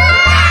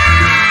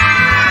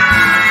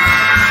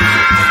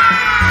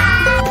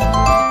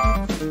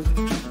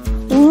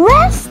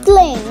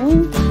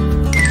 wrestling,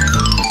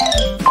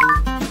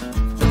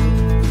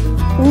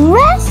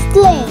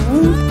 wrestling,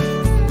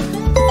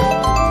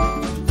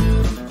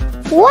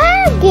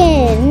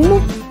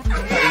 wagon,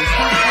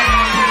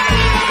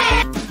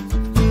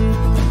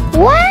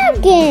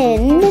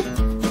 wagon,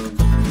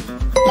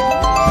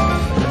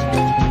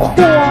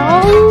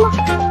 quall,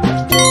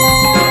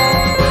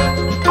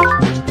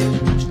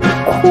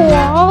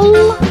 quall,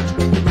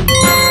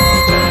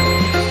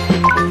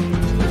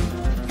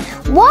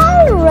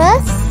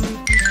 walrus,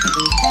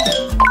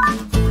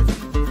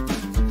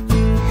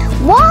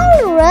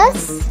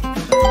 walrus,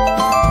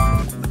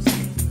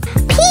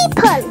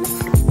 people,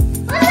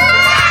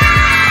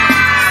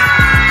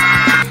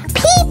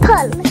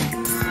 people,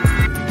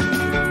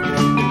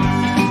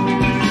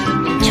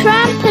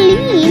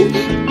 trampoline,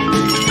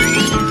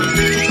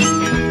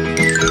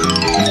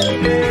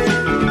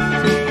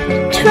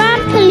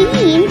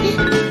 trampoline,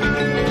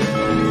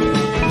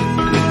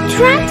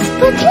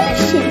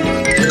 transportation,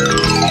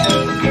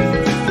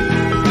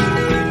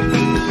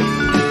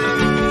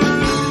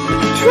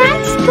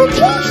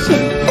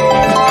 transportation,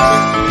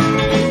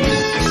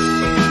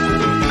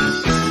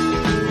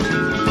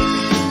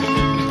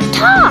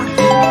 talk,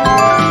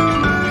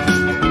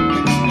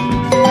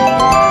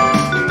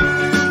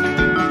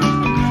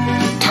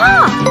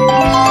 talk,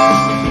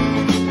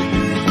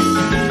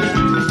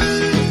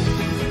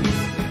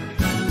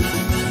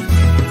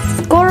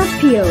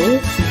 Scorpio,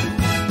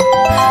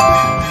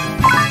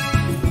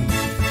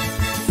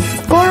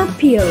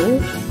 Scorpio,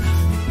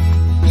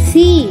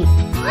 sea,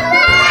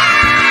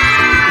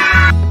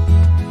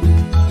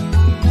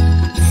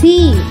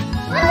 sea,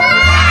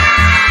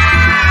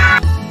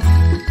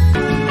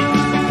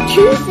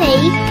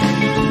 toothache,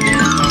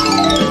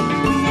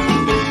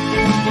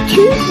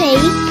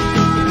 toothache,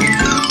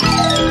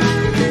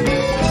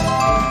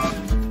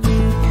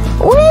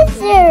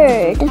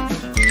 wizard,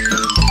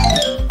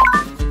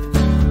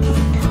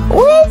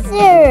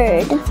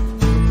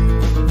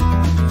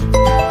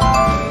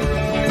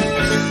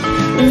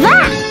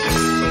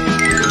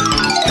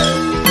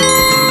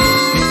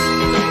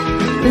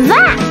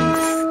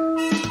 Axe.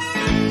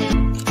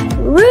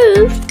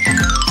 Roof.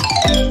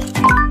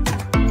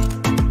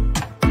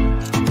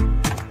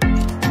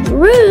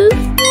 Roof.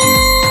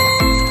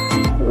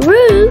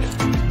 Roof.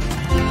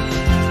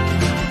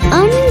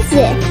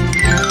 Unzip.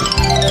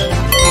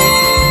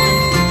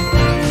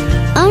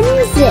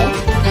 Unzip.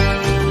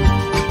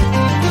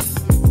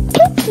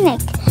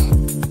 Picnic.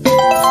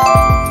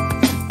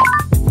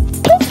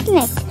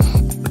 Picnic.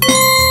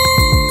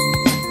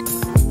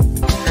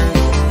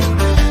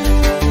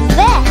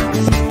 Vet.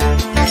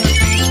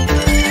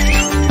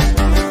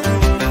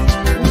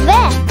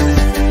 Vet.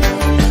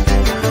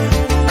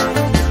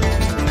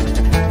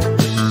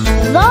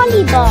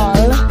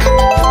 Volleyball.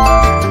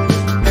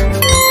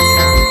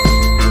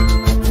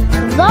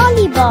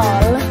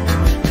 Volleyball.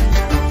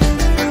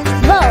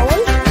 Bowl.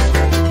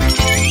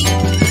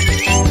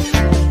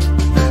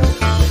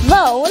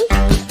 Bowl.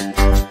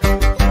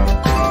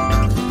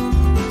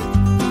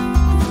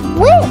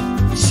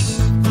 Witch.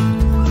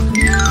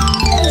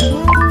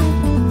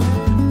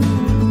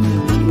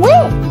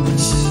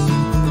 Witch.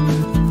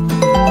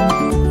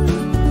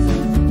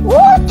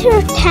 Water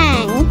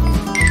tank.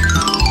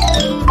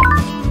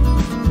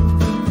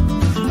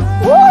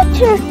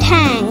 Water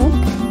tank.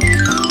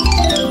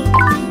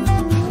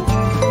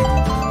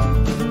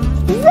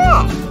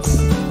 Vet.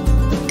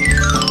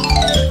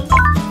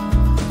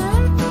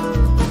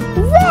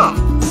 Vet.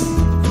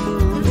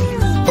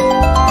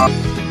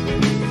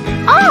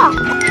 Ox.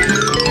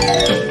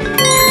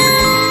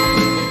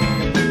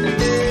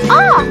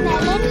 Ox.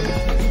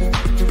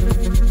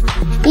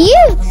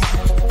 Youth.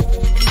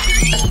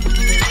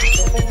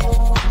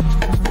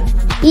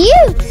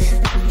 Youth.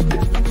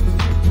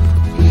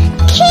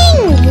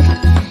 King.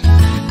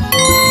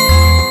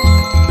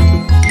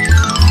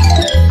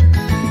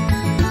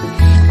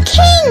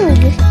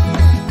 King.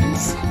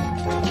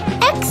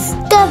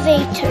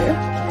 Excavator.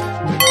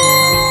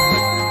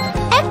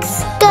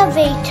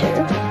 Excavator.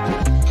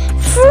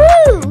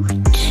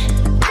 Fruit.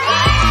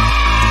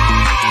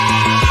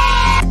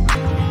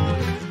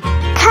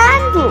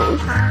 Candle.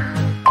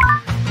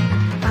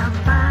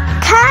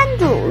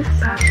 Candle.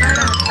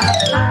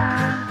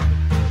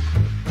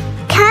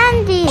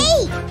 Candy.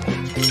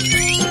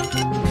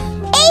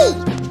 Eight.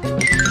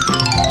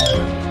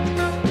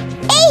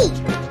 Eight.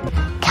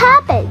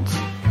 Cabbage.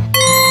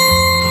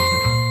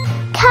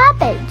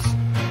 Cabbage.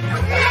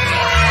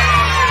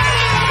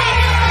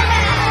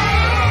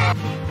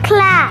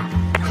 Clap.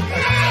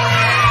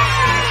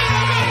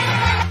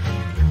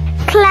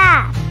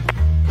 Clap.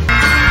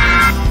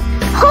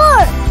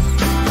 Horse.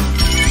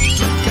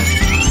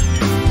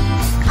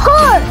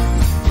 Horse.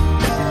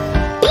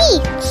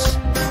 Beach.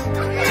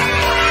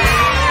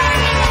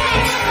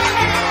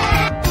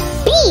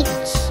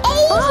 Beach.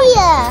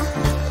 Asia.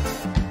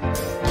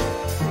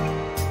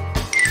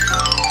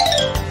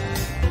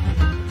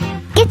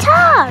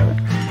 Guitar.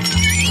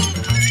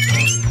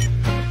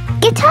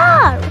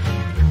 Guitar.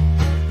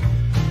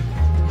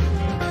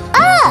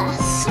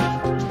 Us.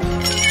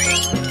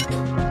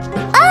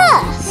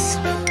 Us.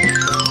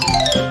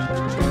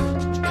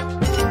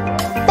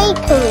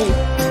 Bakery.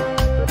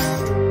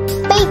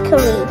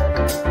 Bakery.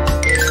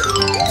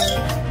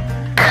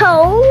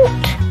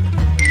 Coat.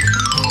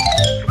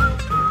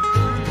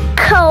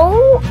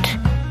 Coat.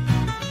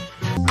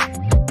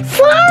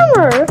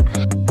 Farmer.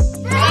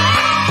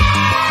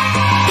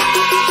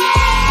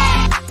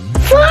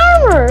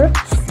 Farmer.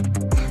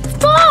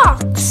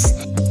 Fox.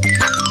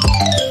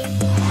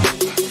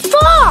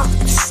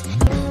 Fox.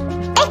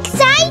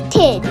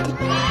 Excited.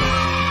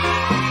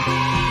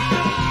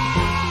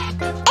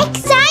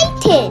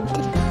 Excited.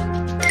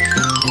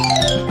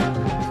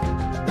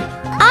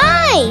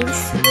 Eyes.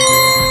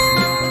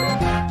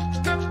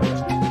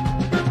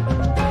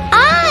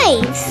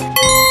 Eyes.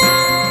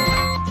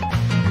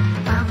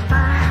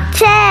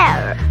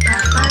 Chair.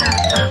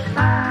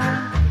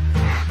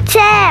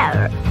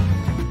 Chair.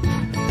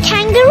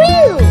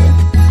 Kangaroo.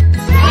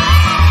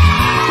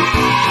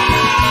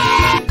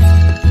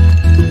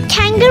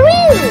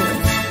 Kangaroo.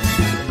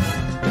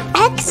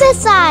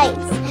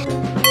 Exercise.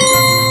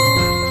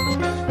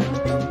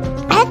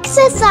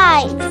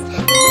 Exercise.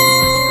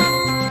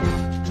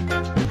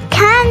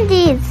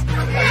 Candies.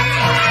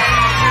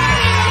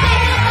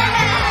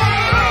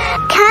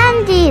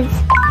 Candies.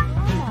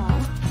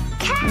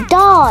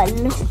 Doll.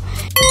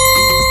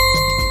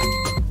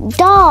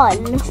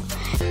 Doll.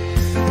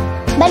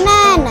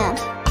 Banana.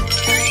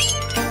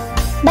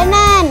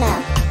 Banana.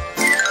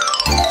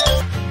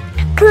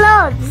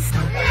 Clothes.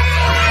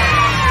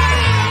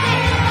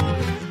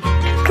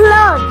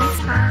 Clothes.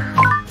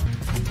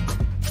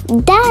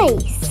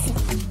 Dice.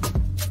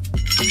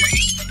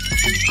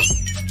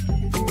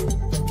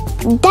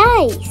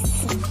 Dice.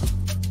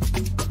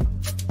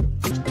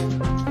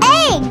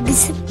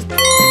 Eggs.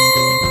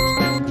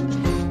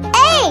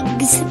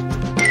 Eggs.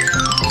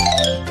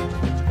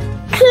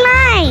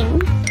 Climb.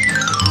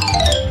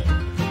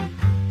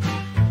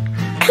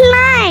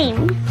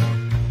 Climb.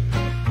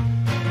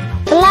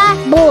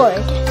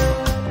 Blackboard.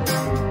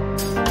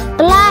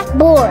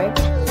 Blackboard.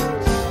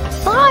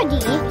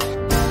 Body.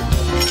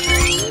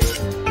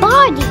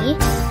 Body.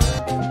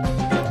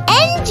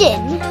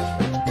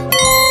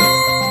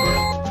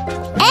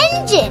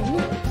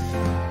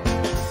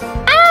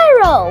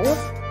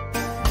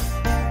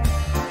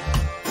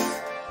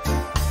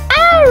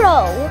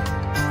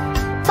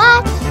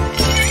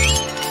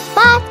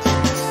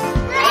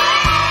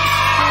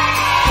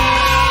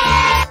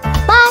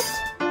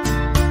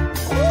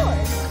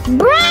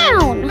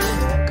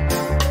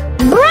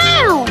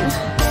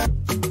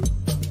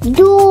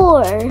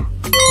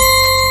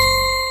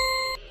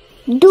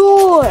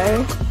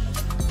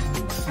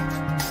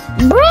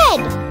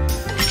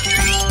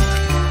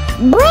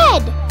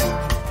 Bread.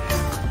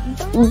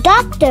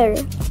 Doctor.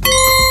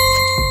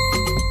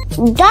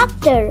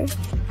 Doctor.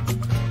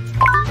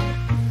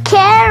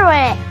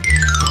 Carrot.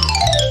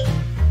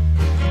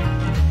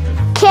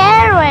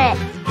 Carrot.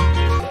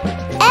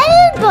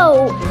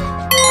 Elbow.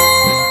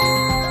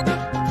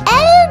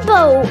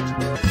 Elbow.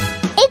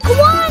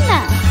 Iguana.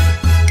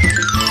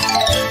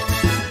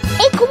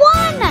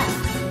 Iguana.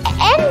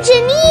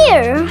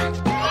 Engineer.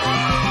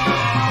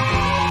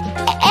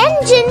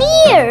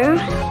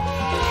 Engineer.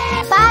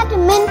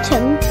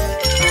 Badminton.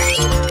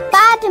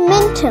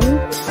 Badminton.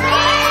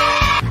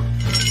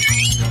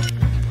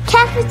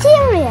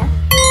 Cafeteria.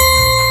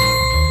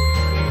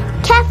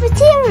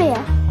 Cafeteria.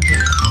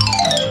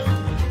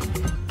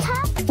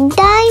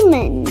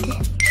 Diamond.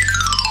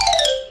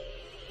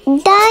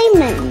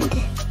 Diamond.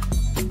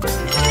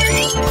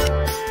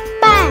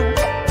 Bank.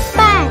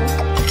 Bank.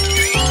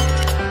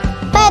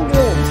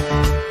 Bedroom.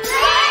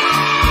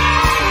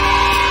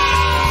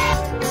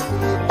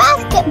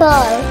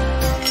 Basketball.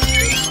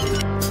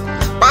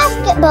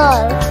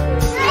 Basketball.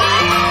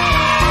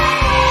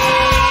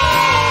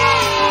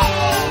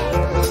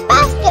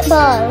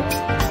 Basketball.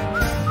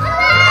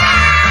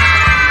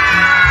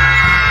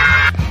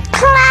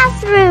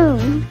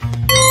 Classroom.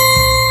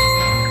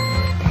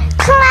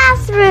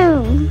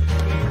 Classroom.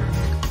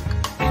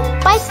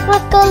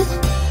 Bicycle.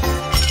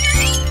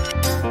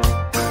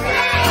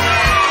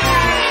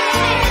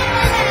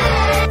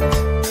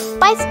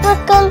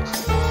 Bicycle.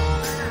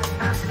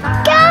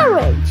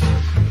 Garage.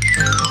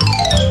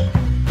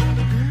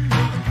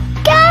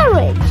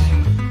 Garage.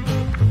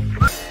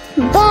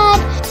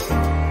 Bud.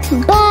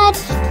 Bud.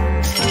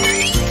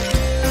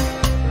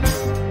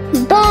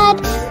 Bud.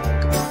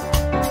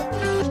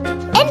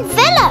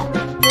 Envelope.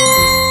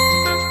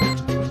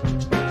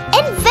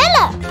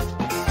 Envelope.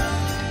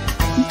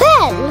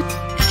 Bell.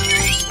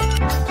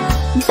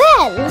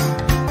 Bell.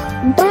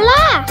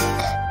 Black.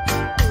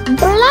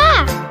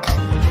 Black.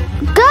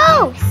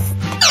 Ghost.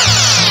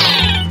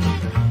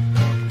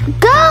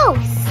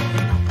 Ghost.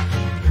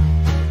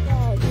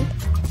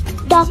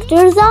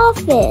 Doctor's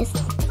office.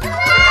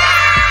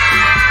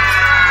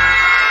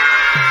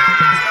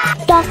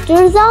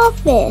 Doctor's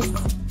office.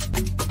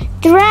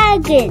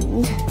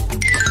 Dragon.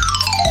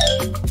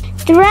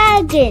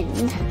 Dragon.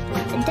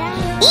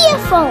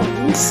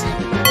 Earphones.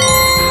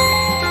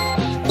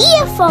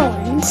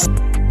 Earphones.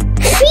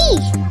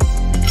 Feet.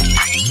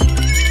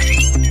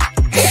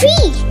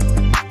 Feet.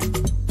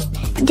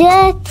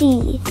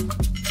 Dirty.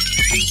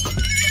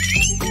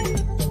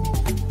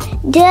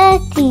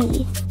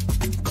 Dirty.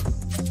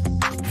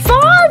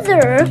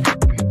 Father.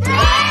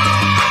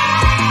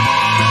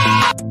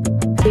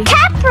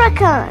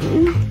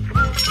 Capricorn.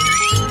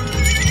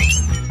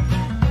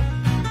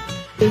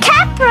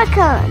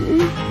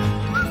 Capricorn.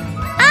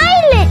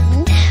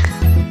 Island.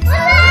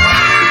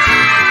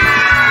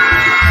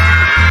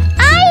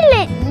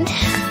 Island.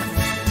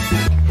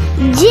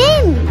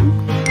 Gym.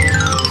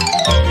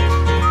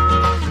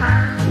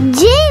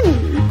 Gym.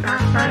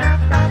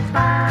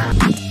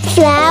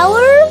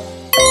 Flower.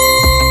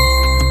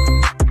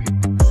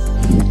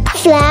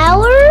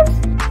 Flower.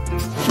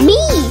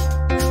 Bee.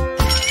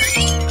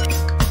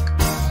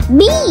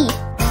 Bee.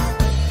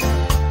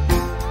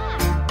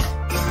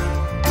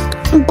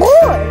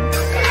 Board.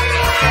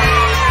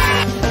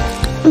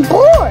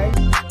 Board.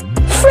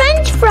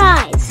 French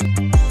fries.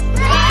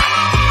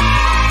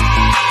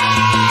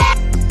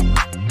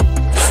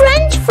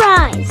 French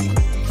fries.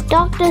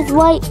 Doctor's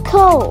white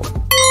coat.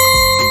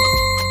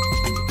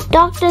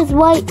 Doctor's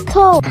white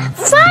coat.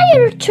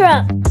 Fire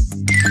truck.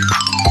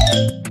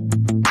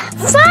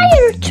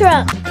 Fire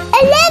truck.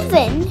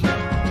 11.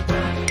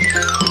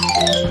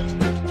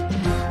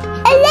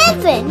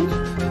 11.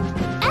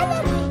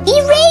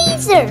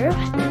 Eraser.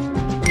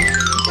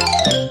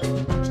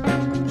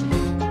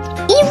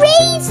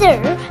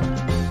 Eraser.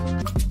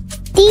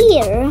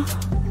 Deer.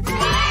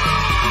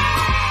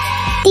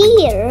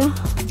 Deer.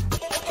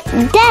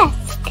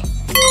 Desk.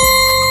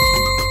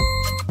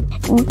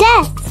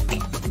 Desk.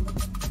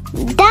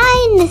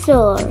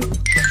 Dinosaur.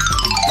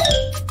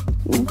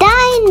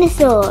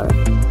 Dinosaur.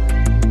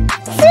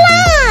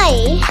 Fly.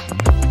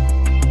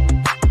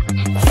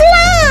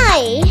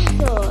 Fly.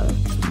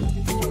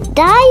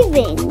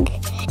 Diving.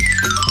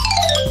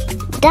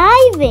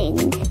 Diving.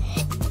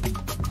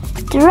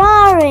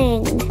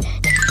 Drawing.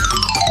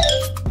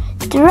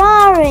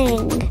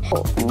 Drawing.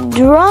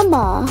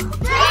 Drummer.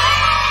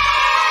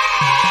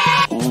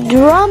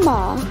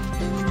 Drummer.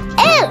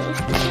 Elk.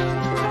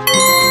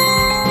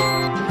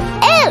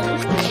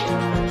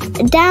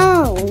 Elk.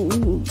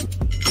 Down.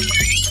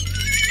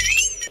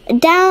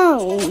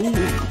 Down.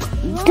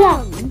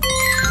 Drum.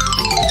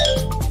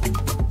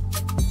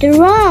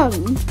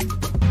 Drum.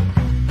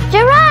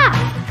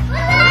 Giraffe.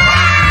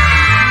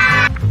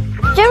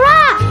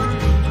 Giraffe.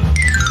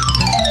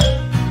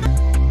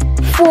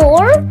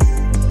 4.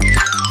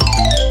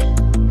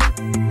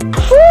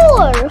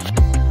 4.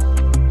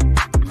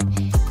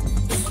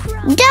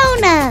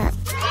 Donut.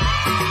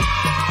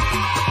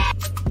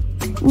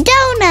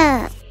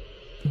 Donut.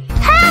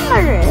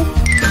 Hammer.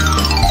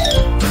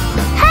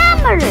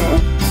 Hammer.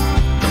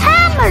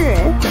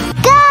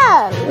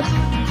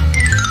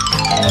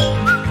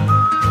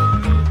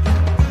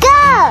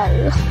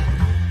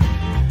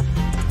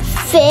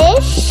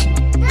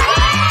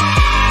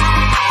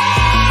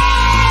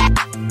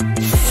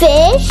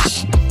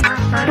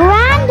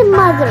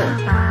 grandmother,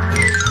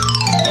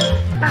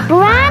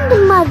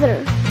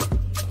 grandmother,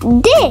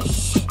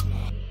 dish,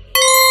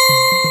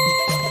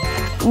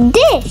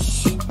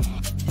 dish,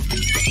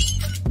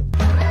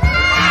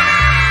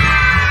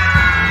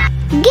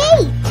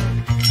 gate,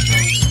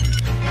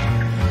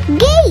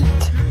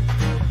 gate,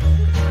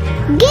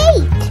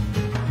 gate,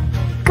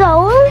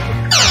 gold,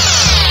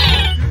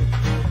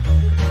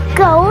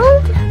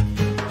 gold,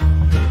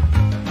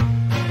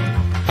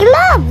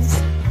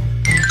 gloves,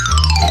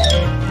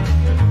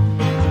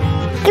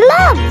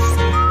 gloves,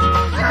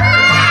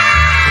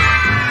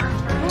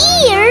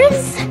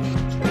 ears,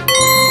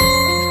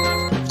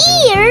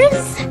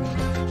 ears,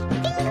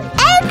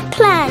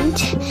 eggplant,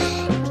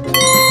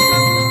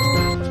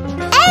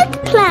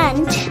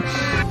 eggplant,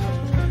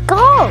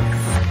 golf,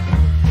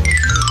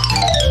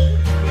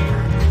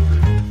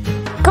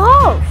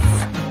 golf,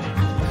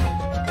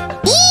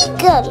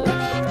 eagle,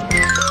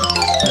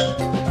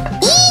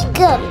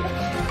 eagle,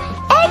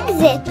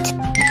 exit,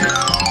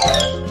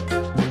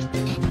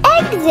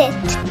 exit,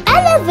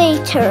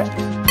 elevator,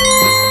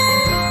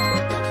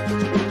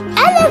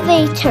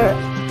 elevator,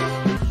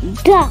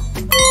 duck,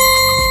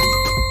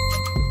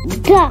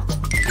 duck,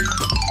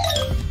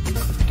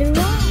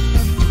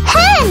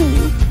 hen,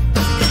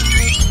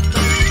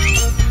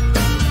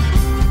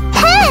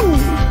 hen,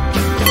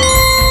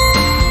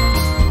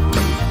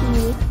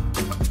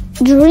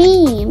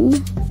 dream,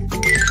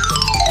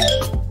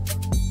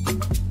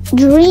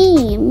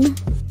 dream,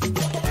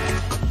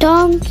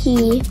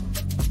 donkey,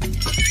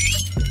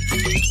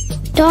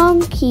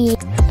 donkey,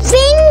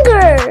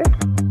 finger,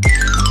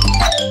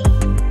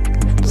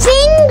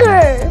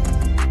 finger,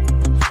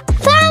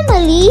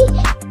 family,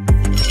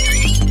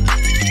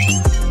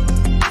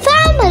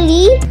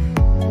 family,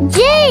 J,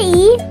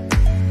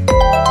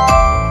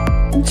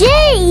 J,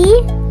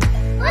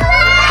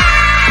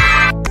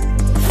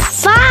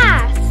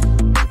 fast,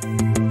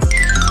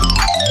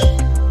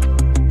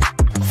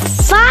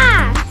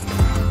 fast,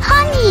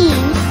 honey,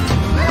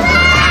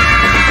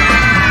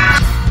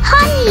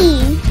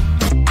 honey,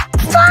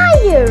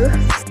 fire,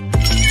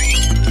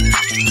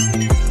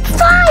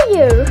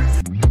 fire,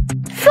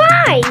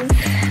 five,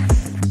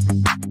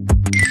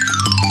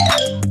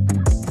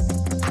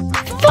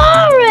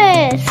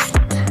 forest,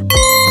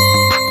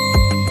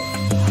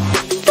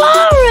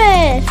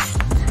 forest,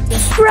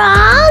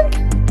 frog,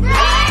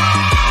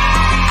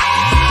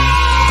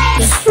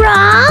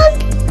 frog,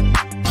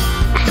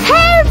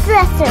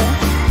 hairdresser,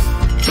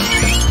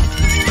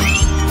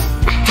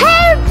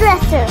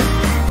 hairdresser,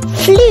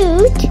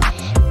 flute,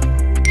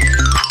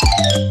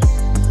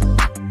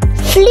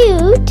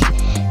 flute,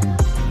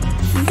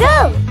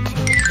 goat,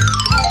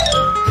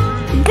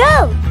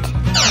 goat,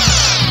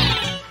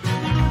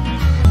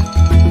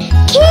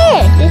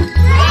 kid,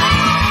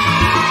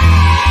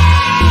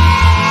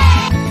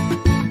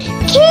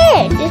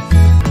 kid,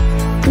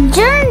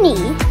 journey,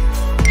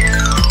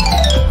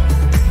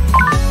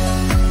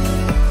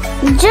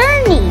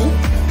 journey,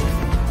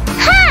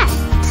 hat,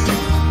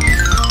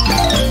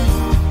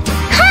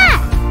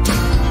 hat,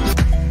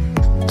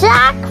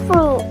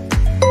 jackfruit,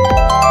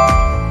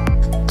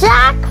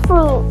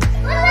 jackfruit,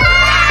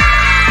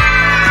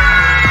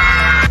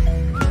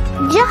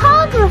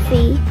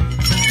 geography,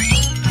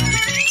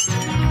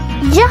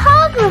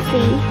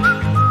 geography,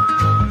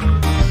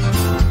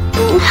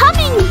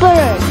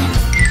 hummingbird,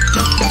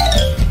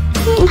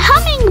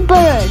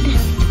 hummingbird,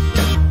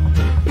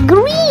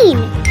 green,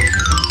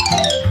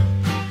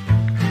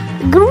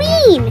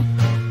 green,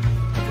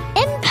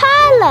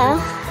 impala,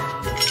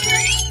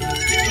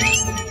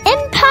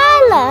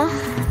 impala,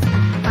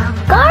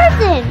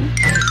 garden,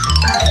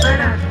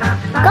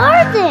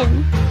 garden,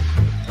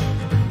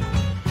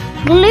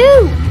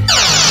 glue,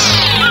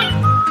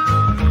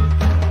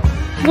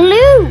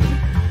 glue,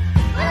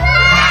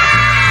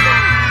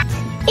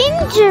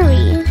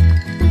 injury,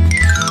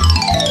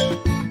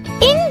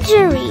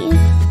 injury,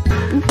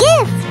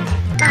 gift,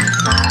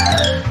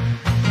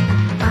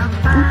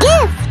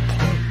 gift,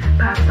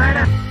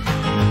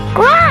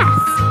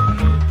 grass,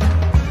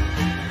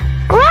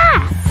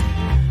 grass,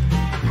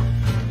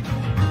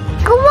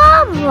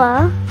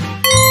 guava,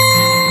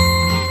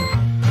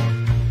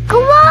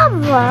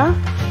 guava,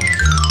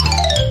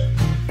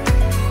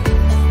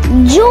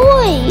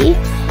 joy,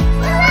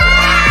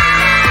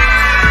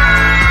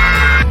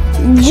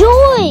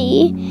 joy,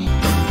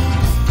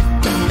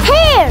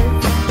 hairs,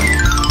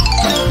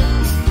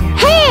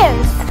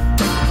 hairs,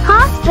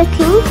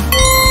 hospital,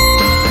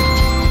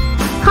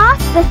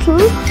 hospital,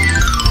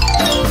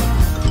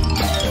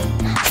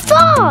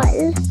 fall,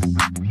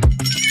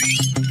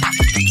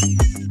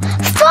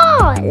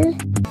 fall,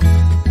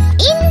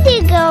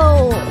 indigo,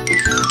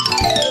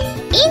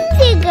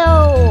 indigo,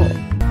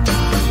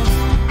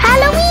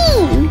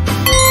 Halloween,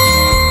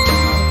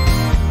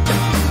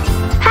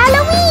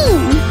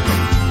 Halloween,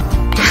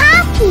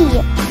 happy,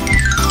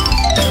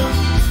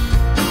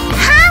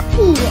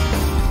 happy,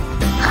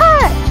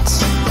 hurt,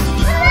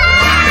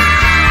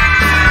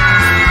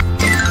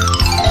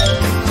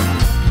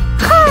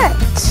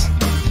 hurt,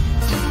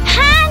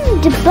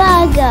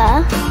 hamburger,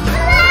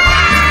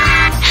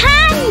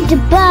 hamburger,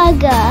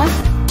 Hamburger.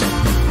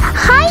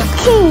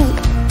 Hiking.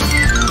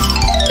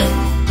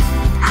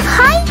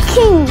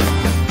 Hiking.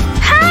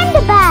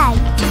 Handbag.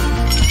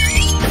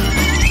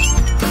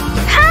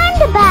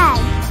 Handbag.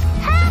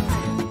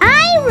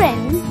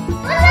 Iron.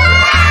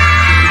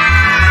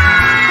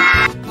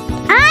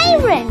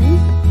 Iron.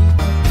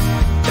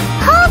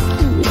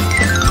 Hockey.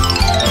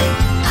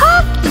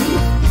 Hockey.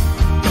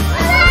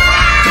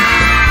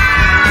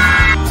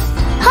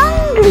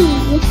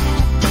 Hungry.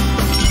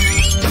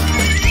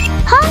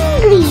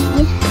 Hungry.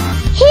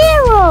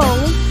 Hero.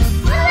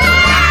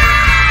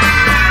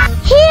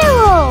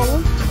 Hero.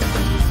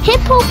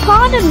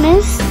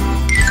 Hippopotamus.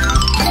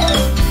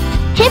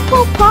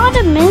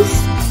 Hippopotamus.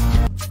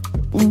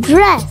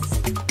 Dress.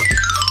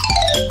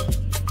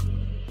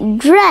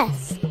 Dress.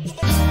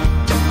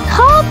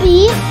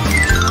 Hobby.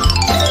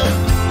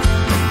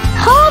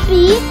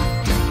 Hobby.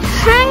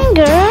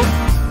 Hanger.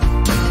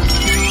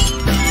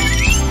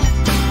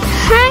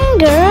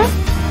 Hanger.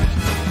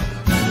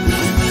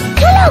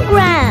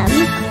 Kilogram.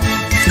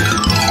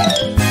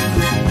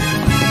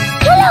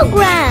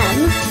 Kilogram.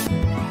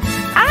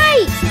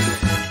 Ice.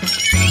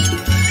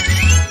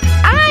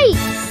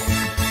 Ice.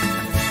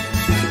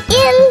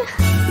 Ill.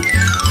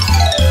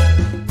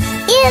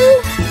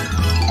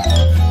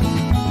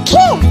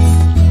 Kiss.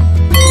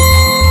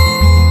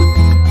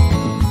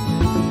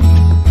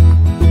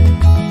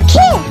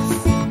 Kiss.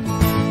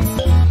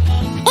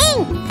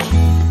 Ink.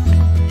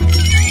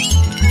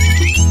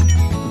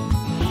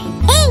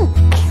 Ink.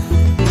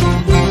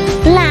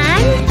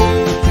 Land.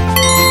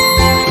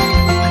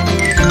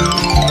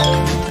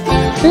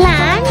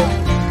 Land.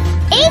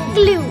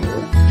 Igloo.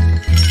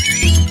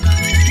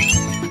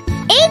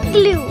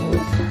 Igloo.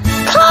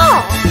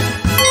 Car.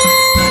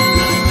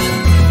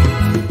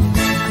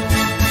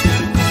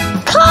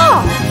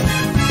 Car.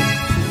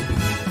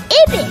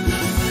 Ibis.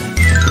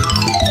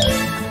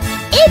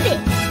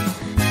 Ibis.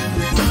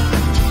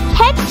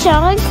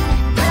 Hedgehog.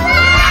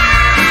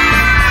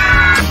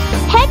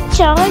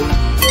 Hedgehog.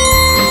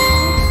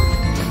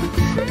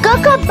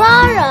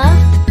 Kookaburra.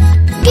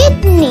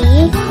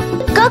 Kidney.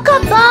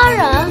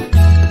 Kookaburra.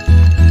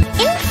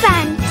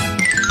 Infant.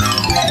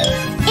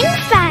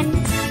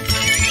 Infant.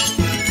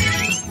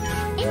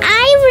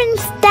 Iron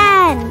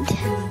stand.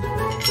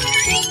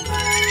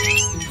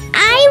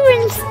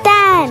 Iron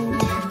stand.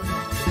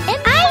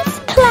 Ice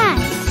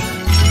plant.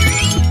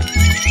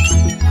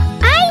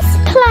 Ice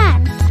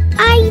plant.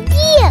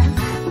 Idea.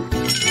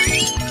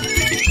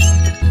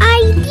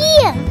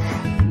 Idea.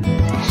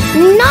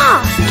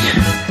 Knot.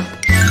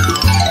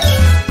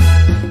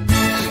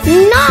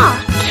 Knot.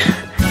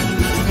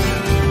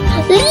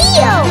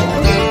 Leo.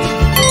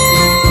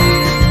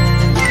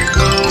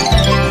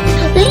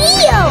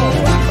 Leo.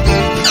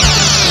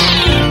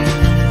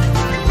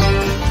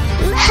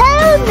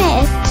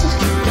 Helmet.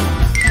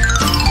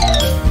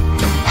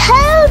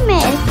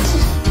 Helmet.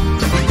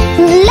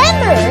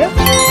 Lemur.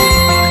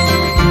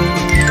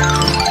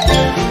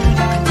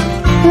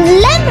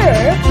 Lemur.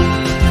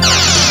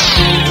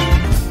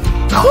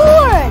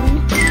 Horn.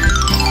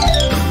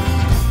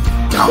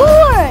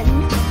 Horn.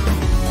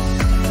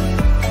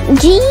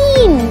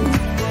 Jean.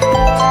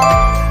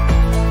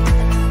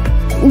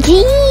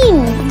 Jean.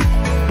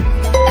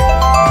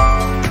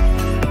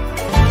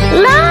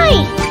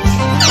 Light.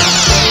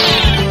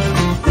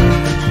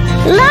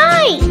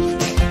 Light.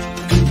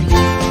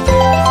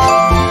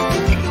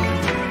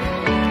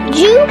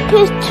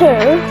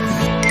 Jupiter.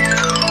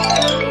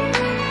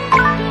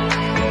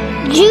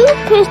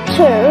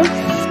 Jupiter.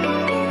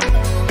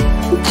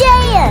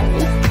 Giant.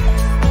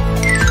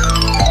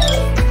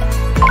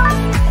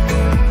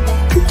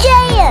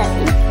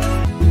 Giant.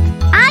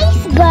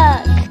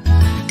 Iceberg.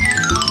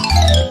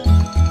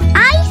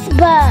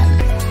 Iceberg.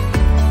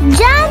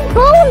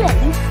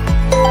 Jambolin.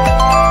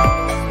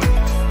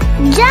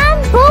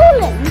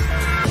 Jambolin.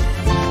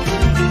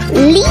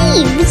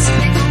 Leaves.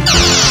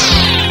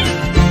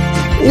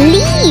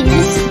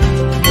 Leaves.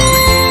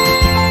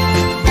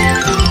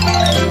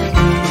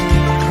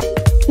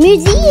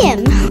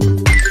 Museum.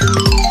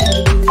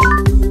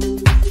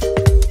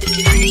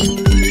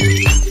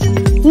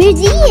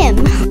 Museum.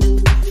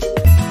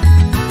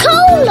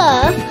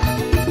 Cola.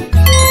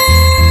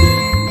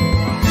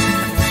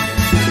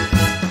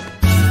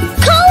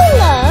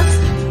 Cola.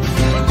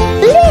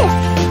 Lift.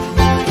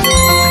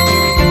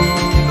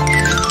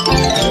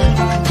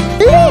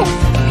 Lift.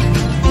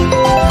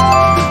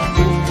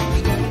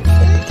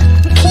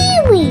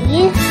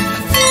 Kiwi.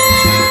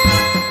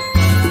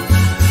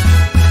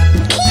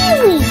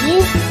 Kiwi.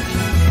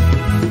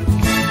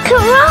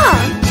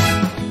 Carrot.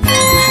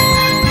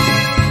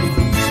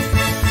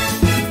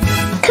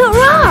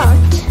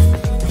 Carrot.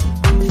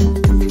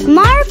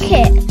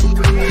 Market.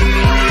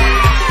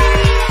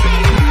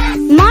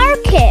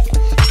 Market.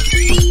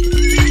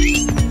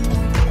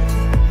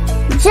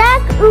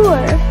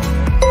 Jaguar.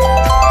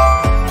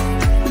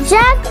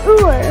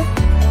 Jaguar.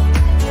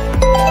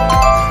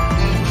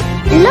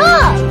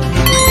 Log.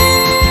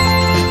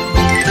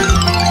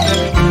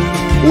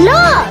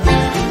 Log.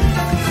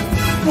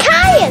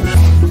 Kayak.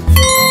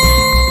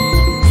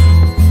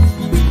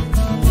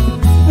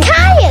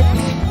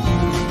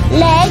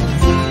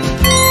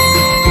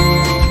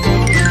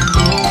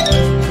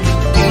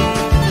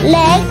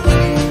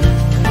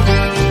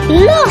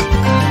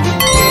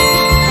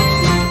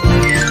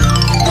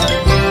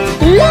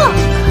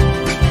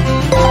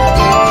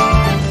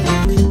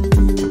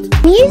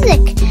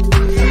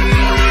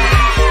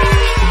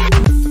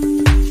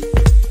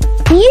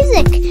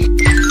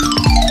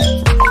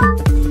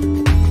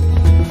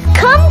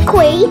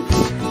 Kumquat.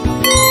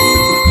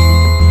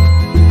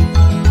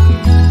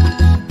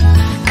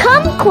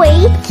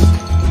 Kumquat.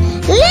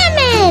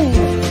 Lemon.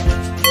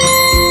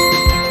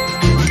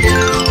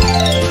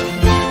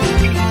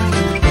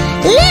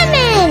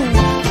 Lemon.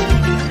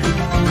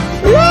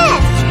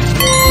 Left.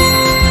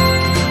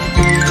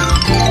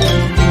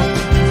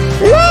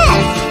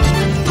 Left.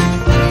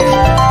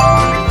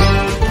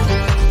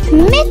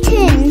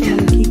 Mitten.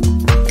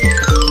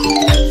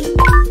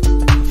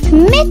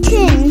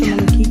 Mitten.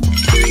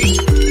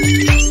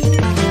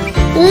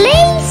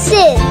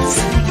 Laces.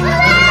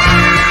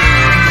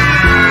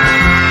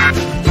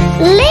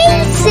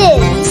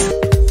 Laces.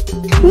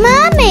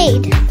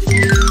 Mermaid.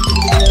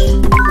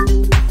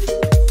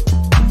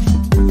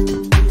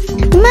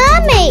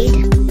 Mermaid.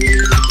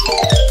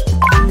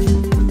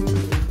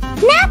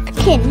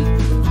 Napkin.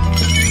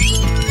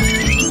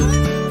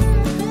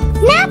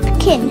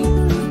 Napkin.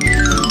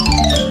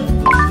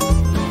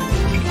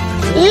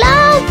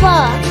 Lava.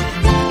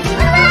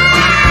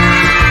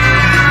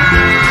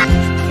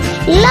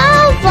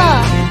 Lava.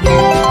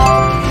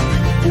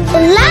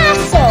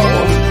 Lasso.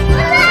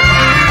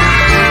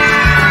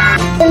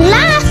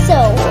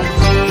 Lasso.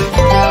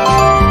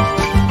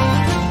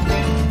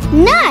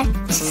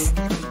 Nuts.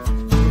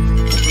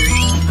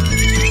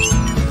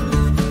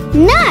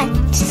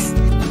 Nuts.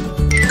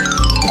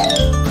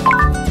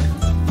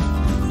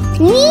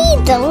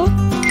 Needle.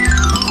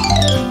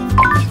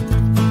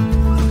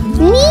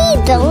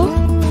 Needle.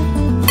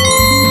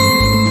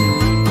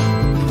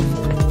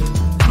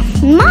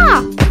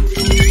 Mop.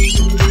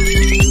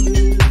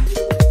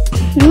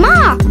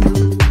 Mop.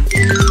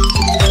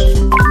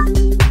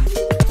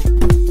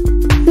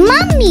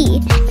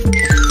 Mummy.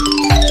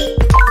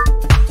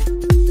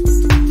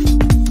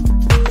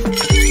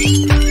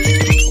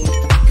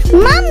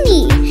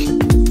 Mummy.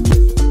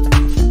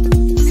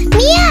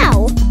 Meow.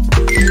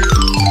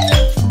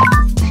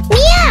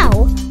 Meow.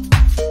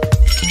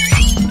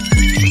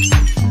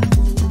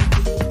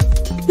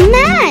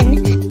 Man.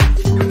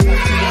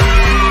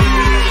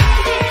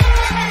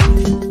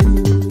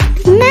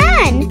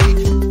 Man.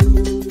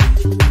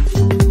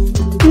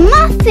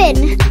 Muffin.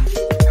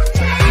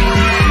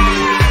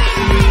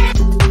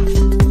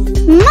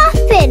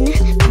 Muffin.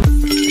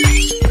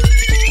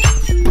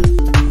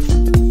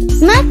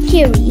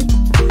 Mercury.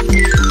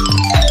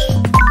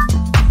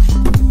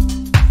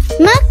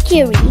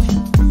 Mercury.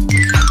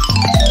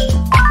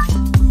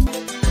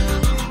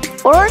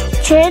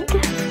 Orchid.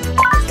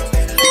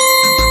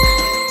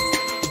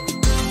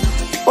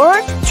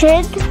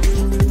 Orchid.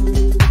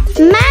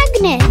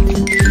 Magnet.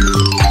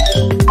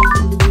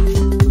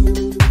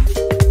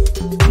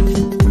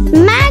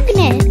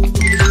 Magnet.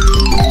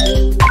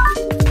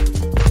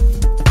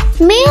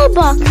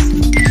 Mailbox.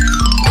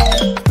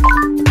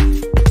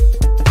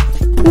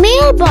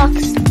 Mailbox.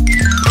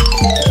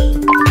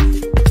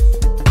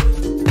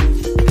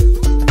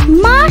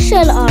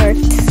 Martial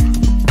arts.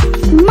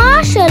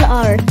 Martial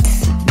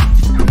arts.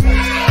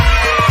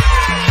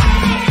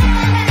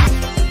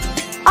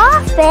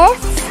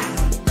 Office.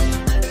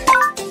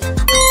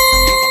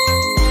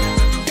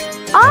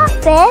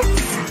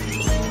 Office.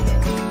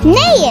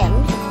 Nail.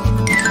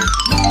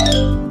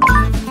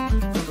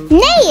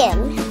 Nail.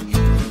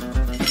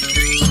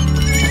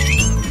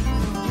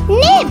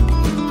 Nib.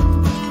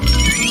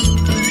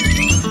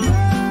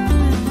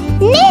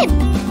 Nib.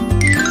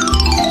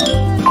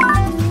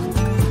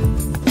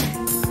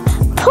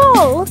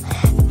 Pull.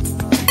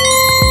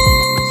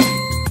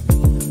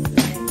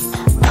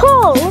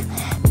 Pull.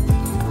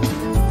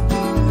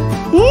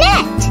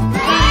 Net.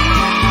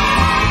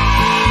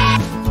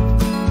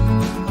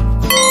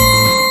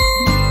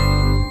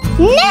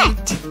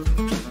 Net.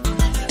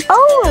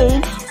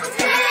 Old.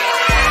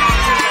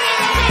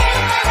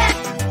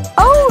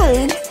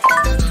 Old.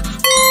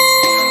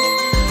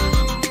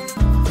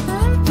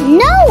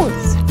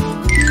 Nose.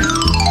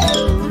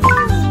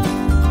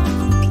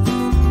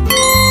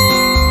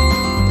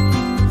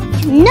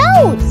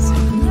 Nose.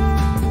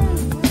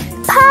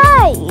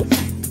 Pie.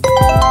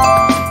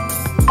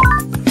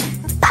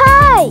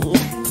 Pie.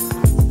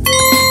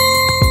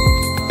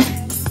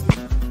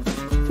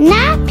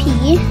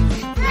 Nappy.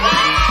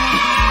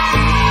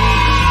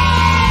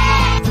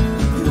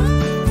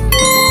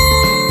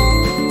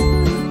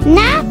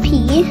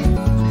 Nappy.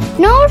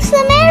 North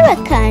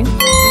American.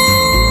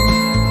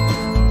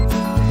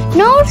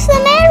 North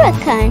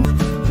American.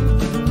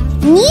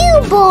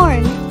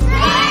 Newborn.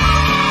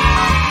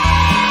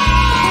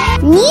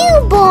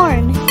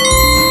 Newborn.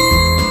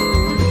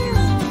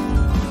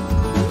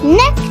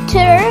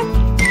 Nectar.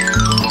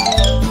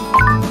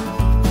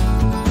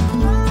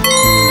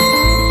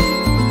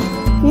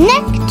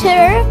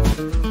 Nectar.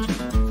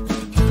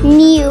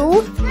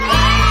 New.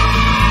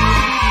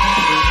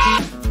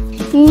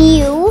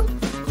 New.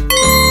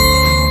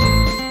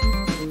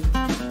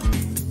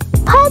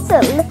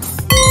 Puzzle.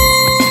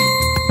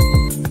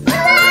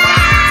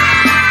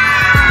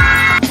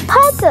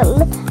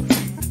 Puzzle.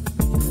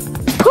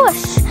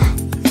 Push.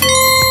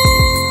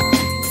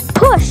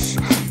 Push.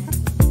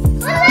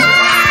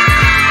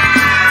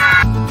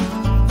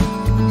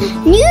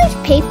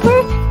 Newspaper.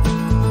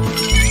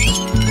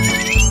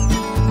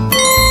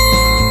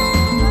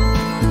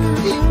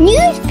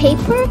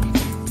 paper.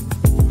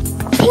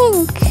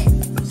 Pink.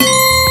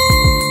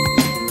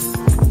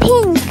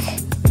 Pink.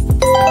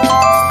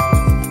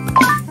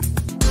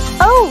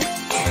 Oat.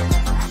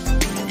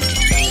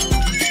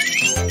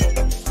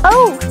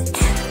 Oat.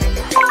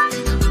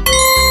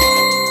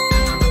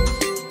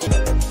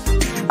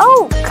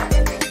 Oak.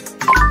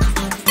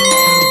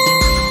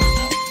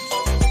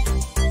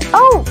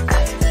 Oak.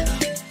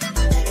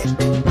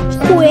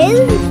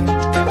 Quiz.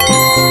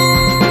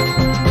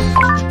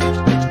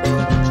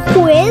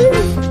 Quiz.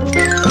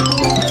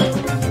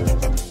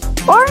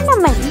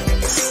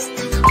 Ornaments.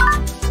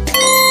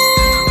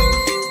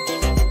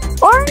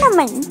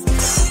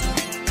 Ornaments.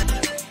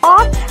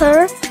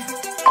 Otter.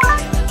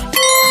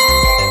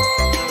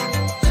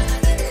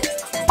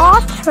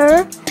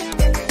 Otter.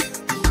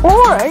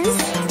 Oars.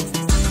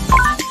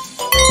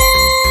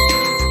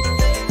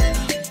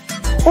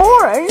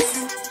 Oars.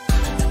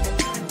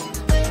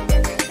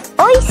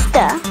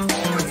 Oyster.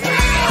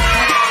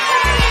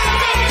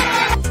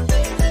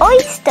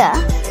 Oyster.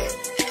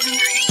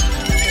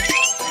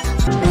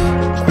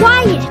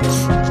 Quiet.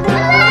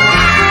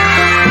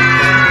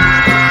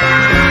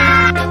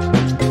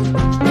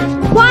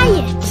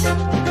 Quiet.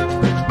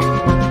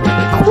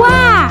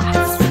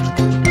 Quaff.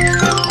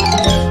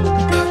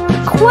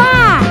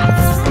 Quaff.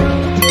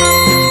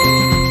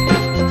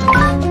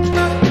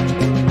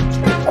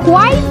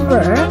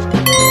 Quiver.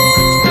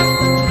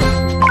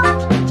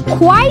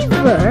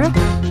 Quiver.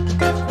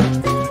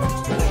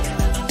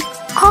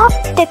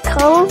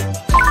 Optical.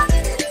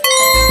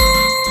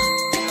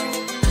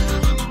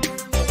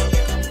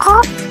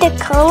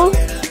 Optical.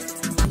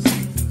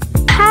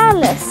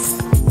 Palace.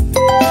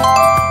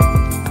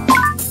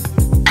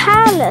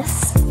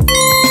 Palace.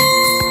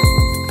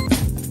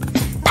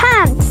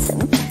 Pants.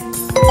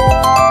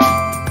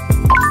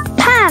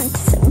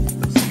 Pants.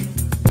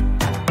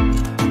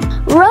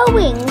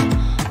 Rowing.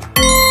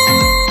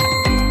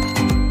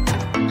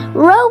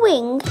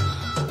 Rowing.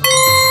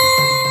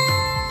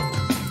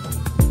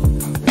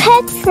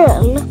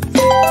 Petrol.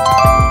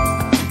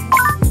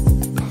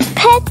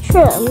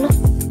 Petrol.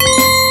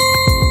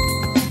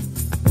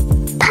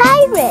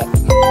 Pirate.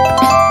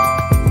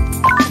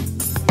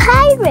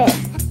 Pirate.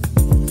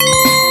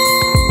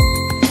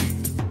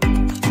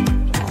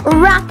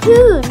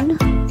 Raccoon.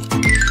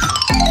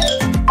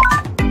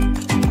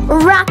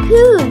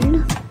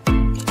 Raccoon.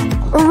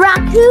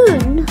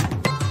 Raccoon.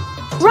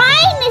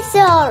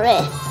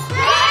 Rhinoceros.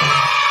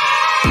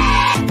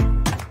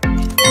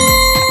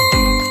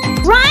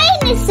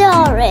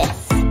 Rhinoceros.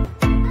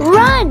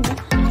 Run.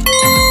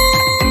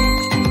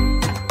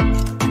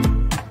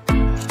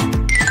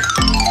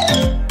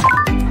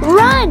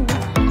 Run.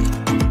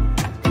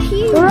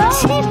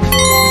 Q-tip.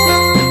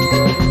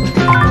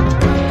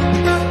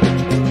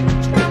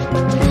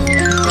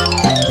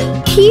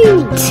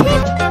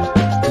 Q-tip.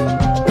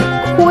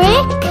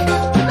 Quick.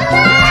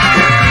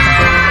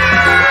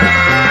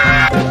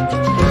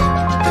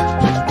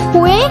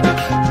 Quick.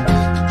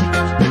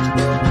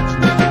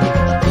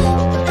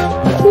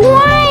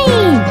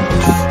 Quaint.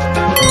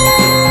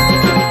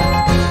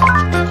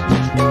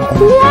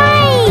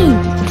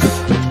 Quaint.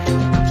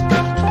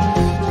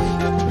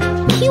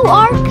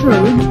 QR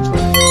code.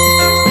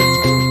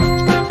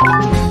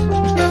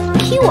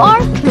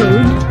 QR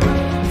code.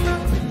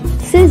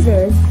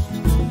 Scissors.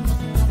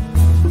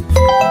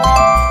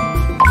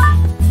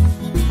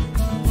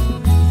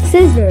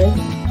 Scissors.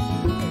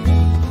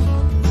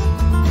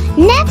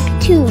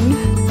 Neptune.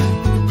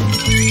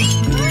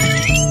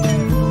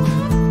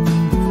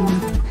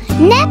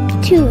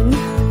 Neptune.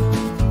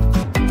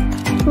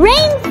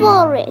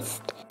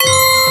 Rainforest.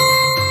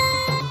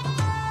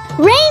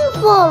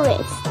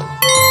 Rainforest.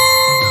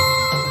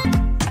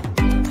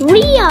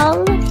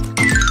 Real.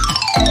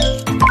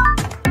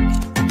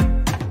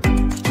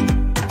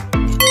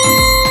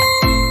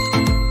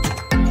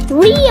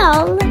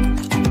 Real.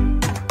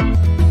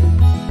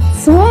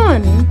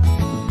 Swan.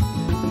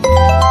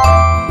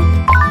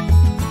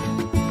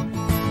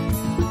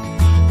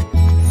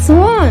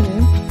 Swan.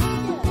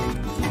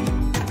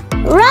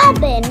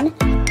 Robin.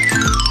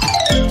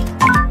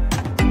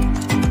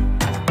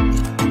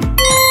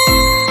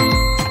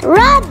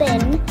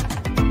 Robin.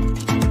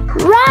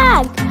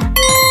 Rag.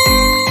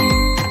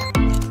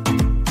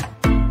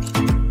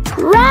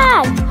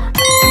 Rag.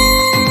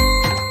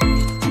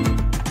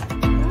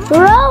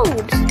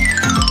 Road.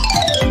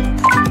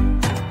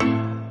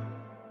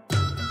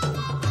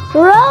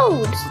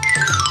 Road.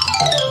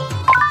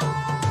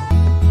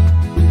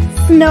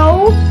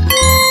 Snow.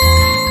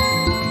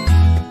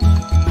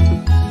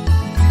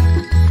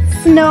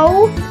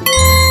 Snow.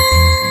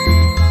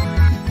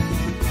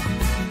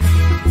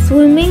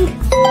 Swimming.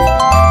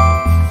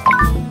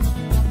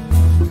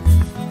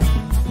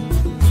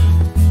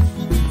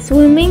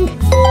 Swimming.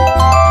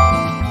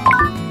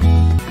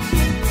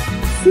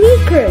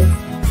 Sneakers.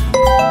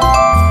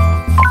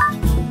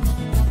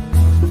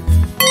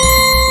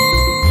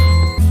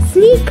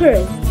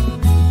 Sneakers.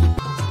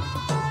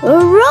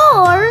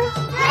 Roar.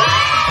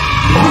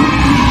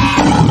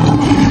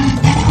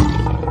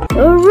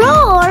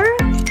 Roar.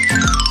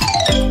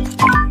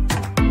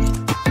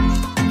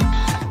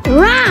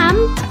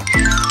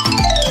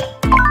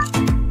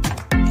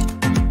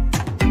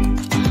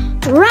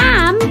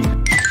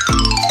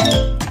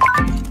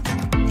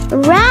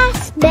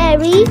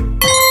 berry,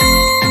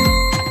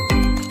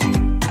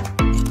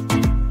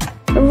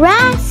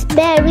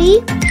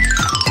 raspberry,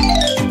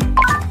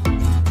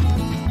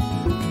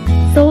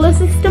 Solar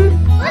system.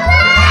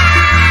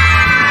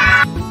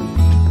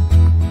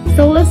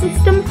 Solar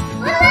system.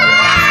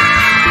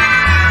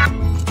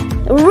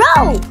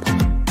 rope,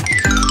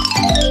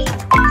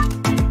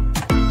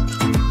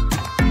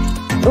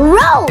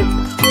 rope,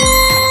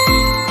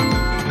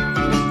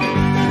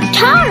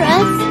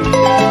 Taurus,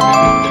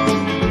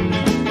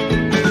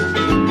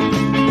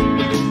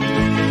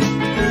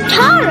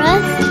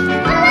 Taurus,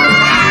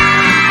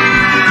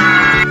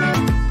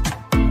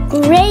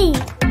 grape,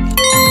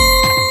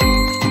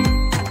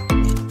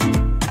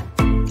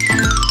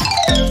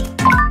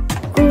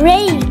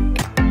 grape,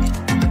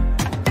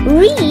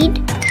 reed,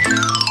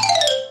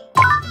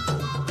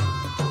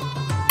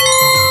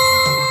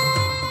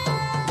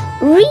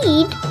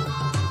 reed,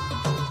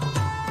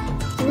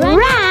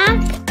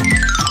 rack,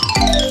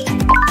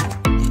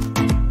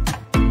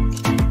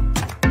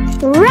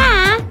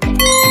 rack,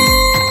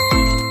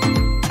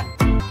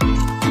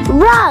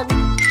 rug,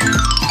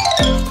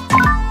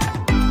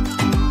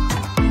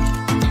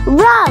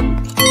 rug,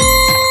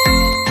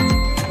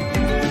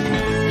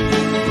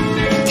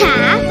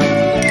 tack,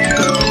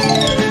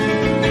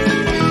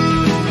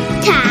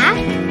 tack,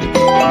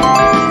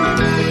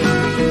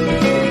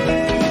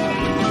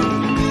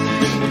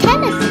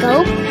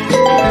 telescope,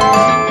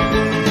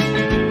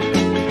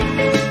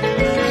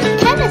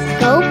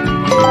 telescope,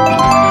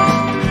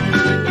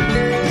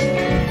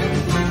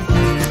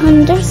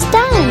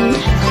 understand,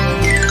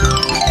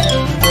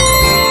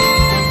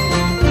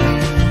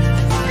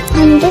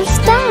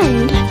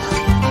 understand,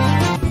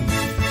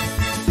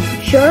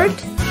 Shirt.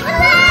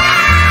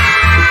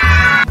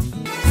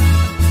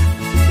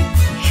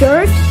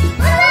 Shirt.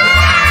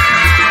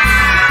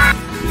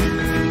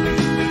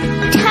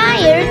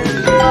 tired,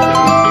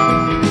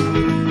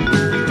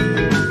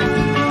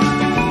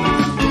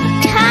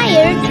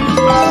 tired,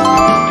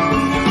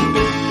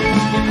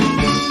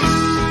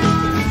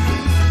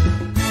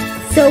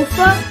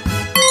 Sofa.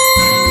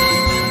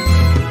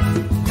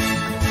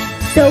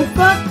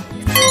 Sofa.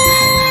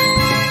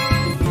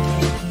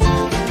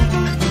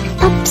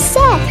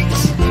 upset,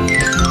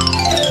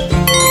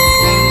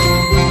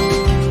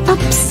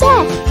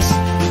 upset,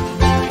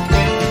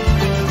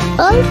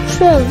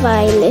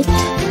 ultraviolet,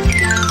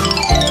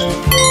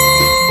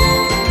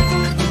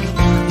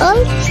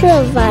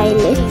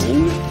 ultraviolet,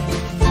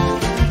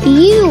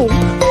 Ube,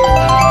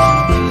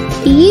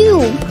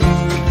 Ube,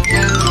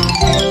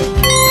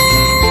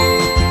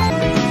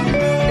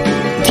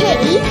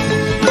 tape,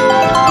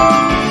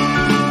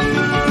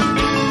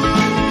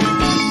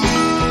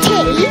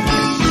 tape,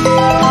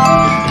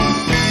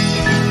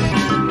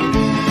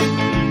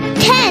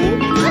 10,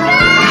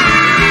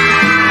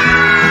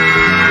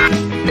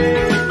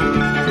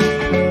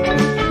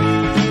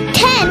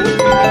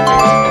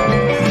 10,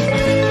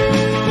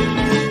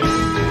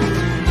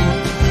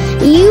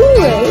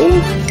 euro,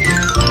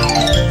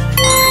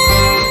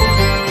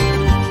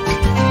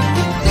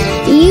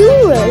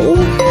 euro,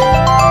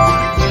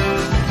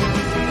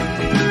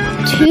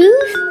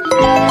 tooth,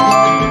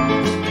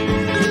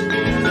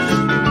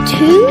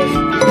 tooth,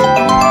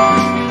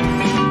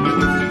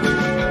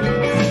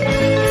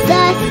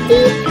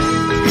 thirsty,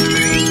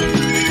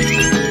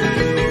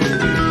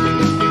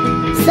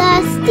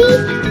 thirsty,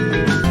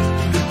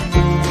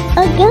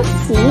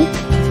 Agassi,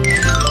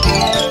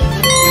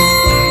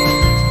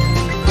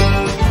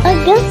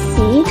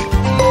 Agassi,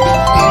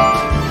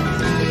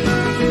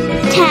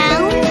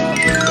 town,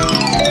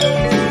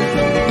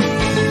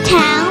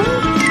 town,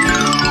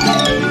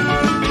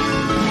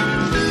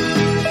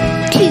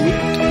 toot,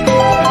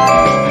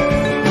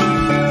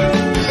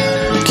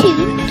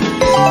 toot,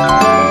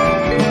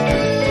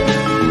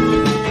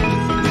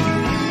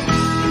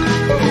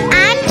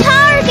 and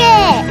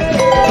target,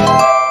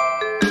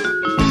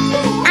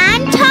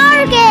 and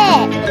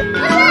target,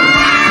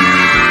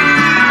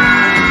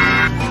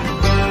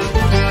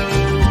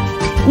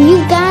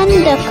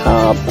 Uganda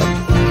cob,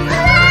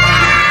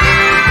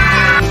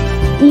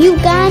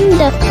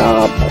 Uganda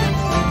cob,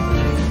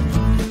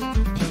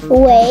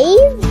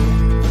 wave,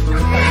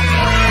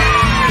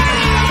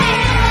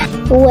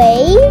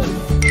 wave,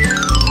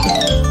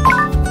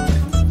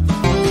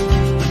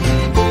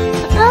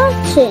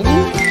 urchin,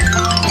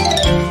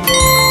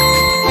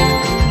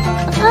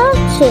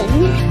 urchin,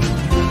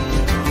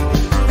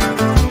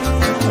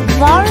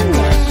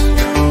 varnish,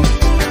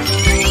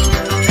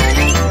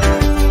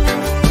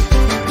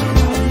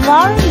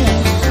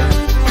 varnish,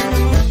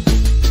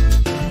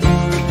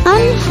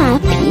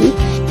 unhappy,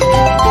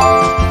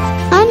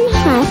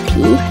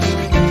 unhappy,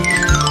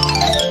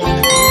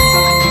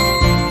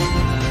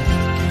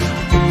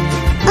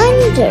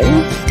 under,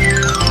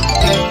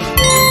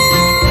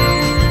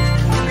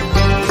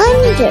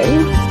 under,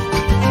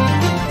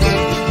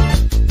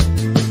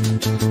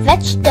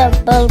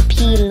 vegetable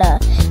peeler,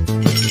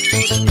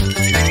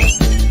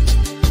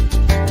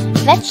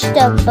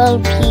 vegetable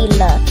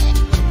peeler,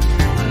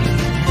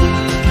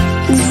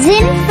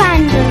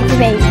 Zinfandel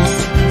grapes,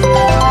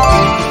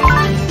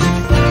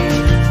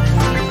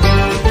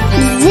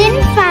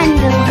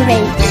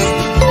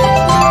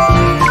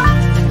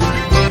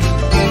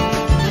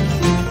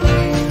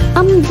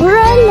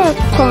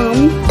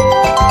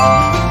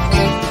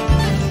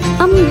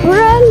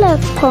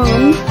 Sugar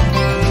plum.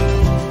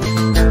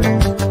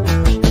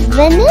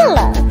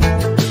 Vanilla.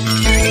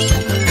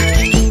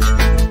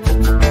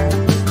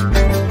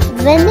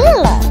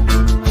 Vanilla.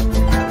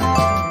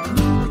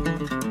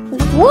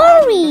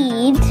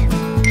 Worried.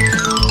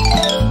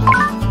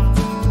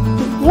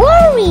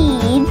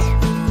 Worried.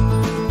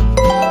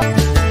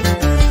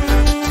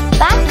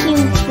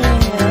 Vacuum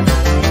cleaner.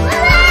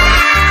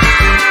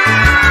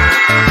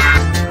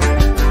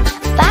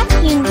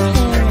 Vacuum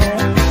cleaner.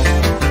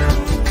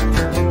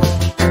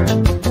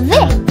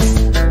 Vicks.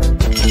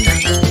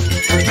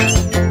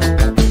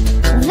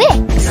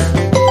 Vicks.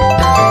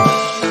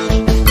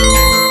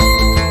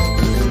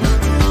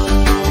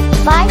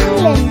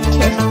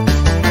 Violentis.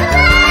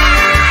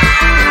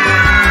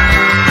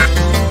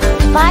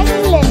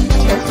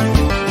 Violentis.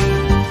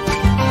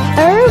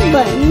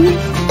 Urban.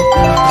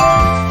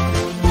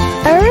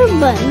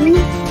 Urban.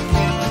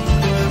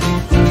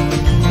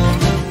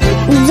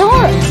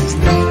 Zorus.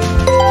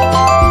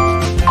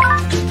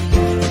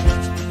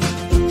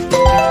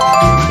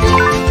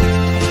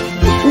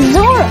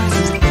 Zorus.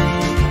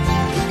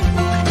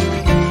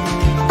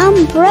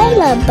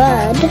 Umbrella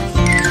bud.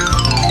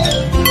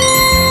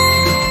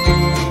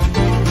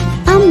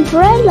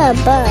 Umbrella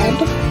bud.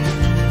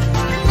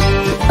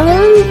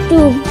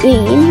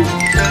 Erdubin.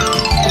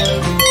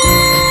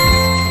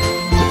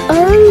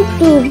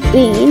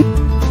 Erdubin.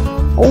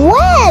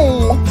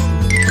 Well.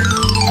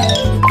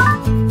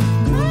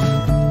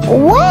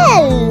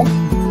 Well.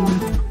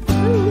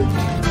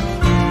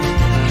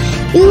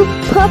 You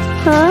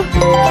papa.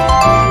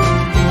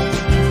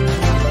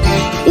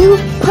 You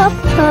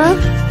papa.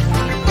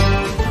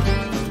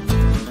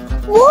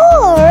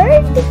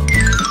 Ward.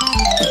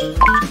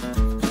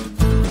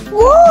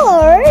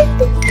 Ward.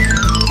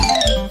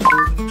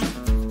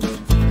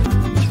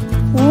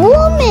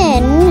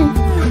 Woman.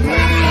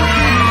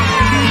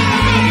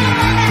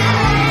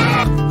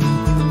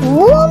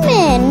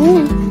 Woman.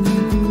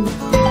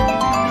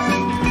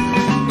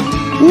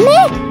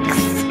 Mix.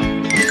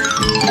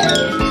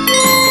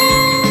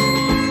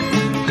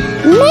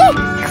 Mix.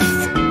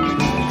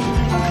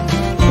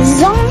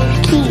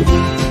 Zonkey.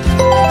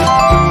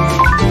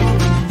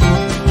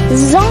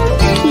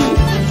 Zonkey.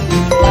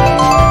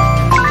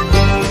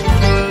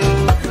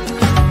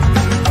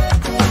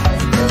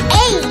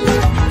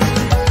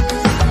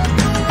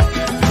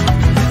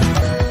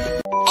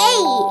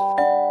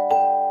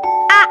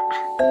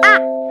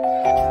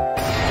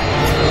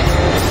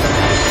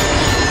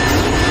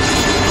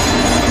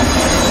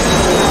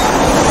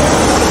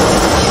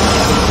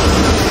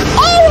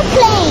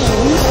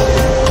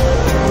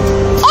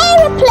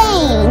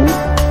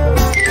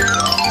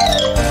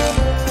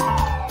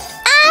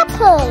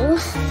 Apple.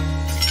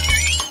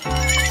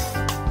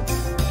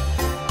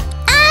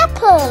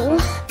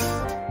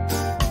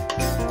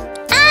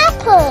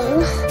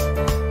 Apple.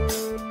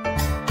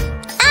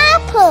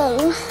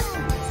 Apple.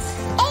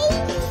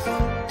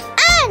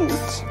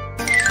 Ant.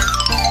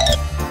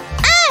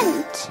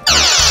 Ant.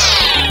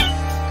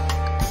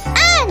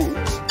 Ant.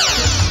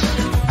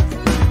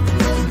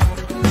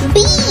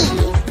 Bee.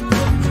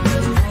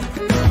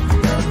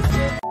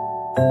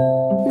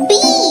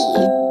 Bee.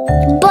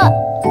 Bug.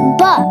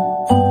 Bog.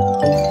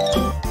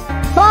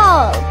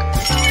 Bog.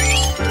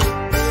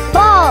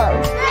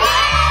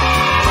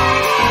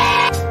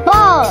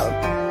 Bog.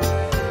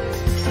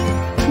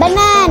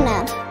 Banana.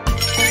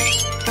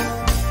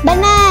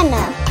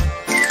 Banana.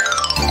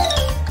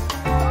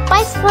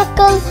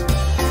 Bicycle.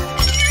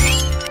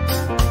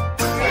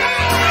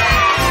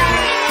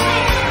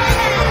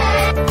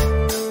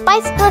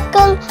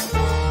 Bicycle.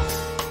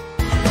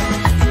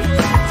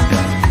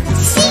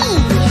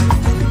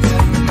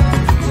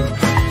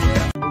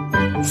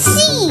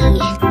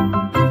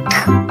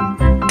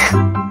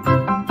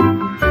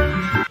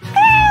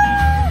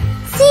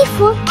 C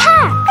for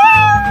cat.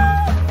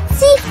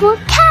 C for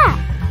cat.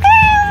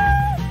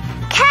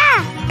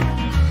 Cat.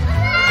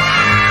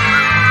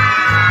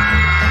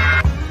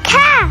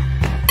 Cat.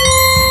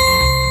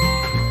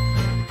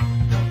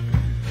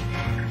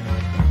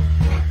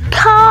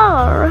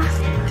 Car.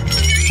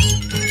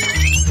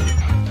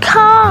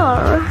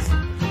 Car.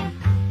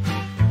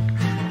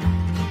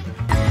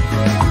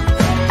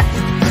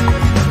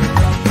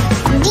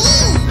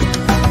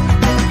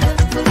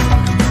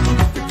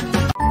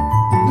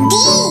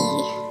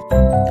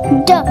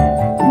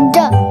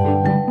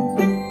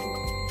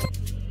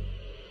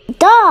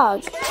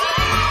 Dog.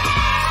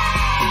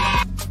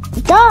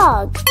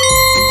 Dog.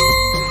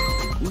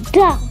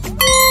 Duck.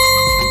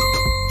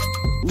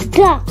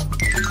 Duck.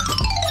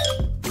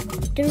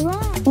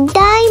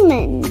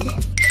 Diamond.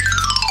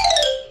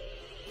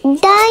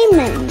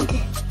 Diamond.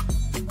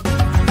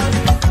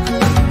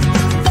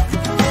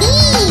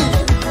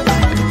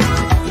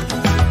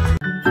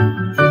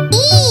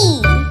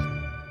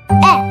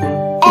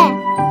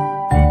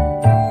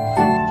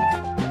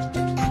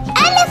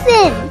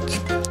 Elephant.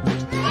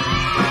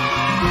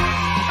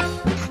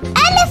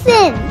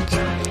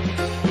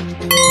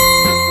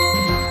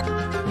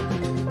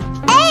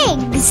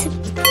 Eggs.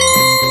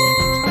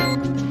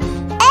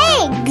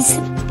 Eggs.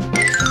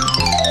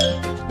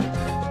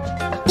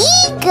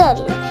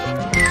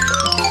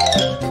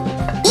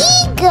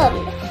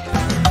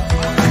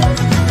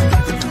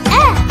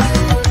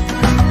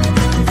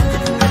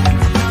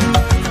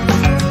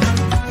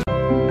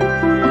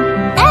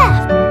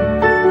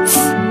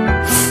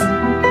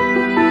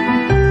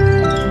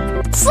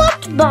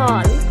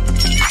 Football.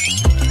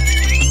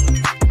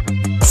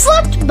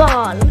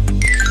 Football.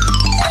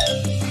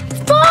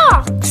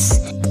 Fox.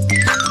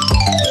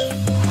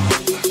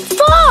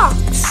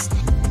 Fox.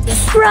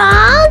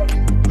 Frog.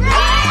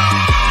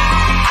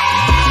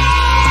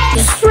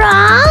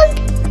 Frog.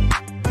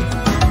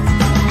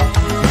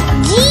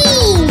 G.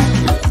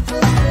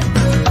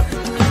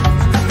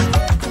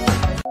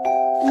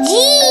 G.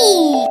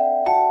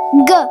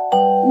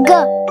 G.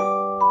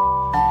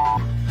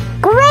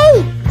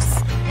 Grapes.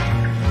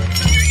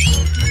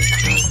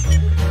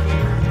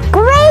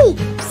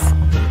 Grapes.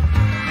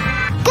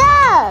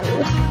 Girl.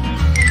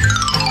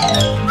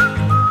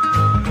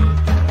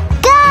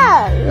 Girl.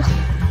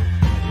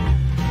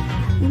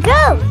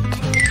 Goat.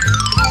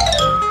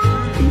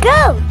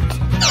 Goat.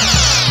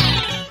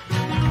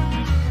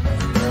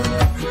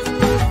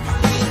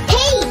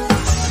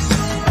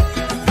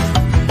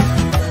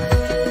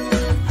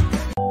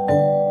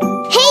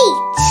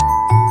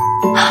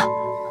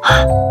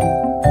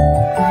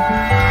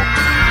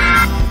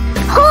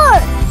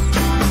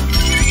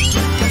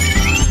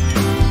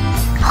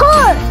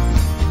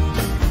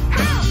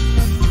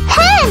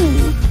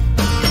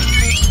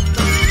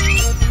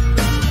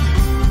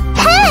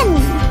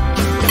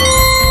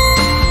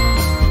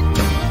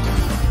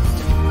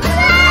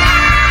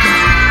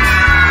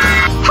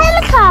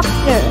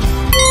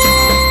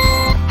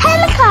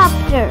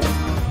 Helicopter.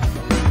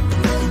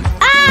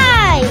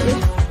 I.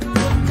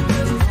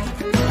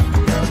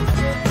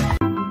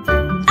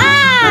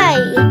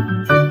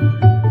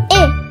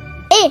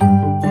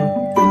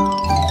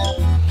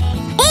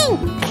 Ink.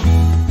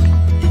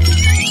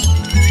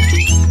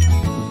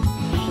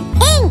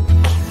 Ink.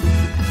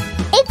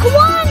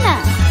 Iguana.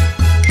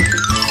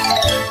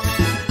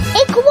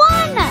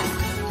 Iguana.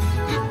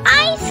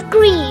 Ice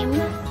cream.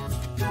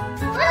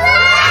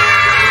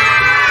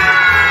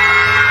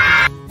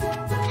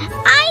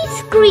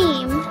 Ice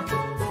cream.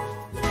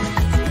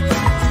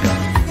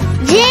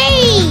 J.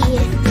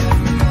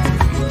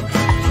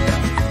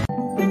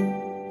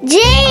 J.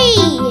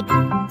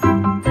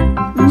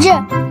 J.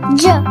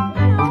 J.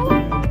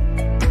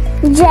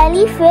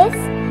 Jellyfish.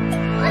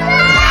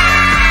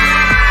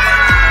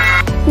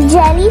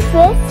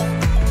 Jellyfish.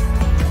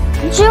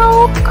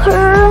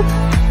 Joker.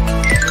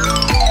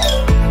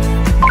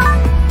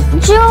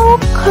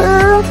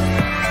 Joker.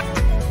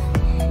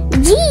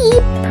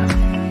 Jeep.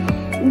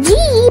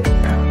 Jeep.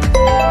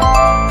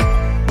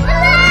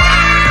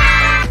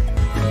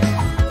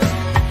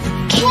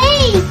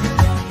 Cape.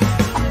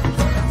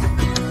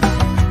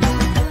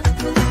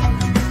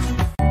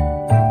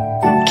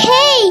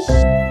 Cake.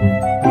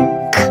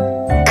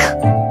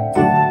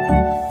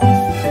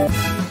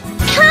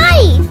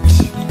 Kite.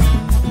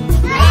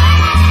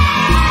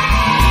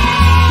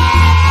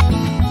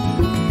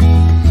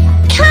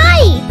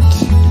 Kite.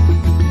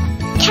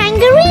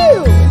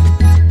 Kangaroo.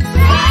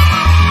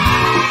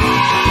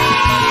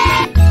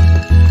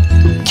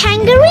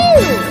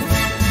 Kangaroo.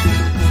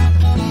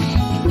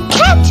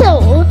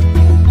 Kettle.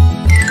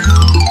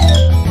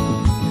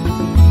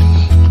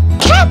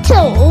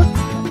 Kettle.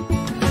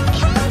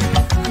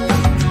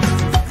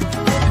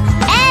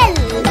 L.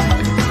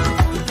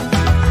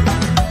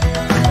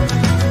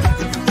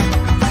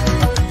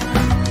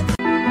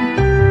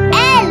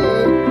 L.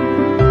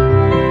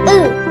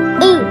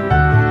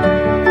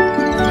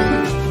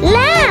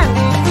 Lamb.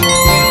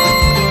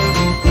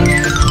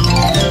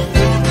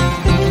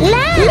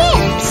 Lamb.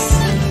 Lips.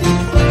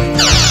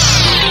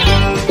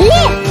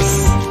 Lips.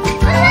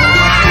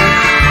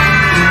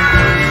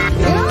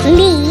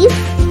 Leaf.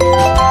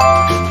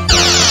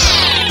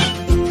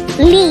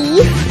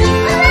 Leaf.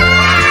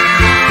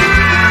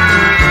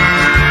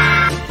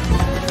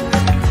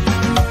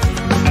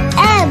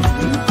 M.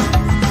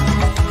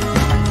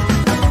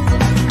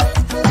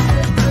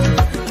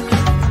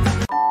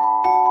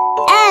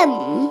 M.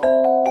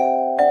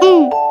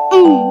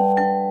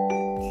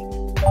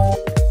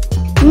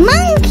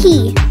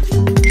 Monkey.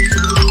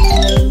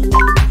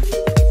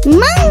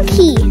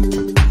 Monkey.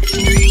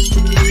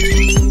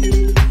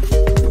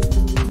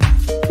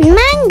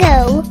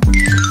 Mango.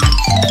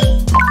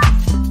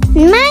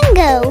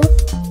 Mango.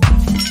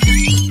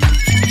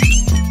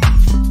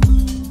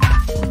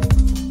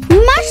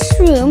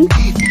 Mushroom.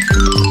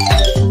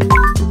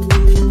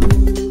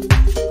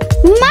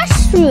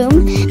 Mushroom.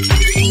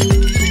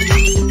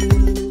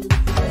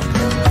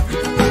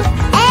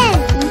 N.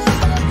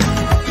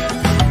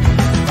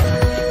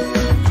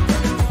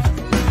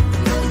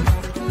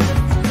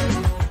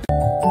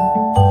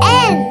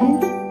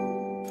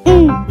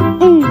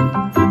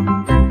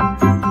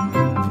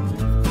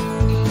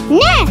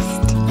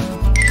 Nest.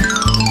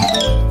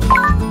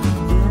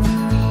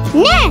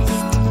 Nest.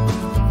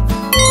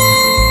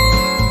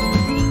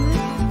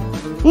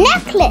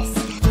 Necklace.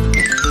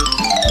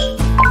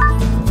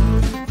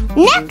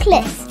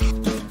 Necklace.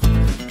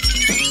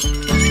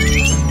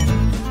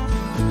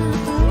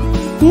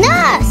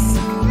 Nurse.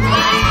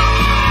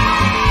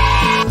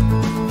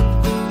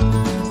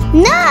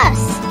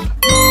 Nurse.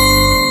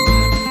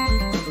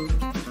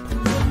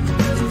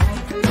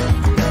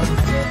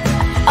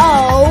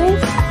 O.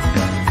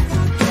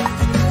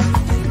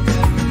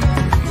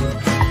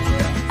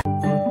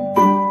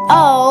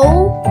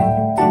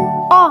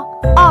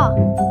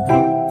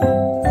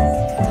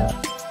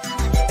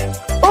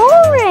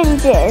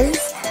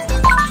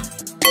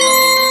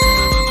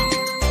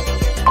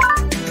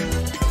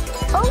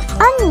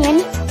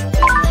 Onion.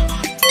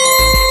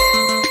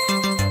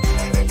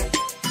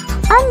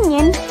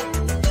 Onion.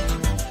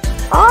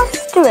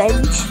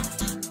 Ostrich.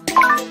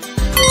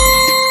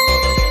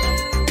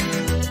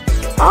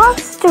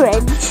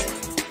 Ostrich.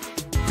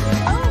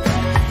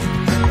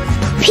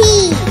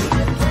 Pea.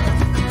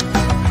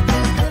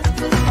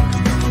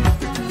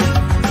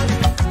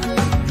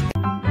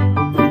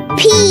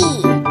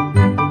 Pea.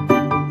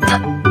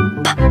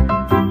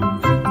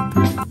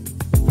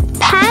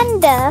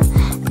 Panda.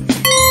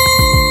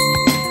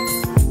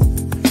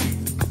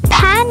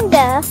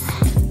 Panda.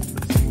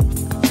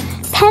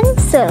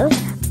 Pencil.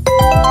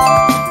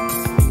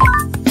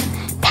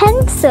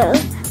 Pencil.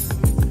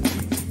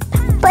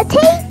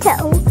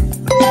 Potato.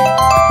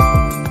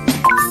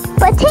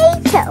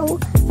 Potato.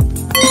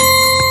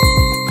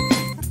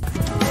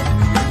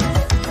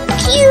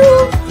 Pew.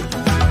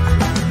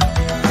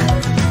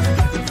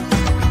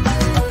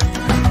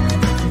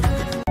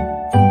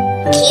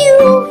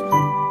 Pew.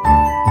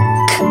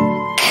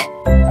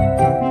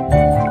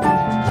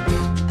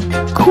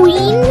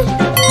 Queen.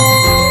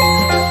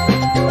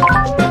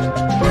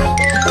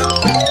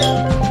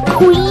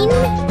 Queen.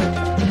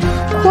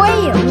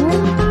 Quail.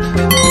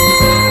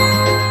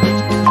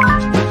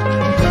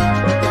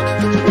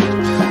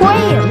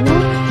 Quail.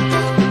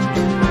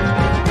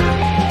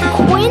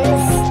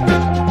 Quince.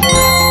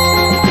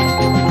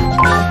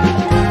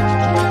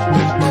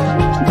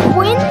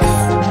 Quince.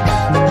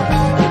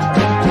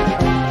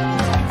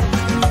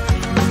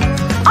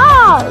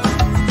 Oz.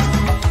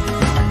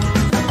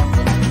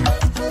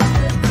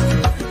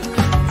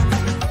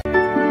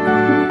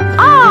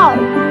 Oz.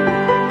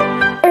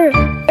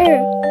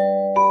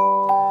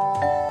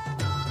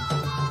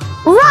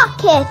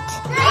 Rocket.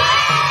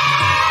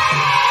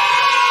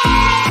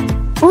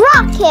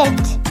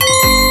 Rocket.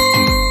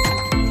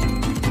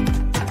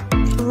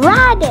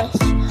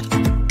 Radish.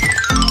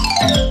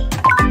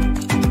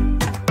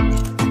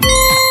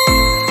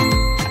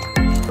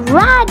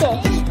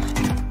 Radish.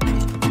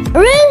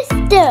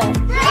 Rooster.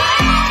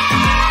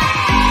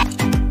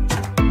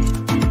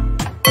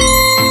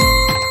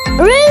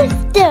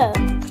 Rooster.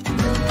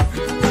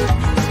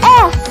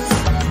 S.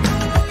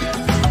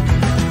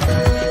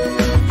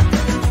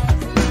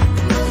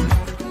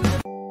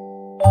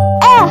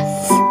 S.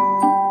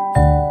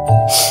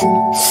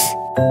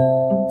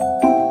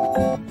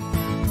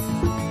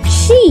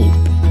 Sheep.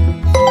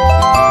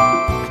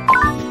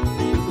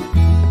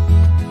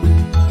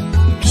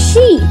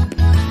 Sheep.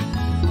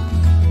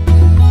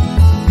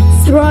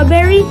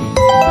 Strawberry.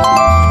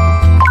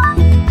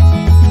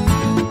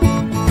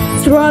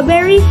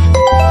 Strawberry.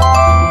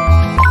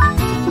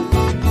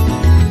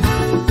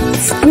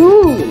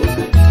 School.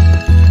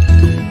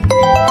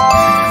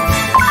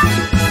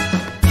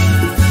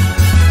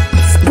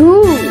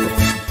 School.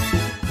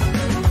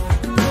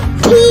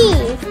 Key.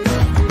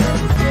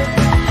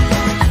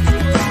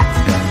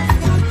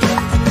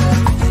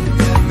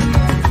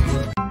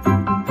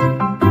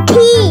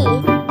 Key.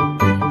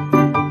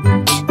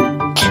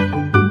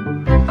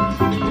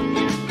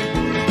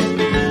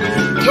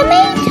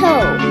 Tomato.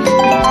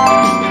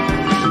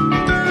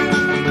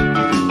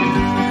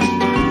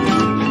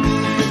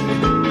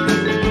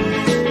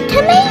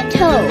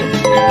 Tomato.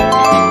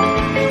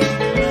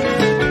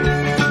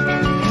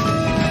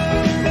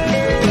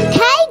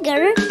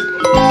 Tiger.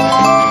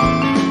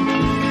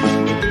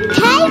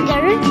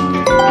 Tiger.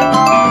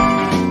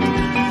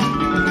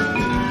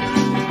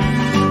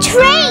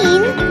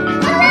 Train.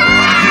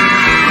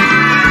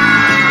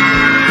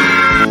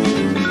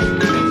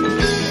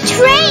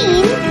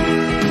 Train.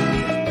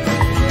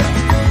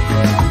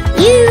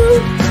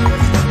 You.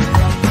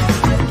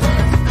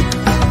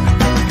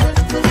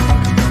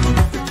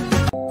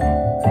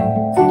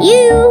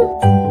 You.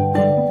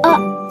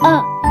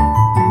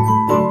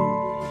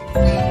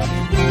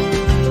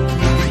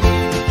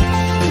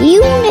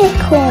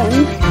 Unicorn.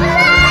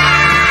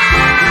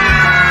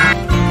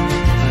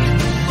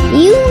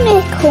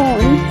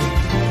 Unicorn.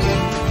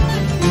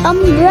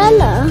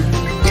 Umbrella.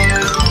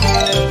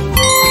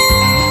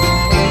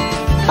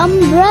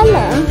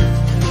 Umbrella.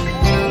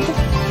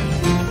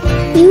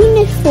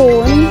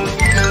 Uniform.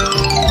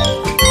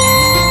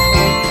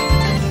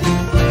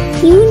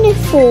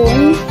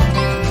 Uniform.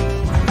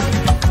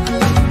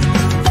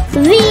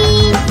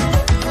 V.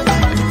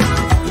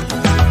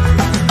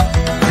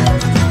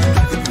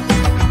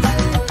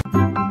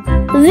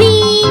 V.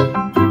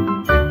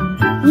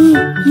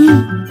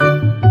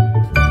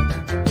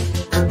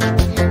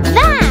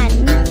 Van.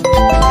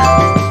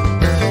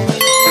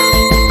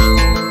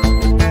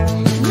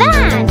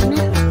 Van.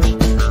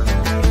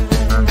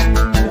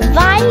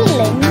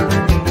 Violin.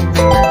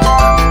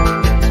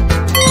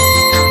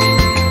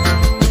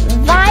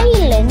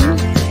 Violin.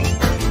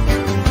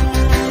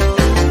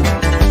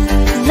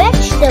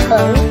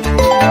 Vegetable.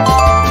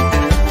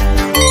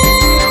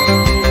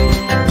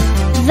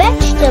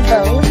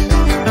 Vegetable.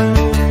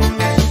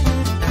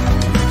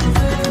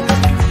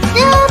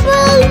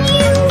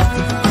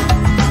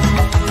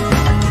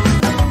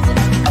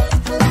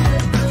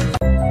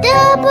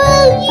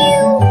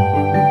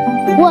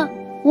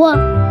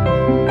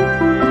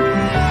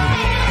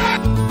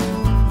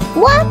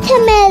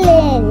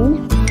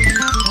 Watermelon.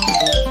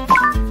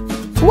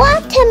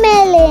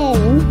 Watermelon.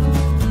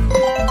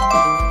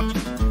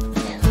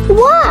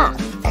 Walk.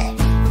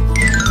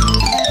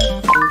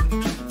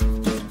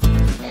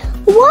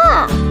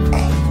 Walk.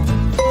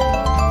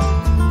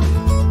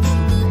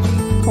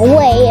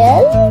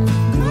 Whale.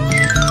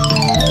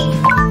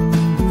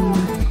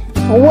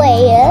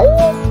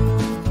 Whale.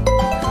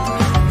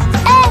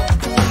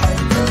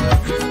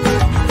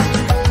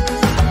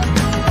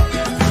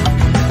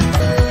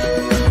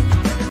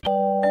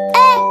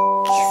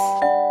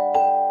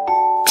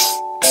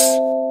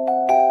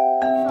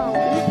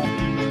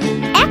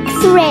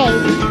 X-ray.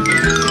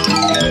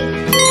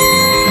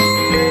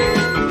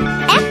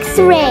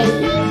 X-ray.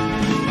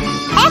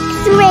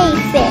 X-ray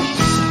fish.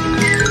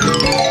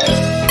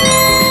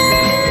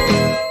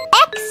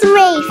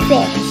 X-ray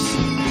fish.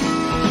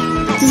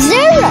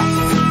 Xeris.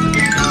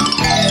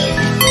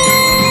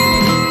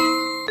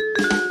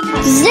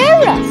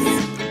 Xeris.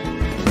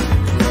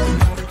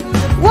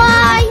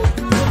 Y.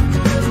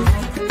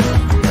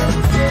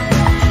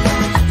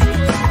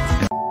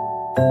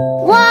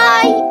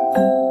 Y.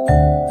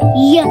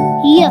 Yak.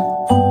 Yak.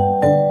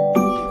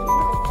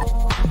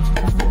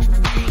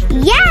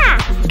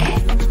 Yak.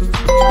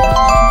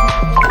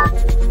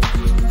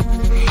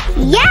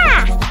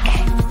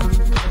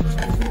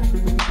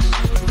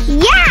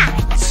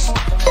 Yacht.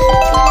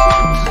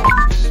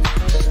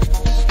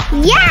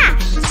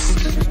 Yacht.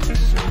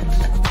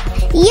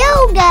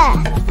 Yoga.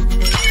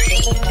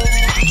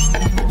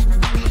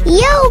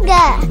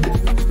 Yoga.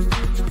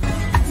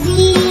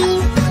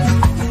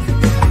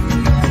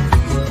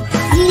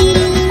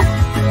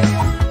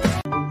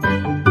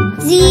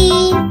 Z.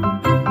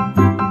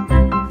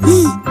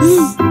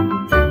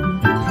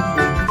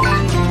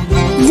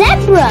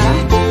 Zebra.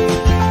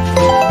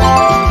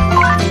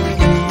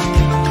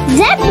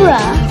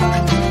 Zebra.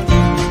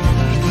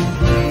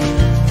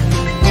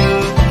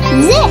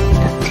 Zip.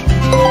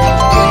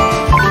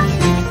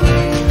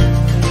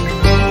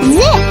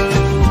 Zip.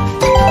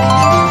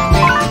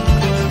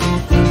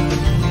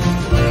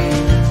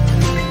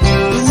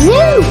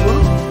 Zoo.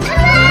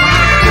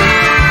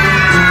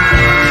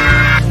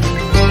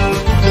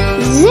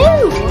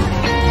 Zoo.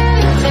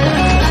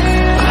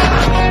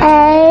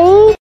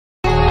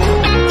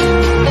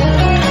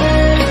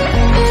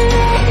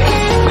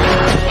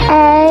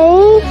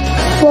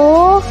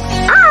 For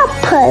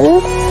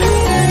apple.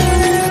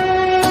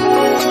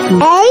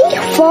 A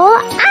for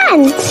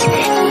ant.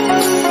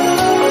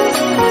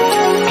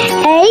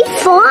 A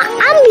for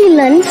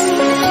ambulance.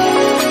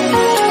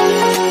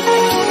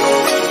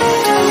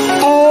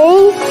 A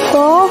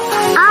for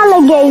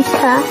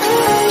alligator.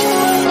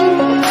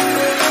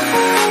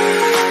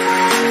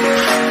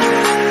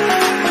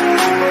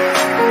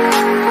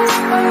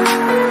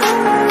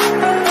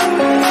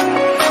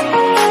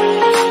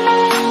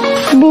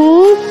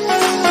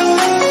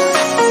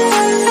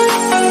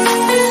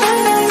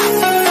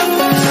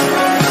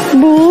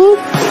 B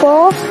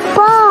for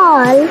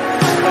ball.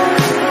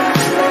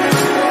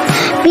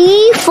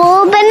 B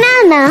for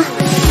banana.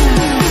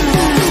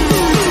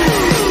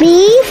 B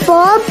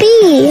for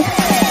bee.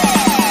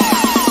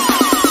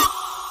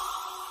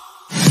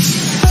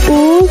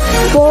 B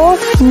for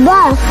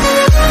bus.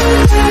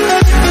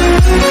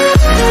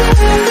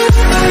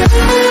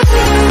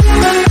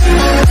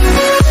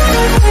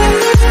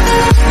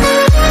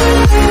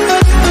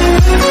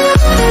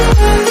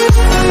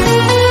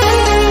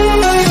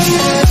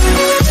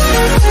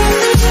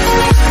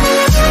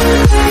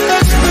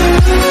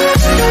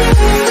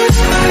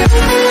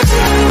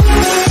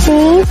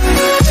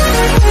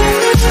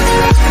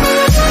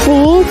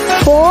 C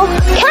for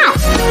cat.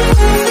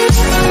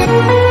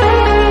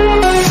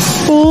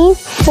 C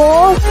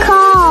for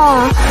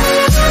car.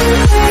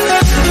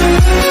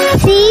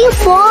 C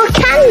for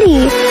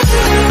candy.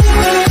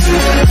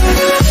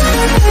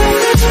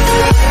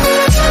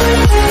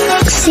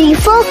 C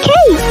for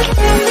cake.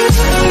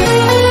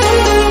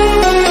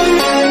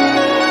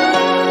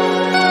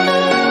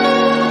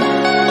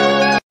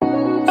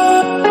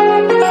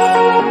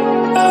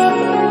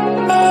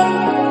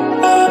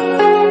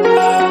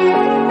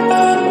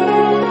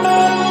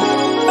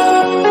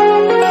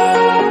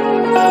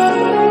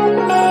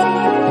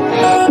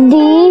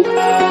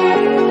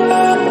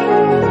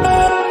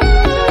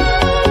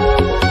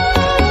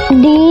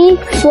 D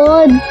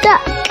for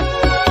duck.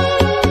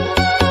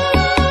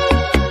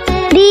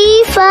 D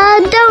for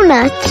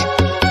donut.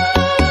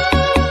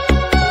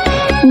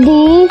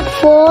 D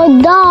for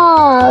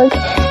dog.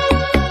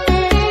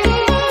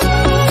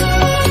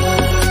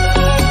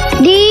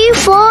 D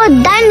for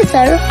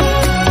dinosaur.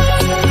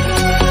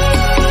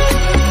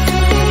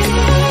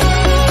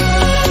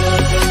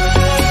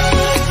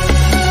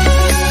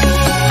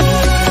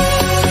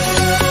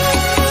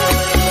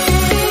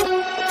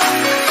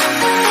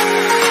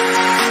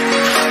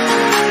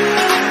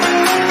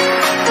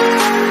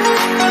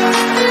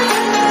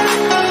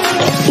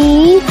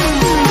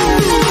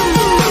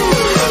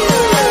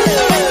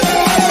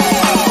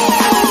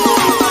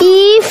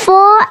 E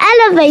for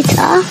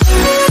elevator.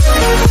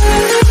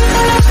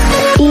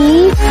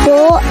 E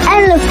for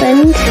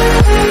elephant.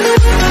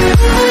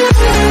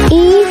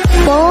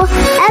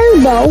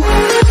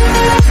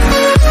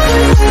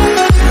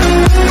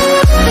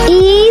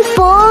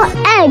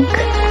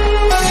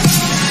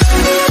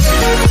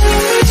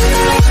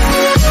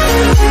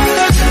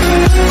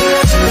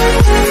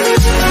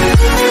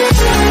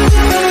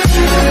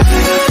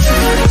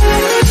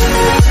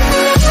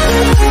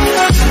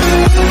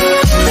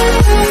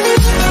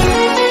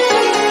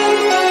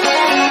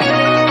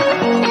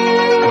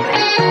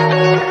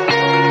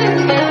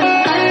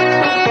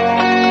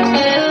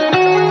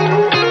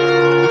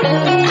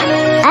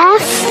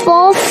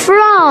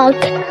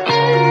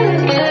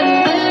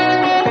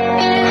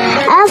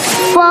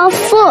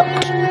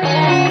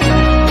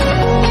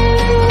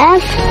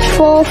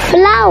 for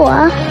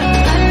flower.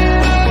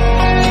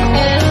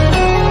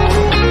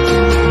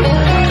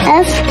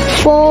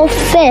 F for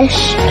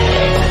fish.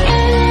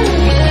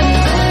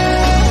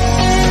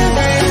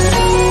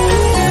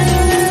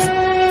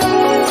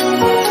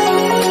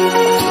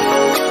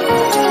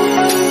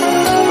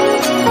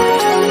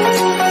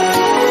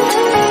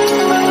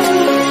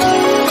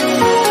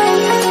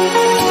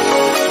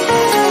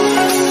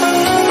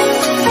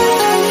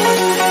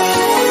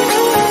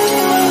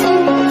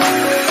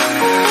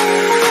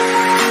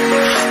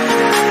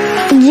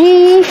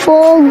 G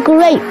for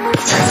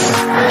grapes.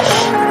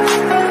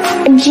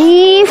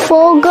 G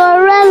for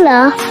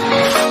gorilla.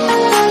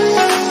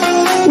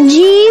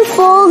 G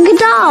for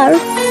guitar.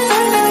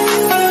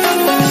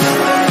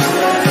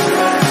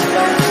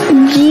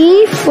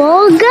 G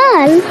for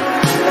girl.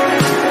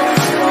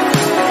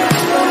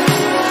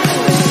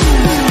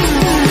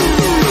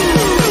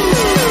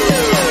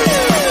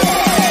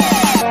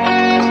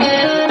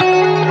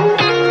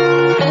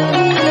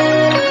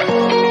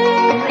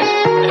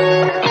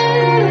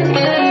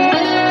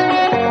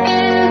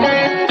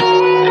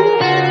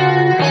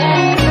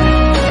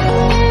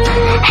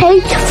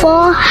 H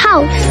for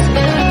house.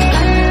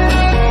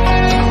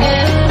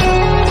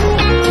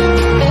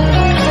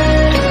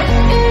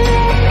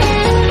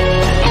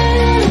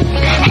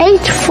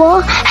 H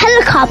for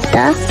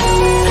helicopter.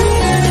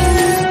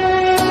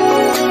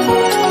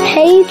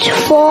 H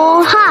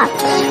for heart.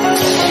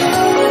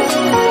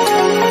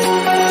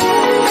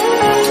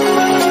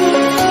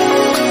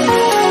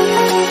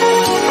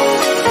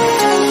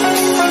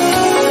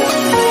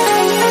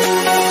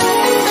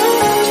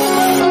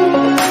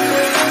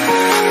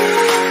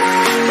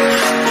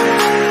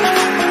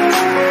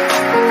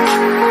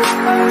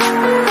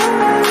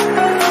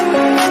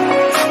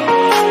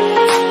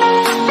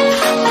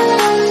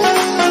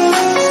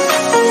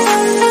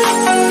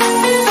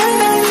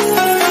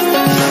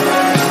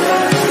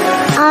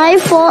 I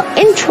for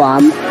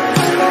inchworm.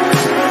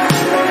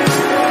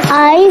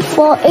 I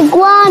for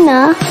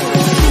iguana.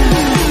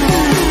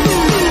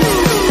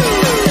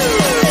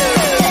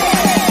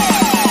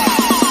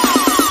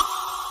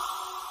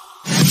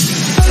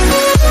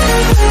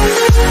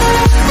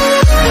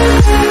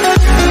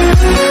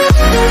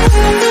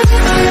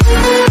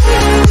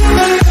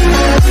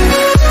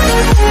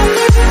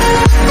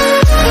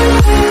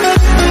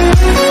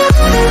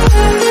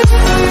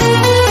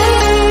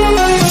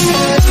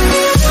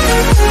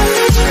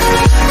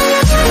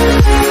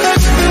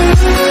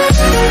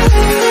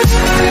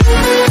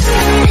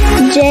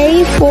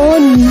 J for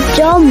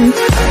jump.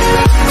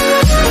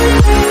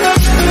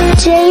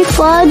 J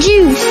for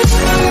juice.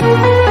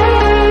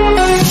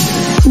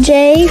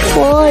 J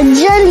for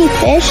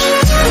jellyfish.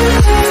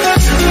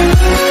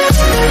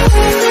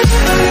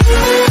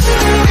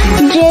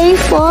 J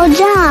for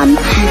jam.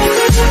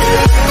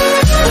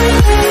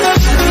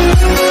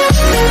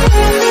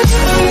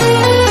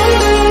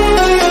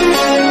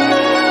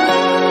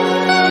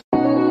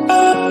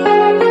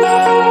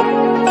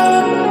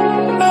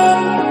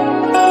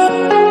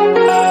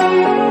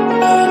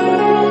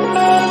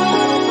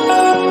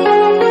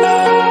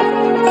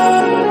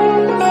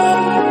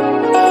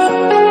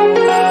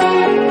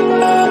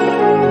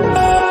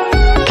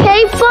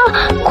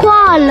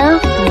 Koala.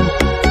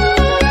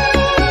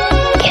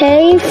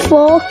 K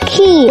for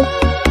key.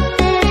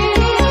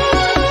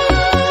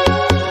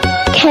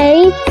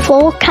 K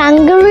for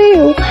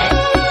kangaroo.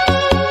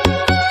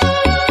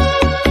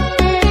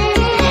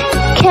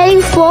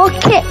 K for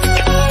kick.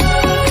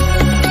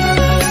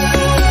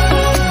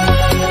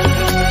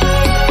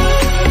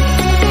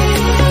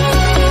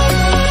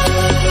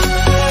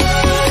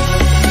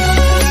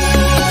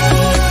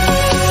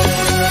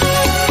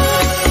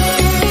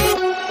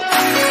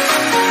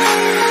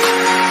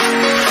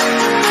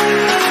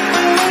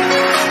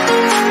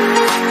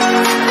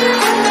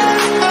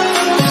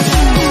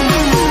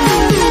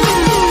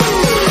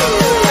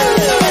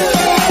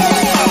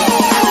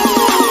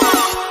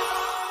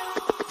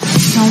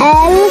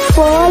 L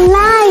for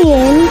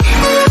lion.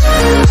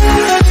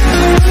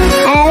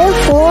 L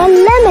for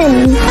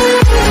lemon.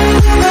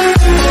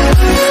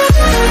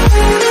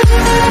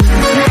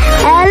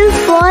 L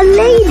for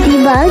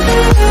ladybug.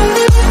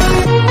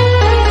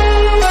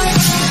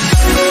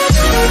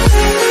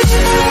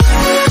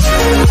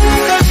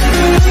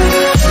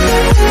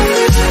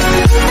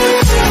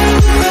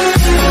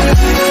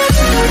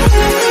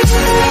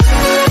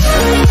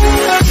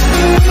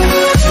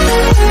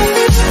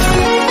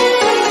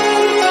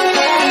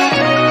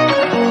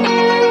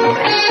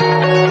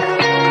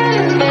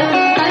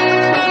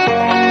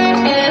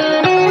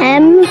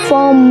 M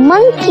for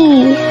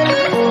monkey.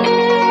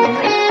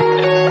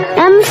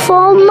 M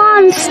for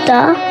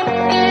monster.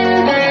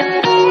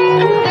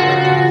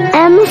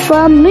 M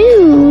for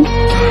moon.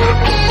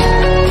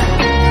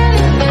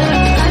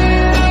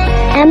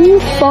 M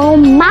for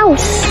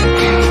mouse.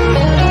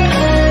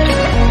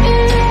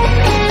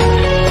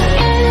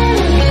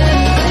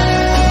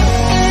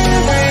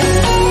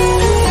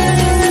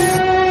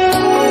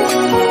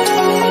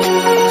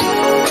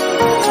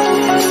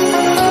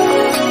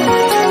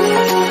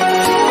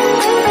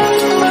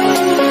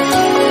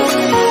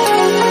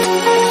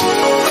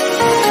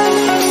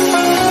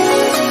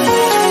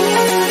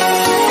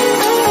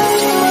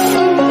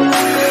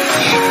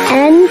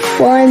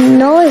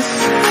 nose.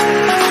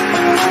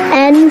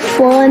 N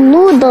for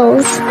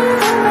noodles.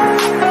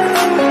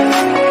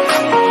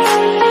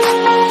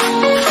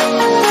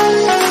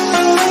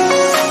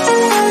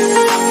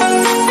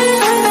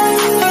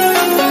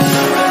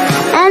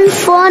 N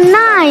for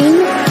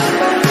 9.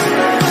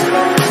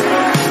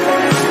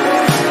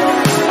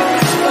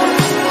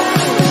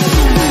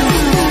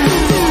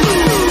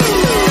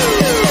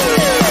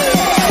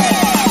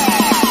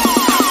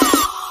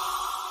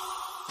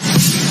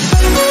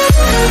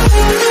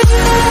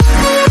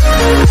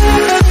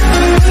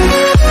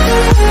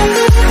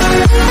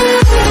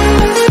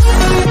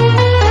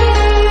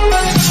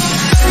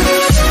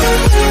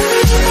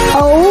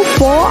 O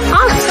for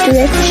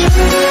ostrich.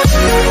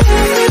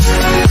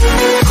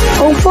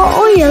 O for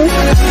oil.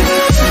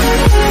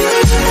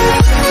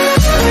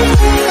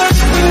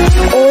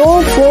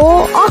 O for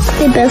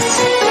octopus.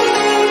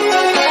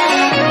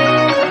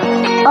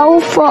 O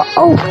for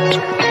oat.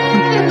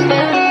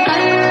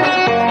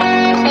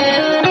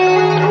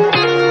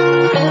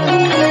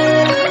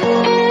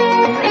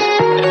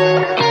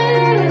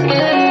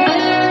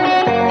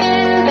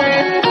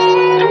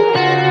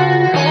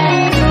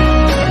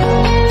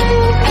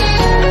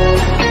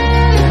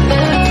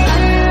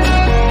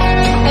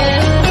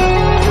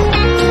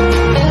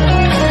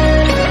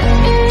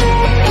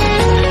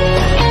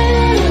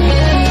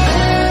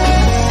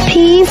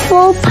 P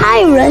for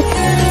pirate.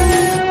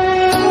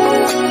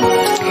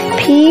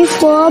 P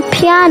for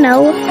piano.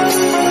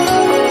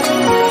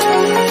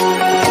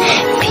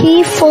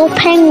 P for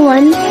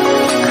penguin.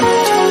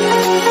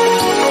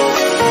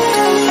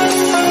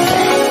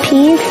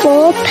 P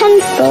for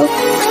pencil.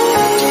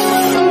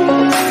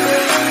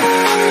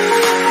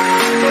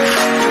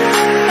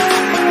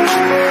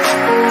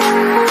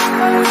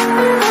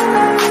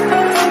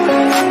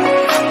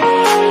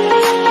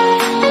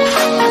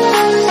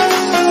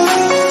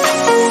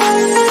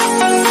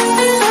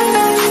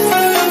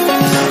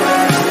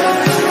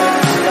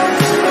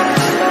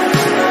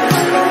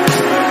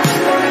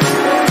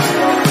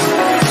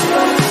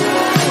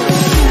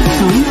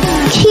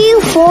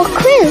 Q for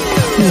quiz.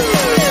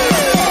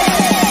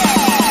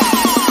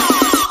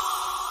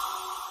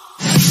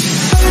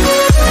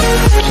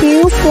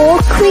 Q for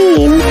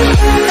queen.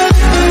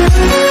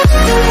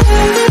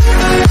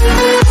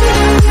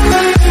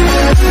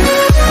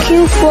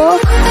 Q for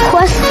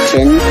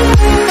question.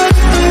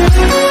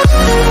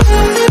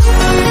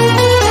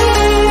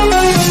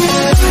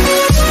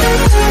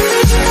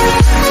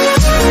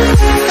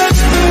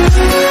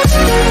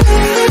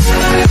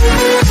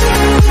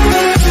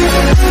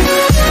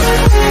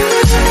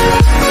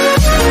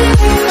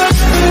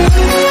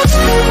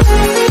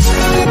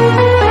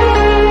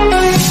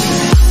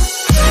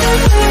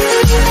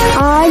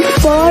 R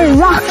for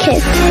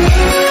rocket.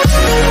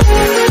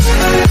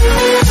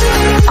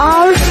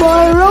 R for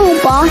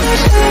robot.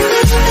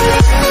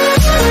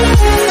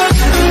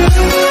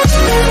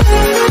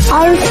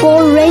 R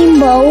for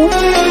rainbow.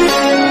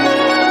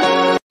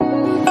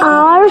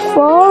 R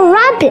for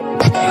rabbit.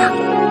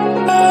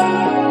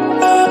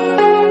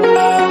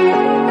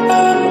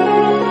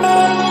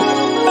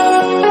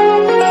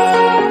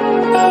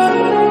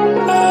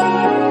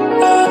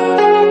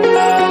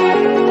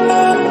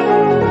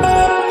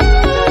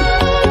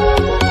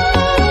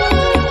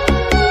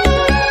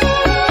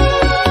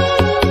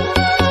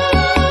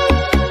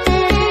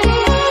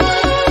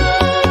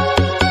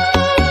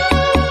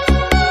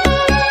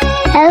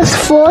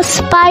 S for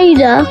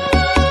spider.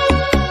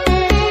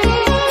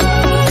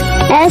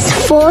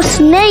 S for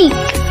snake.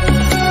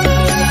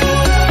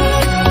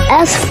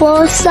 S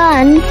for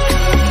sun.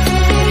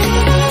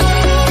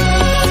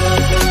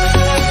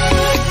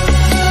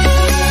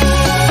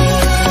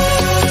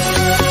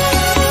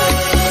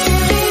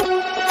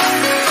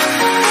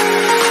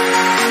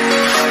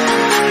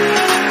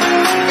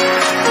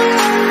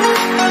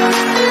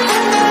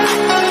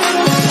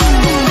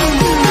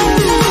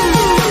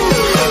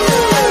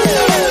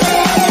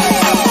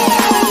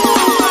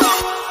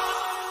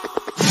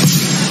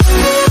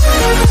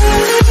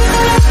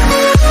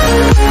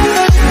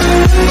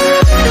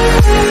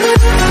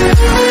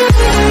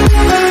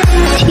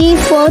 T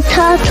for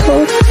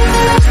turtle.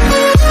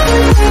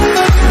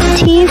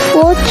 T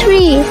for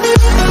tree.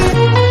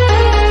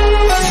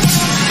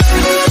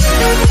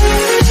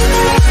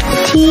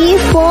 T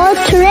for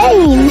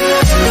train.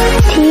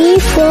 T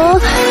for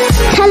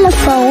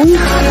telephone.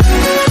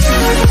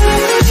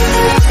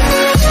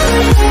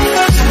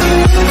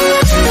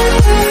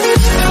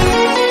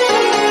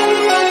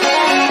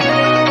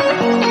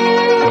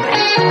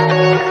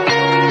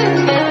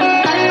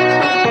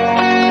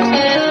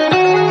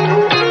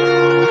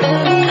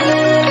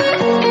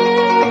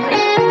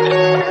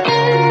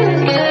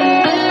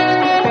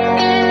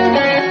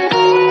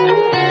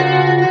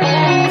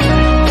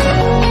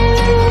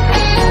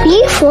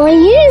 U for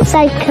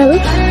unicycle.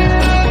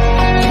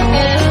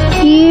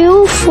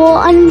 U for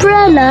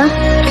umbrella.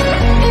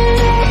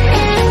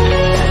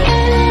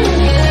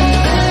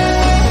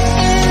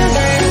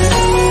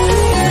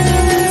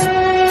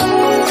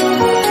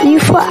 U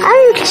for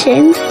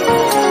urchin.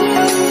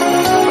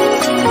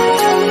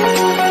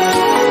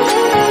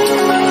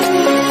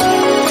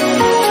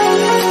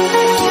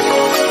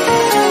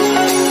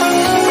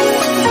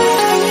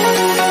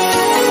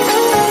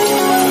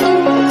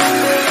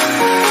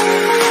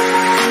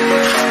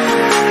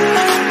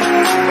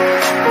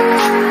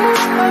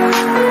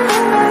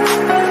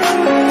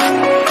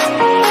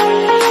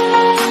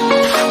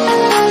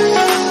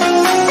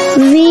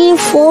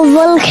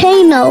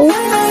 piano.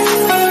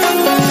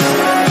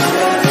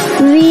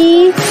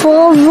 V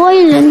for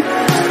violin.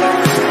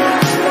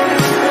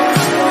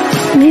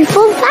 V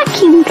for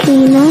vacuum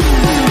cleaner.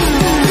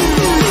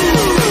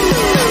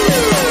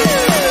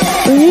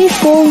 V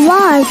for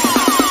vase.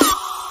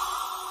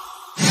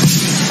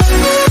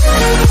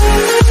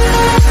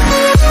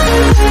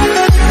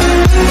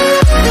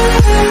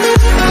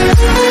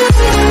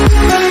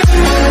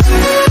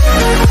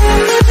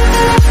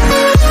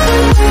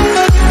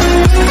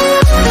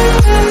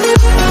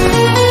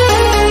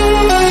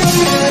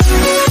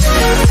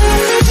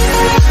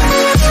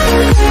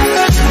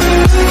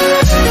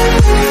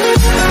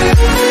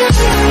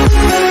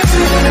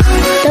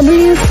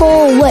 W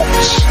for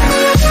witch.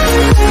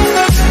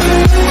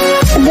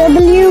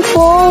 W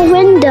for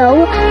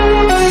window.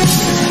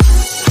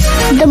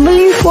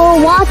 W for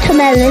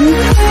watermelon.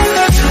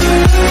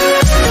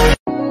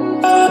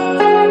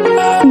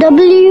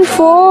 W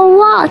for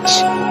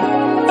watch.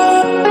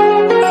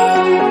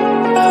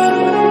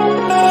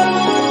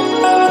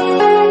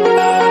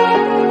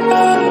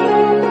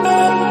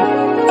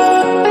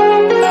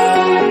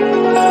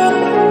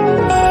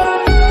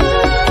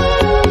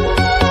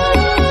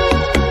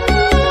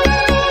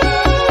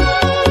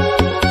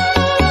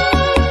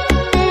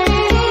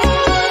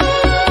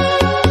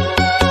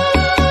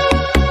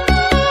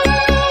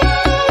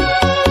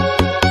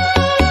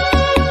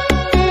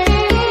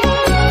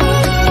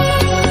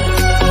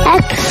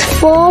 X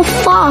for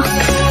fox.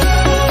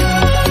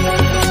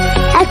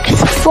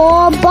 X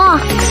for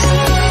box.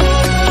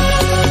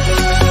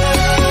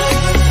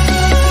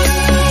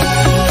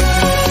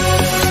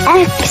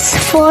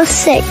 X for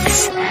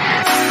 6.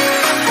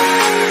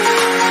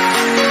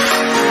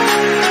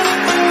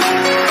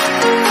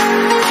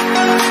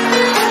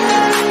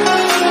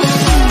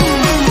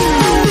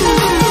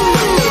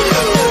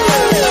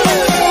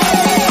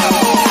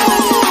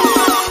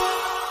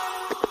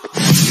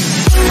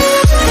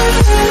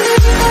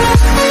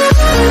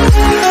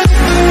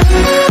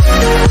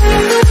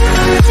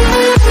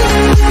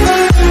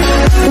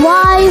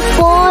 Y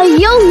for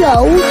yo-yo.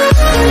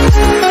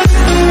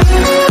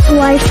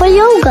 Y for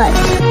yogurt.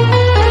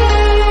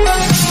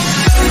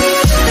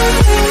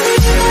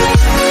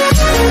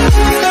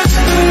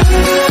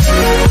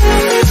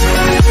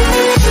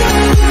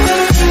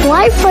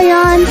 Y for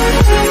yarn.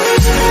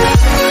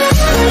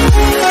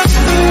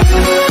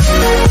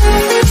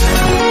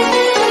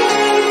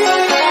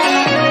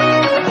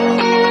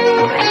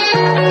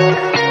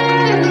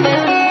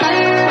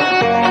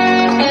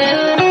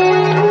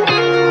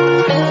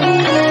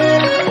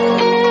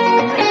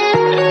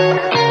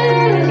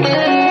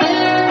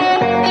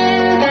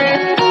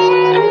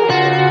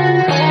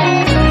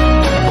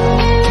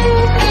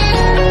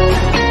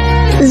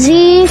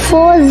 Z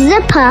for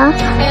zipper.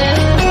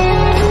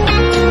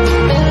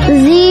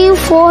 Z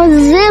for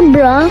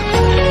zebra.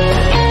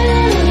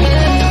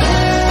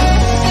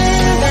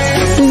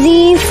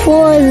 Z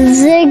for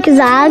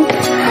zigzag.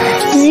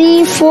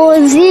 Z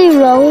for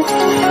zero.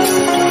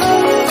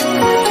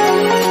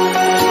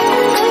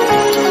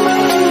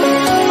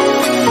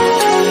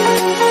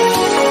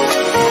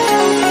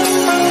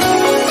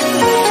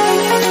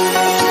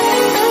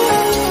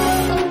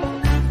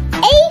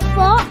 A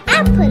for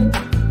apple.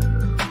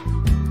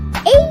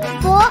 A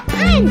for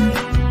ant.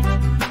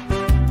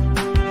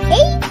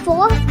 A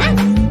for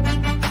ant.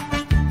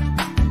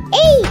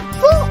 A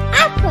for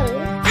apple,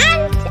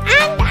 ant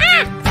and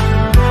axe.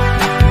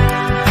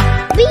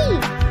 B.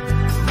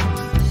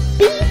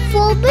 B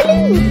for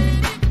balloon.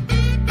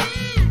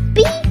 B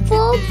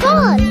for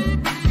ball.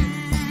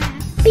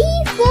 B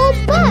for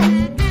bus.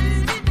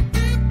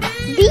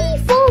 B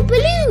for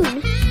balloon,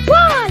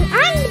 ball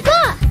and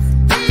bus.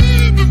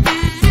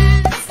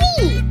 C.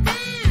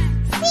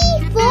 C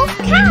for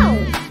cow.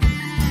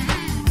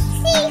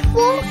 C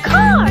for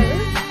car.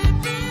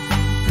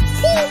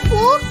 C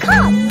for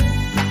cup.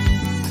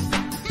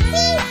 C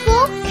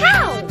for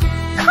cow,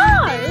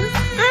 car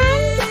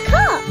and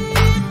cup.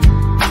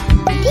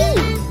 D.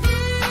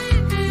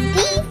 D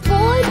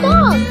for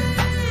dog.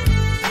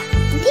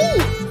 D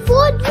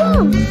for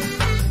drum.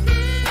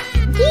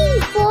 D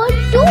for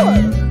door.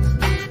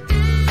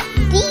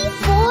 D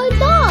for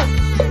dog,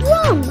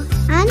 drum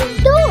and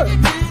door.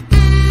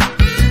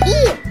 E.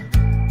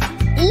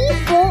 E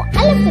for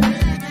elephant.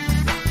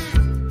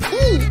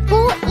 E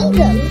for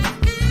eagle.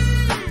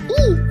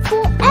 E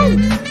for egg.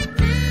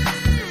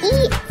 E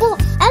for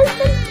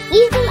elephant,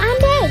 eagle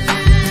and egg.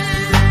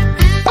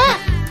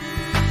 F.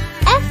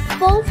 F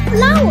for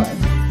flower.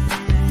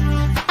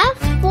 F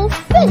for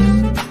fish.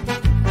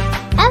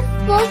 F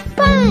for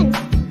fan.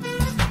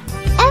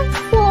 F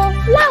for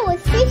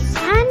flowers, fish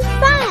and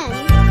fan.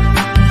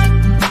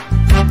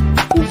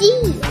 G.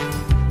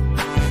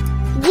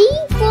 G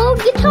for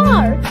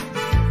guitar.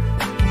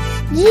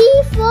 G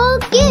for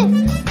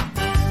gift.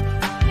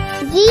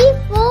 G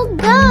for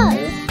girl.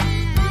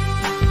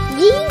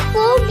 G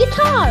for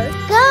guitar,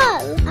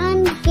 girl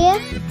and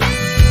gift.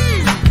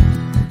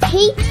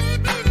 H.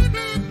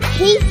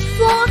 H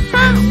for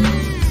hat.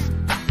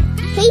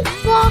 H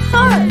for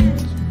heart.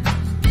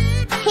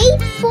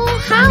 H for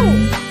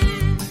house.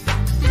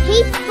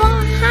 H for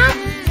hat,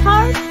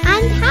 horse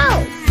and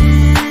house.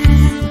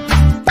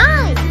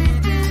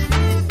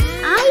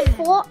 I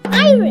for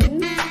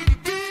iron.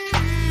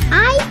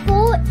 I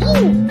for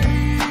ink.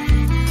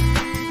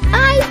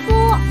 I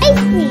for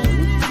ice cream.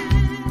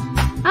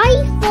 I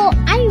for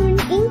iron,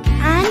 ink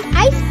and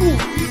ice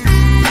cream.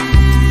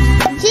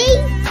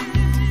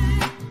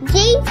 J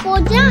for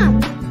jam.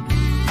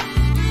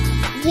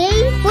 J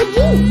for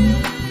jeep.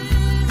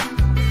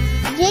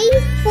 J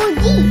for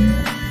jeep.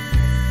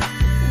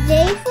 J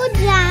for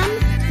jam,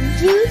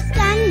 juice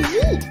and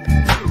jeep.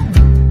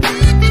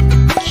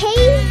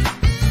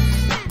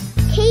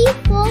 K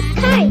for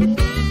kite.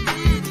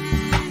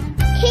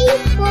 K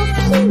for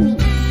kiwi.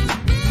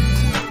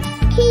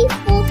 K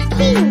for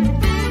king.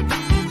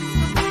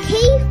 K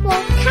for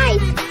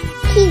kite,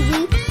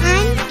 kiwi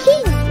and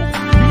king.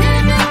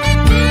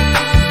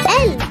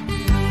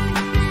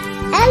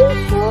 L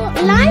for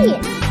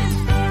lion.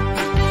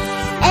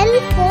 L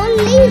for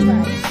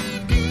lever.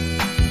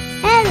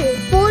 L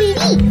for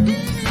leaf.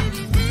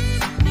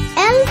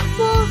 L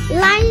for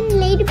lion,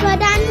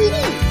 ladybird and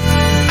leaf.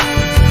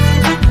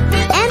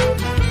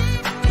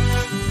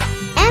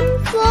 M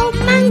for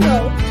mango.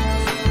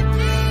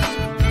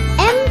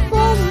 M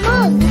for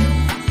mug.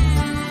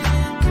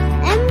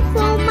 M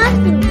for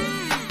mushroom.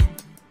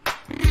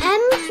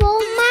 M for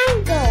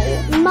mango,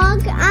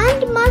 mug and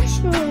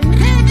mushroom.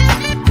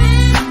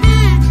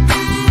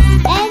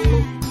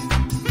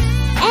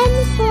 N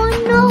for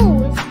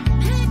nose.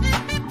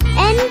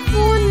 N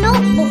for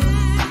notebook.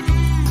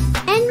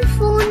 N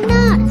for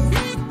nurse.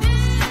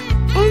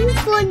 N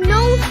for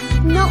nose,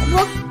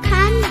 notebook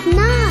and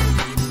nurse.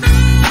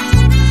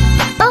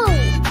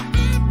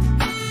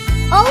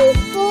 O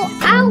for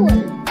owl.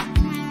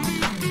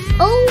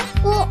 O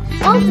for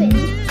oven.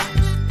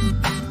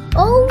 O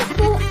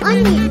for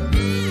onion.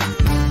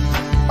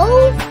 O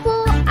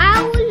for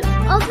owl,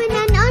 oven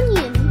and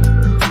onion.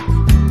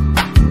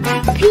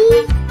 P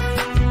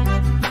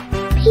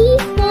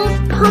for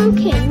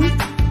pumpkin.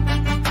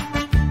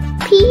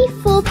 P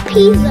for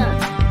pizza.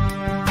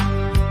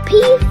 P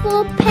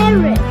for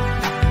parrot.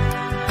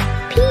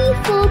 P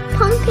for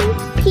pumpkin,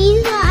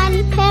 pizza and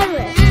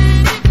parrot.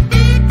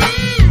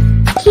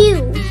 Q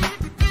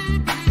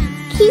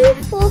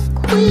for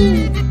queen.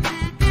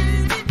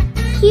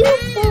 Q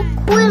for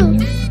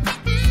quilt.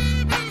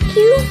 Q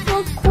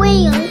for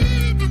quail.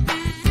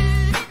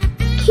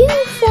 Q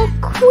for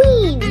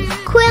queen,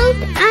 quilt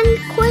and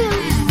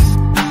quilt.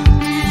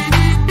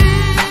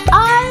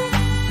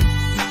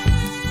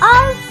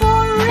 R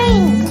for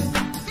ring.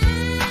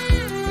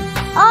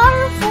 R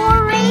for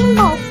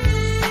rainbow.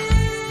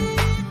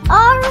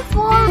 R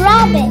for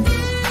rabbit.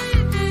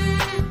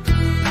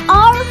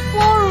 R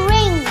for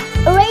ring,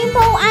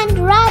 rainbow and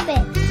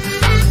rabbit.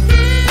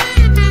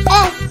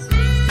 S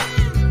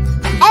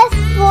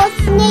for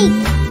snake.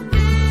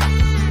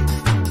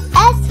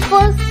 S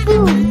for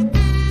spoon.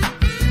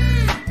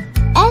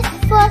 S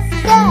for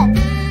skirt.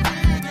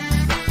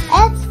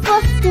 S for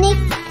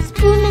snake,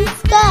 spoon and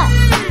skirt.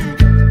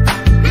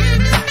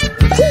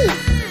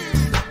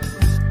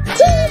 T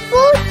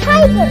for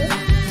tiger.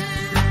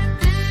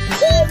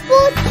 T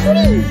for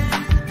tree.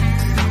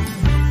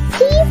 T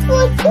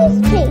for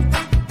toothpaste.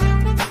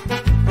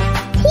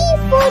 T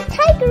for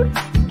tiger,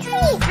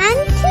 tree and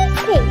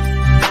toothpaste.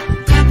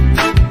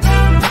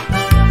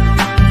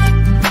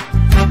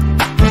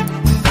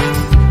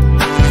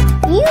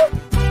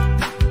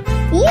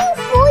 U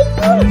for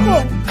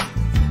unicorn.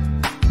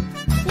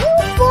 U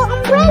for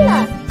umbrella.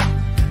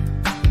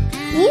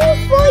 U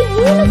for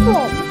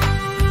uniform.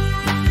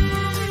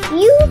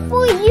 U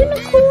for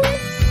unicorn,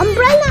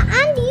 umbrella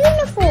and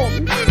uniform.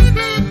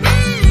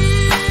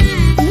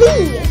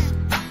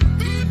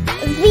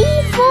 V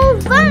for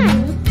van.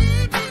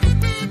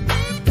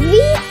 V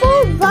for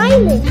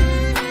violin.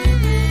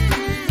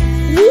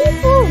 V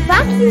for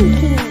vacuum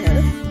cleaner.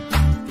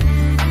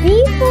 V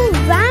for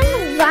van,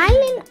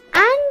 violin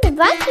and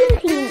vacuum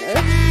cleaner.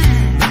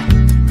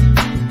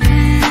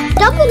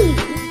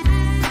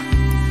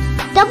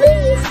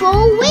 W for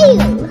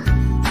whale.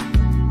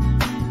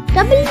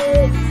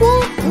 W for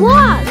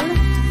wall.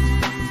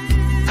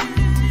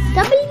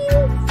 W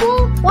for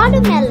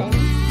watermelon.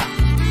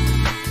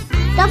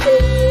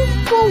 W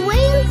for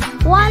whale,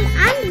 wall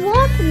and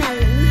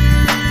watermelon.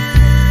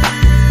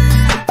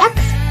 X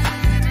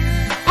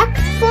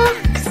for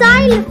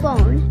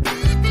xylophone.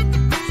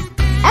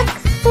 X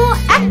for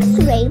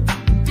x-ray.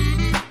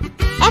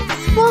 X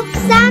for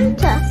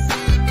xanthus.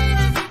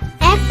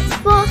 X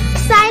for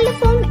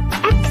xylophone,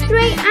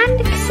 x-ray and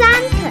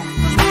xanthus.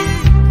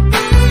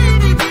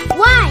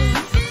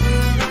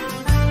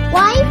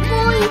 Y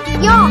for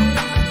yacht.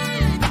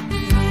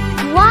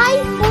 Y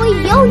for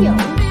yo-yo.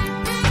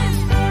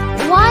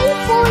 Y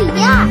for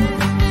yak.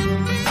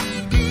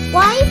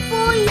 Y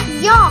for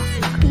yacht,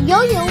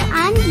 yo-yo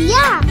and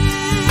yak.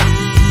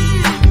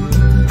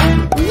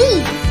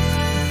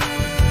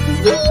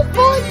 Z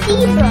for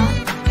zebra.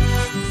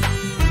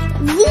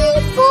 Z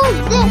for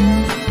zip.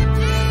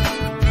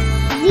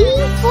 Z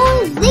for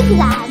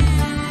zigzag.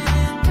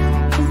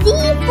 Z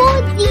for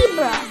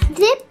zebra,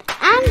 zip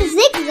and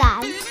zigzag.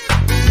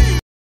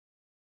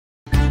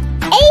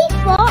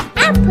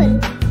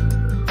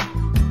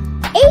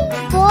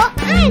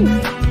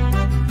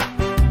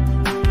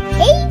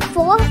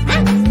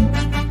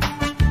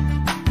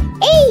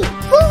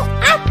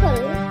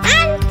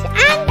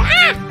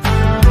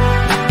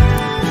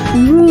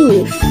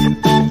 Roof.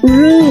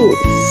 Roof.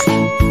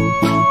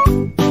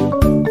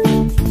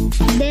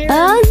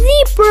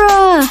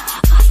 Zebra.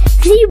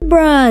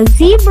 Zebra.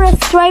 Zebra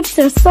stripes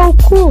are so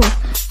cool.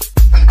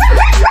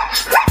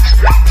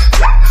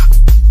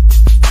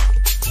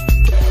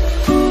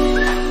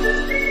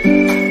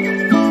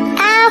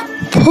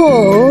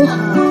 Apple.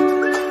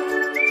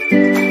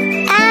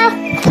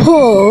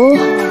 Apple.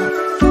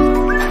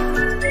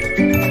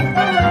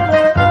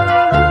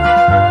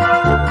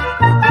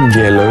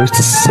 Yellow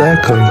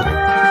circle.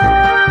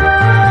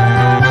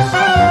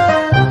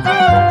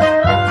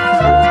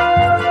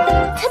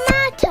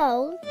 Tomato.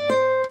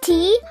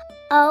 Tomato.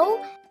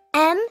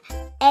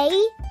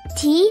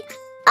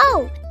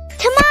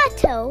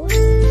 Tomato.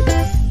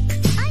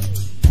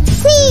 C.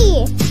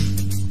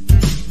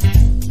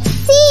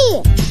 C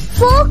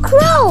for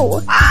crow.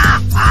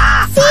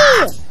 C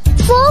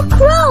for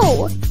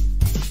crow.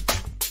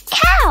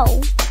 Cow.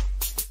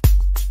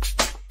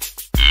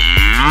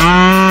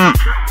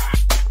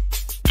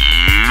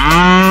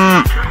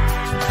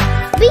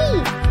 B.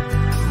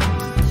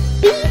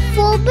 B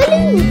for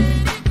balloon.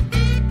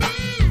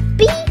 B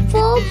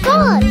for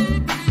bus.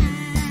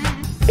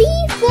 B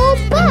for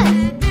bus.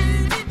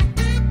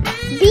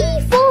 B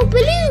for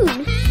balloon.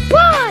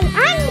 Ball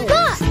and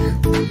bus.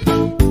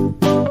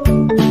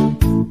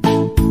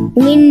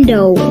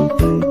 Window.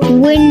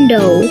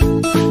 Window.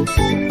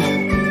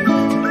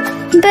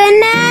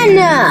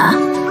 Banana.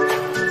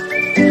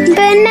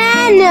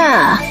 Banana.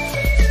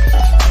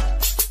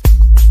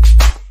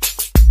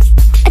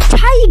 A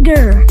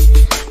tiger.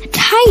 A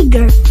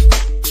tiger.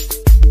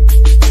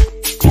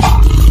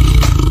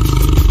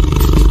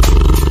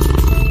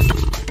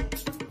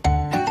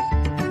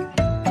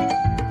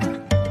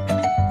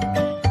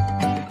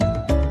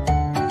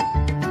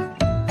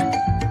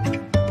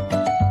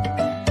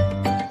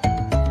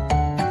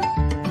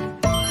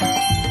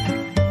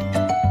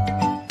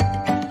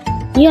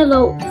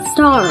 Yellow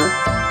star.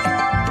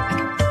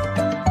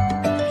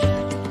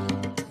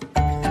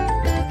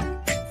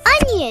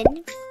 Onion.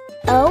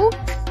 O-N-I-O-N.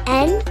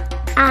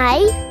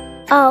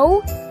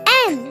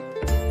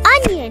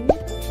 Onion.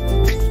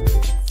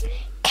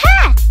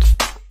 Cat.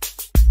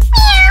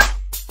 Meow.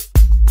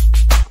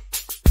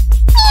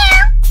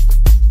 Meow.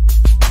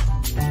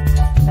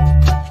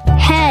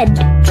 Head.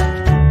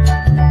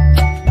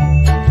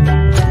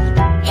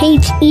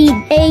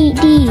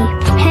 H-E-A-D.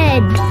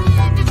 Head.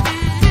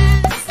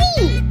 C.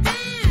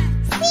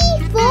 C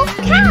for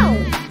cow.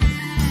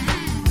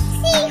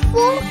 C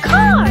for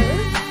car.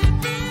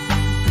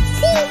 C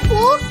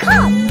for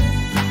cup.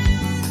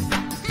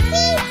 C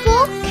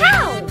for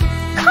cow.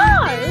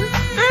 Car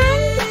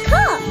and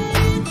cup.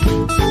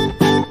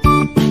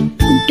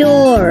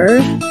 Door.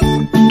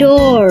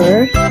 Door.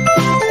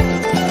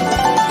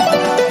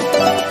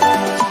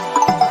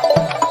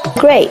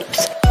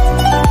 Grapes.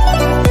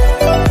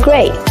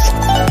 Grapes.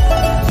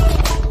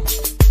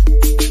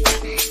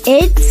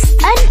 It's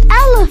an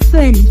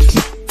elephant.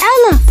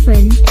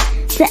 Elephant.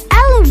 The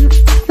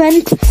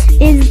elephant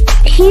is a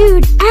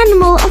huge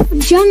animal of the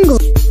jungle.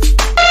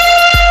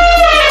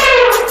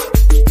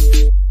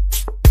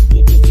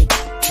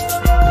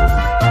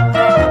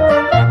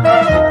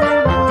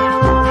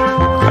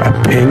 A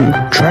pink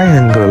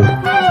triangle.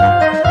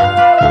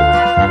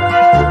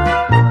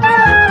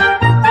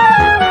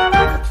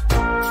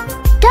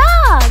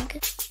 Dog.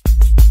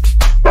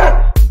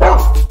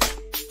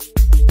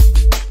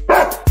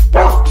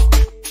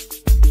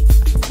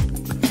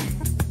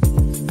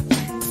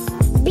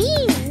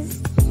 Beans.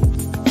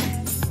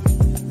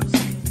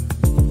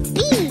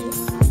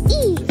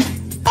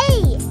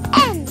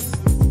 B-E-A-N-S.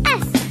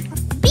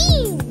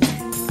 Beans.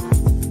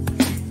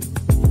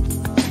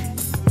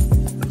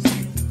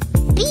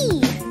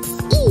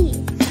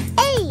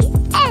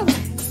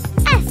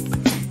 B-E-A-N-S.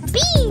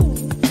 Beans.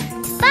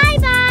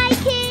 Bye-bye,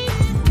 kids.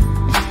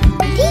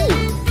 D.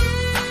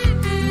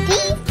 D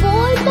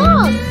for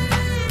dog.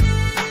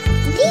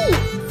 D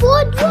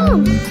for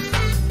drum.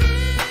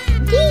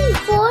 D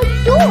for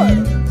door.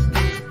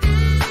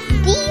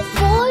 D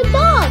for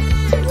dog.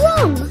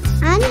 Drum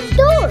and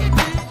door.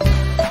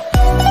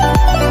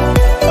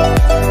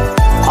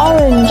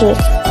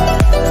 Oranges.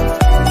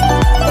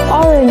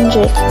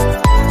 Oranges.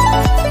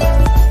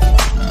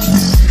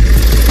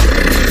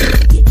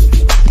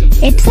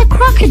 It's a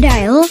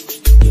crocodile.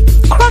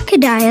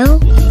 Crocodile.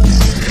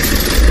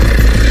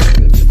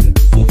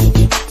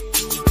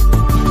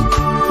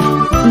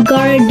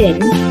 Garden.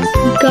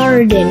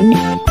 Garden.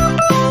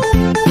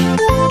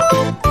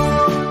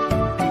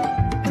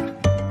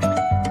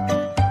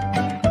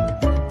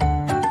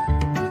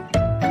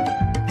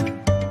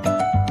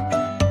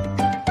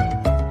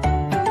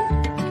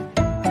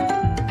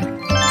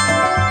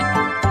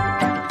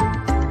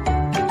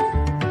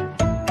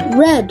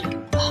 Red.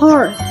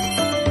 Horse.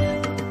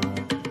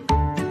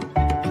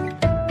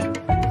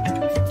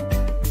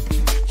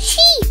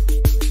 Sheep.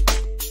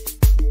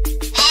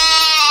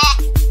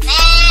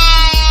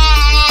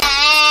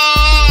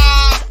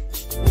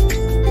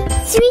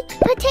 Sweet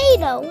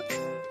potato.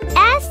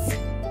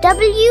 S-W-E-E-T-P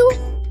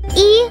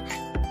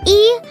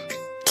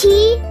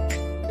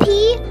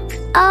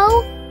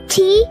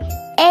Potato.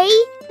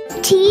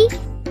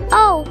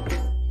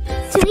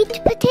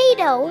 Sweet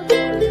potato.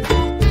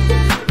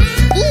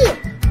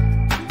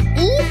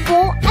 E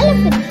for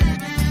elephant.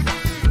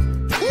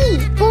 E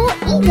for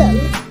eagle.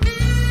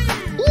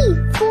 E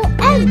for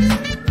egg.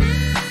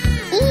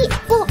 E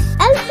for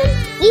elephant,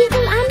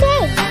 eagle and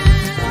egg.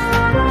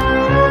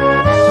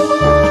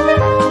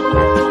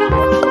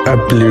 A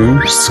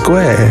blue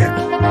square.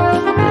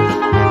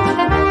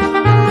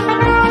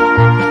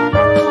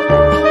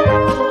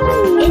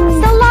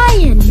 It's a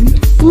lion.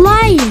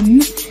 Lion.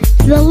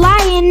 The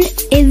lion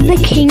is the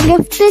king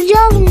of the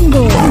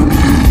jungle.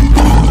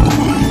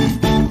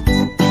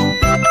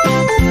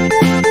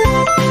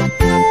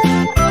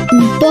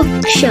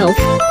 Bookshelf.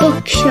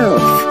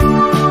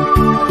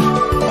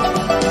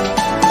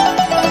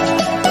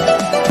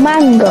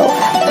 Mango.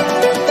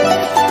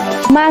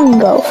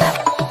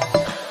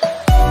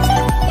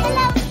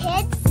 Hello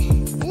kids,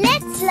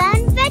 let's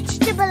learn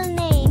vegetable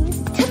names.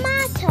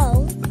 Tomato.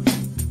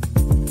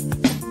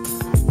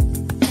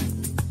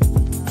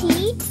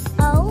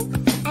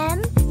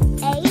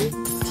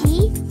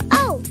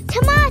 Tomato.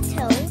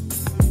 Tomato.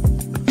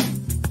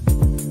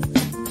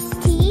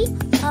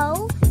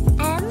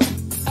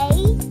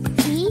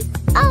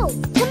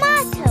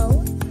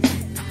 Tomato.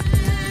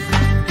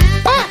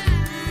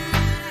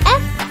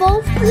 F for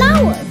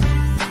flower.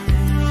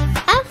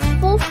 F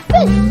for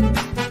fish.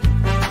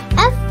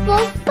 F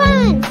for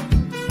fan.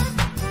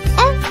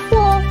 F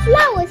for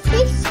flower,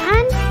 fish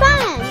and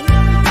fan.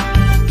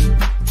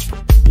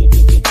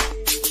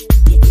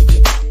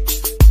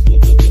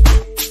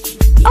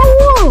 A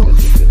wolf.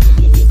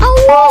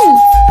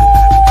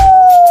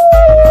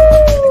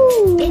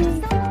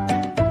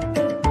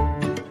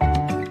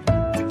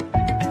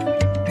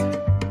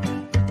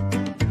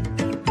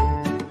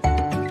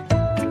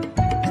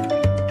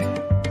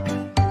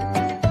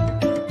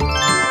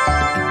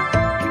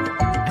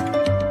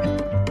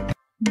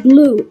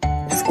 Blue.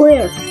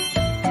 Square.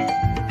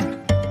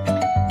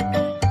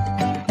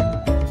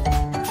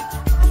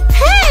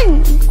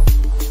 Hen.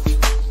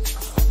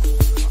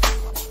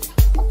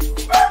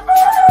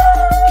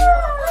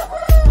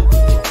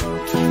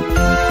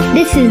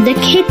 This is the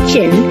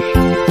kitchen.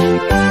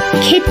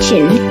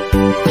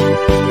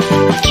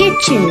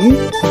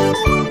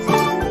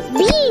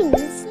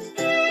 Beans.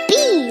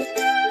 B-E-A-N-S.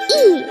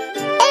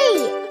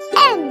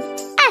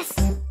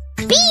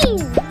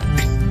 Beans.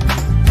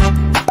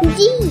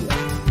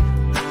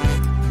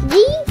 G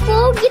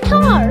for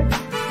guitar.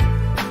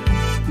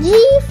 G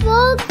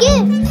for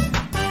gift.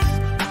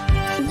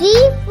 G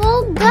for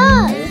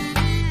girl.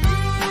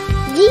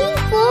 G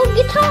for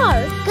guitar,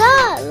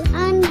 girl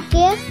and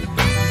gift.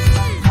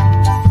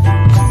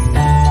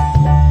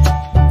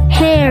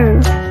 Hair.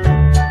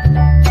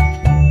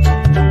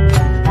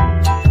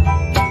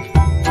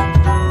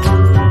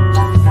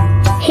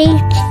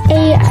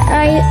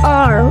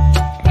 H-A-I-R.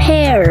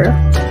 Hair.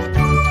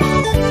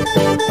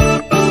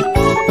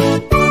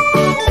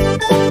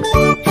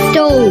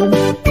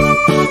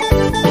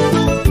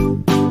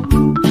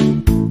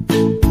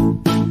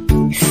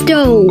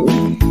 Stove.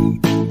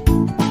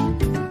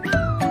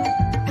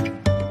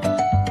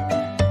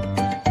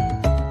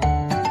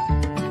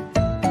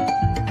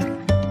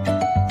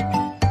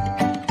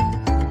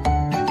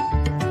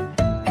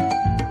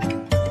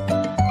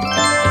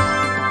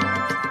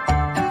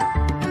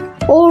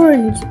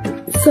 Orange.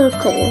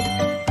 Circle.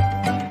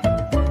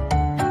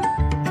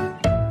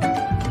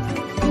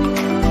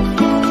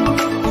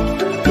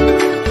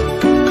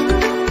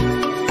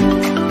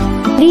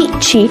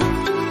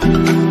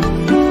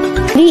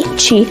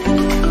 Lychee.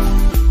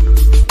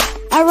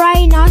 A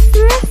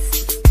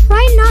rhinoceros.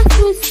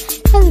 Rhinoceros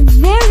has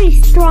very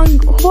strong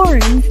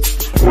horns.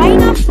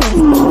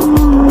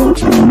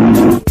 Rhinoceros.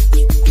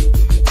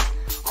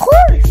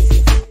 Horse.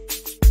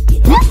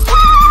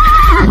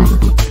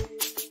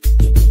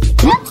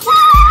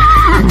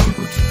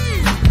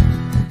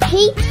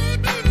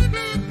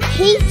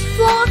 H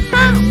for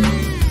hat.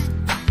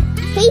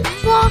 H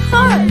for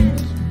heart.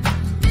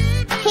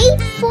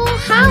 H for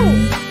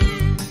house.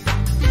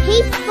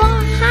 H for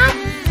hat,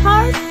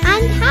 heart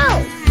and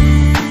house.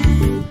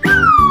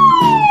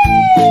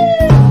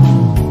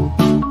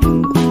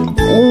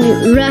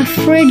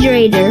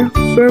 Refrigerator.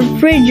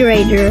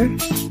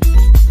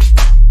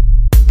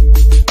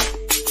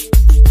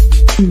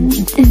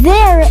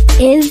 There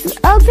is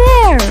a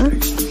bear.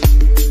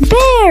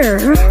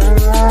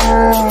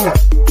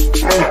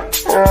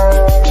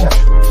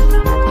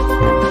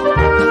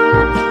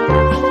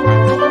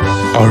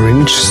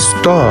 Orange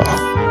star.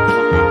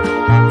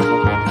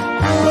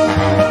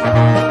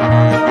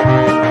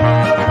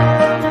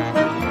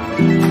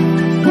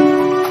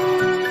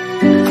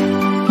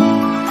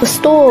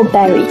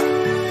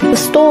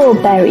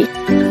 Strawberry.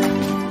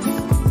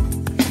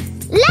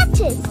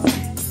 Lettuce.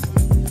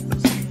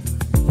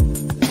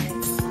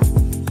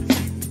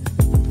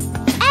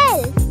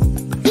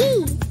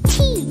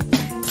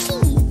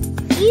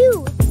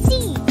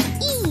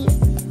 L-E-T-T-U-C-E.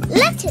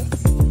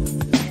 Lettuce.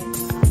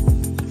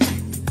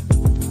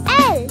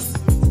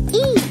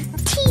 L-E-T-T-U-C.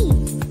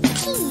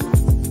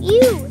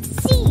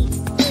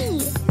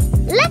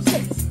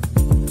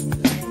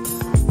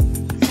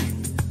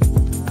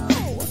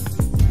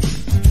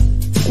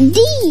 D.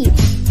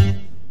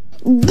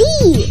 D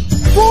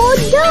for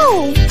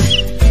dog.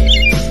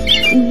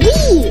 D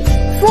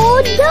for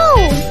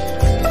dog.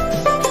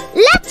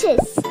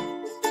 Lettuce.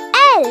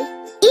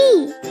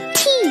 L-E-T-T-U-C-E.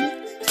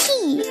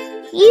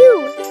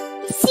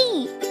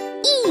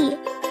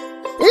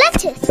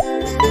 Lettuce.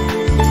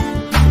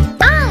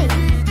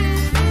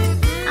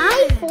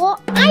 I for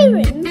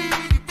iron.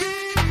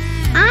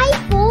 I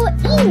for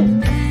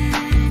ink.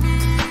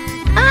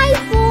 I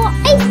for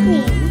ice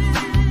cream.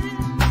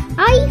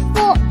 I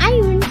for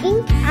iron,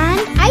 ink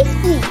and ice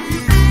cream.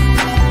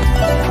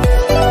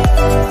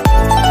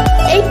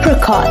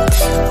 Apricot.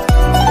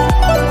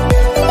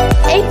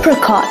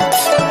 Apricot.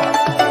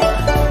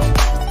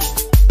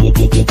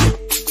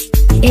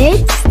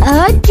 It's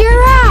a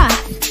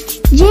giraffe.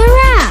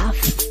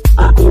 Giraffe.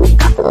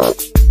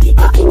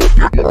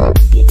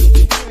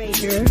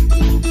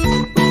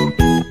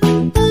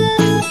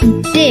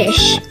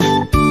 Dish.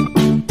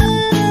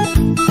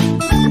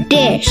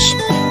 Dish.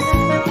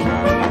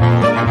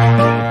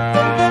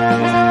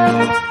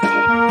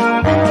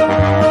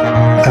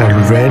 A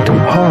red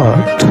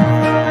heart.